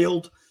guaranteed and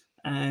nailed.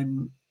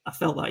 I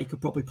felt that he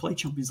could probably play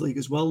Champions League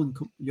as well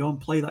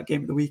and play that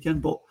game at the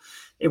weekend, but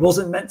it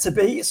wasn't meant to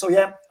be. So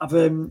yeah,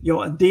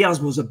 and Diaz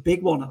was a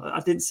big one.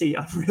 I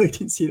really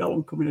didn't see that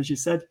one coming, as you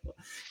said.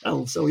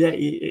 So yeah,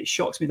 it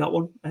shocks me, that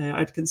one. I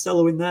had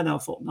Cancelo in there. Now I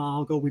thought,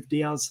 I'll go with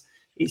Diaz.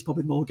 He's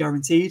probably more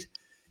guaranteed.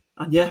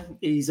 And yeah,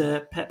 he's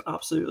Pep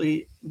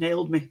absolutely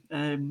nailed me.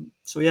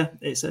 So yeah,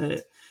 it's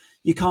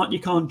you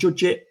can't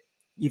judge it.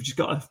 You've just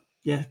got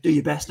to do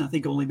your best. And I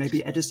think only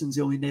maybe Edison's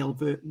the only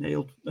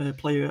nailed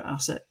player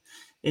asset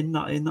in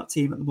that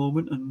team at the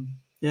moment. And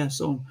yeah,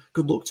 so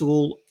good luck to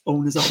all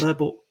owners out there.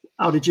 But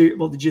what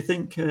did you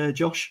think,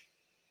 Josh?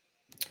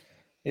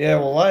 Yeah,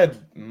 well, I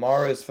had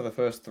Mahrez for the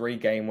first 3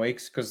 game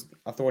weeks because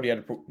I thought he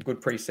had a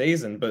good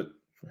pre-season, but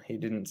he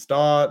didn't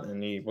start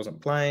and he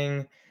wasn't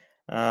playing.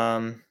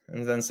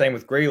 And then same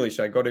with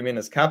Grealish. I got him in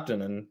as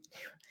captain and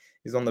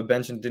he's on the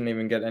bench and didn't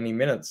even get any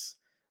minutes.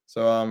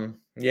 So,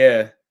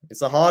 yeah,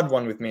 it's a hard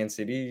one with Man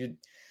City.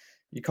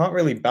 You can't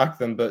really back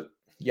them, but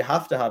you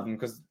have to have them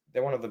because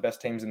they're one of the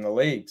best teams in the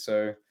league.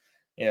 So,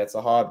 yeah, it's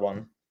a hard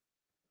one.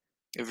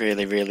 It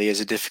really, really is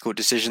a difficult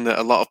decision that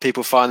a lot of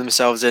people find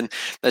themselves in.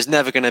 There's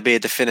never going to be a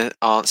definite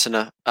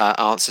answer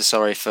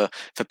for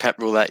Pep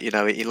Roulette.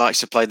 He likes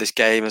to play this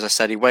game. As I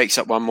said, he wakes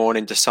up one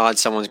morning, decides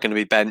someone's going to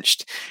be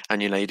benched,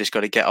 and you just got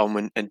to get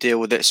on and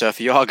deal with it. So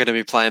if you are going to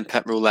be playing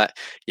Pep Roulette,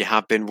 you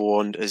have been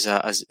warned, as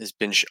has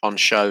been on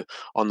show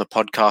on the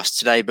podcast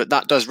today. But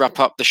that does wrap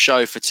up the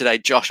show for today.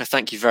 Josh, I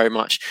thank you very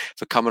much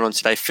for coming on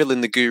today,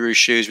 filling the guru's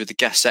shoes with the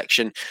guest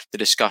section, the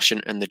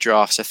discussion, and the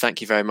draft. So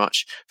thank you very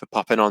much for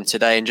popping on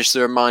today. And just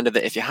a reminder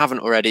that if you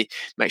haven't already,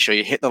 make sure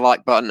you hit the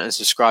like button and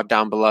subscribe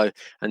down below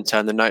and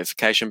turn the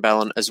notification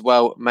bell on as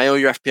well. May all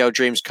your FPL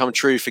dreams come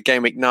true for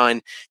Game Week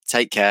 9.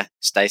 Take care,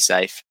 stay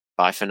safe.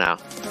 Bye for now.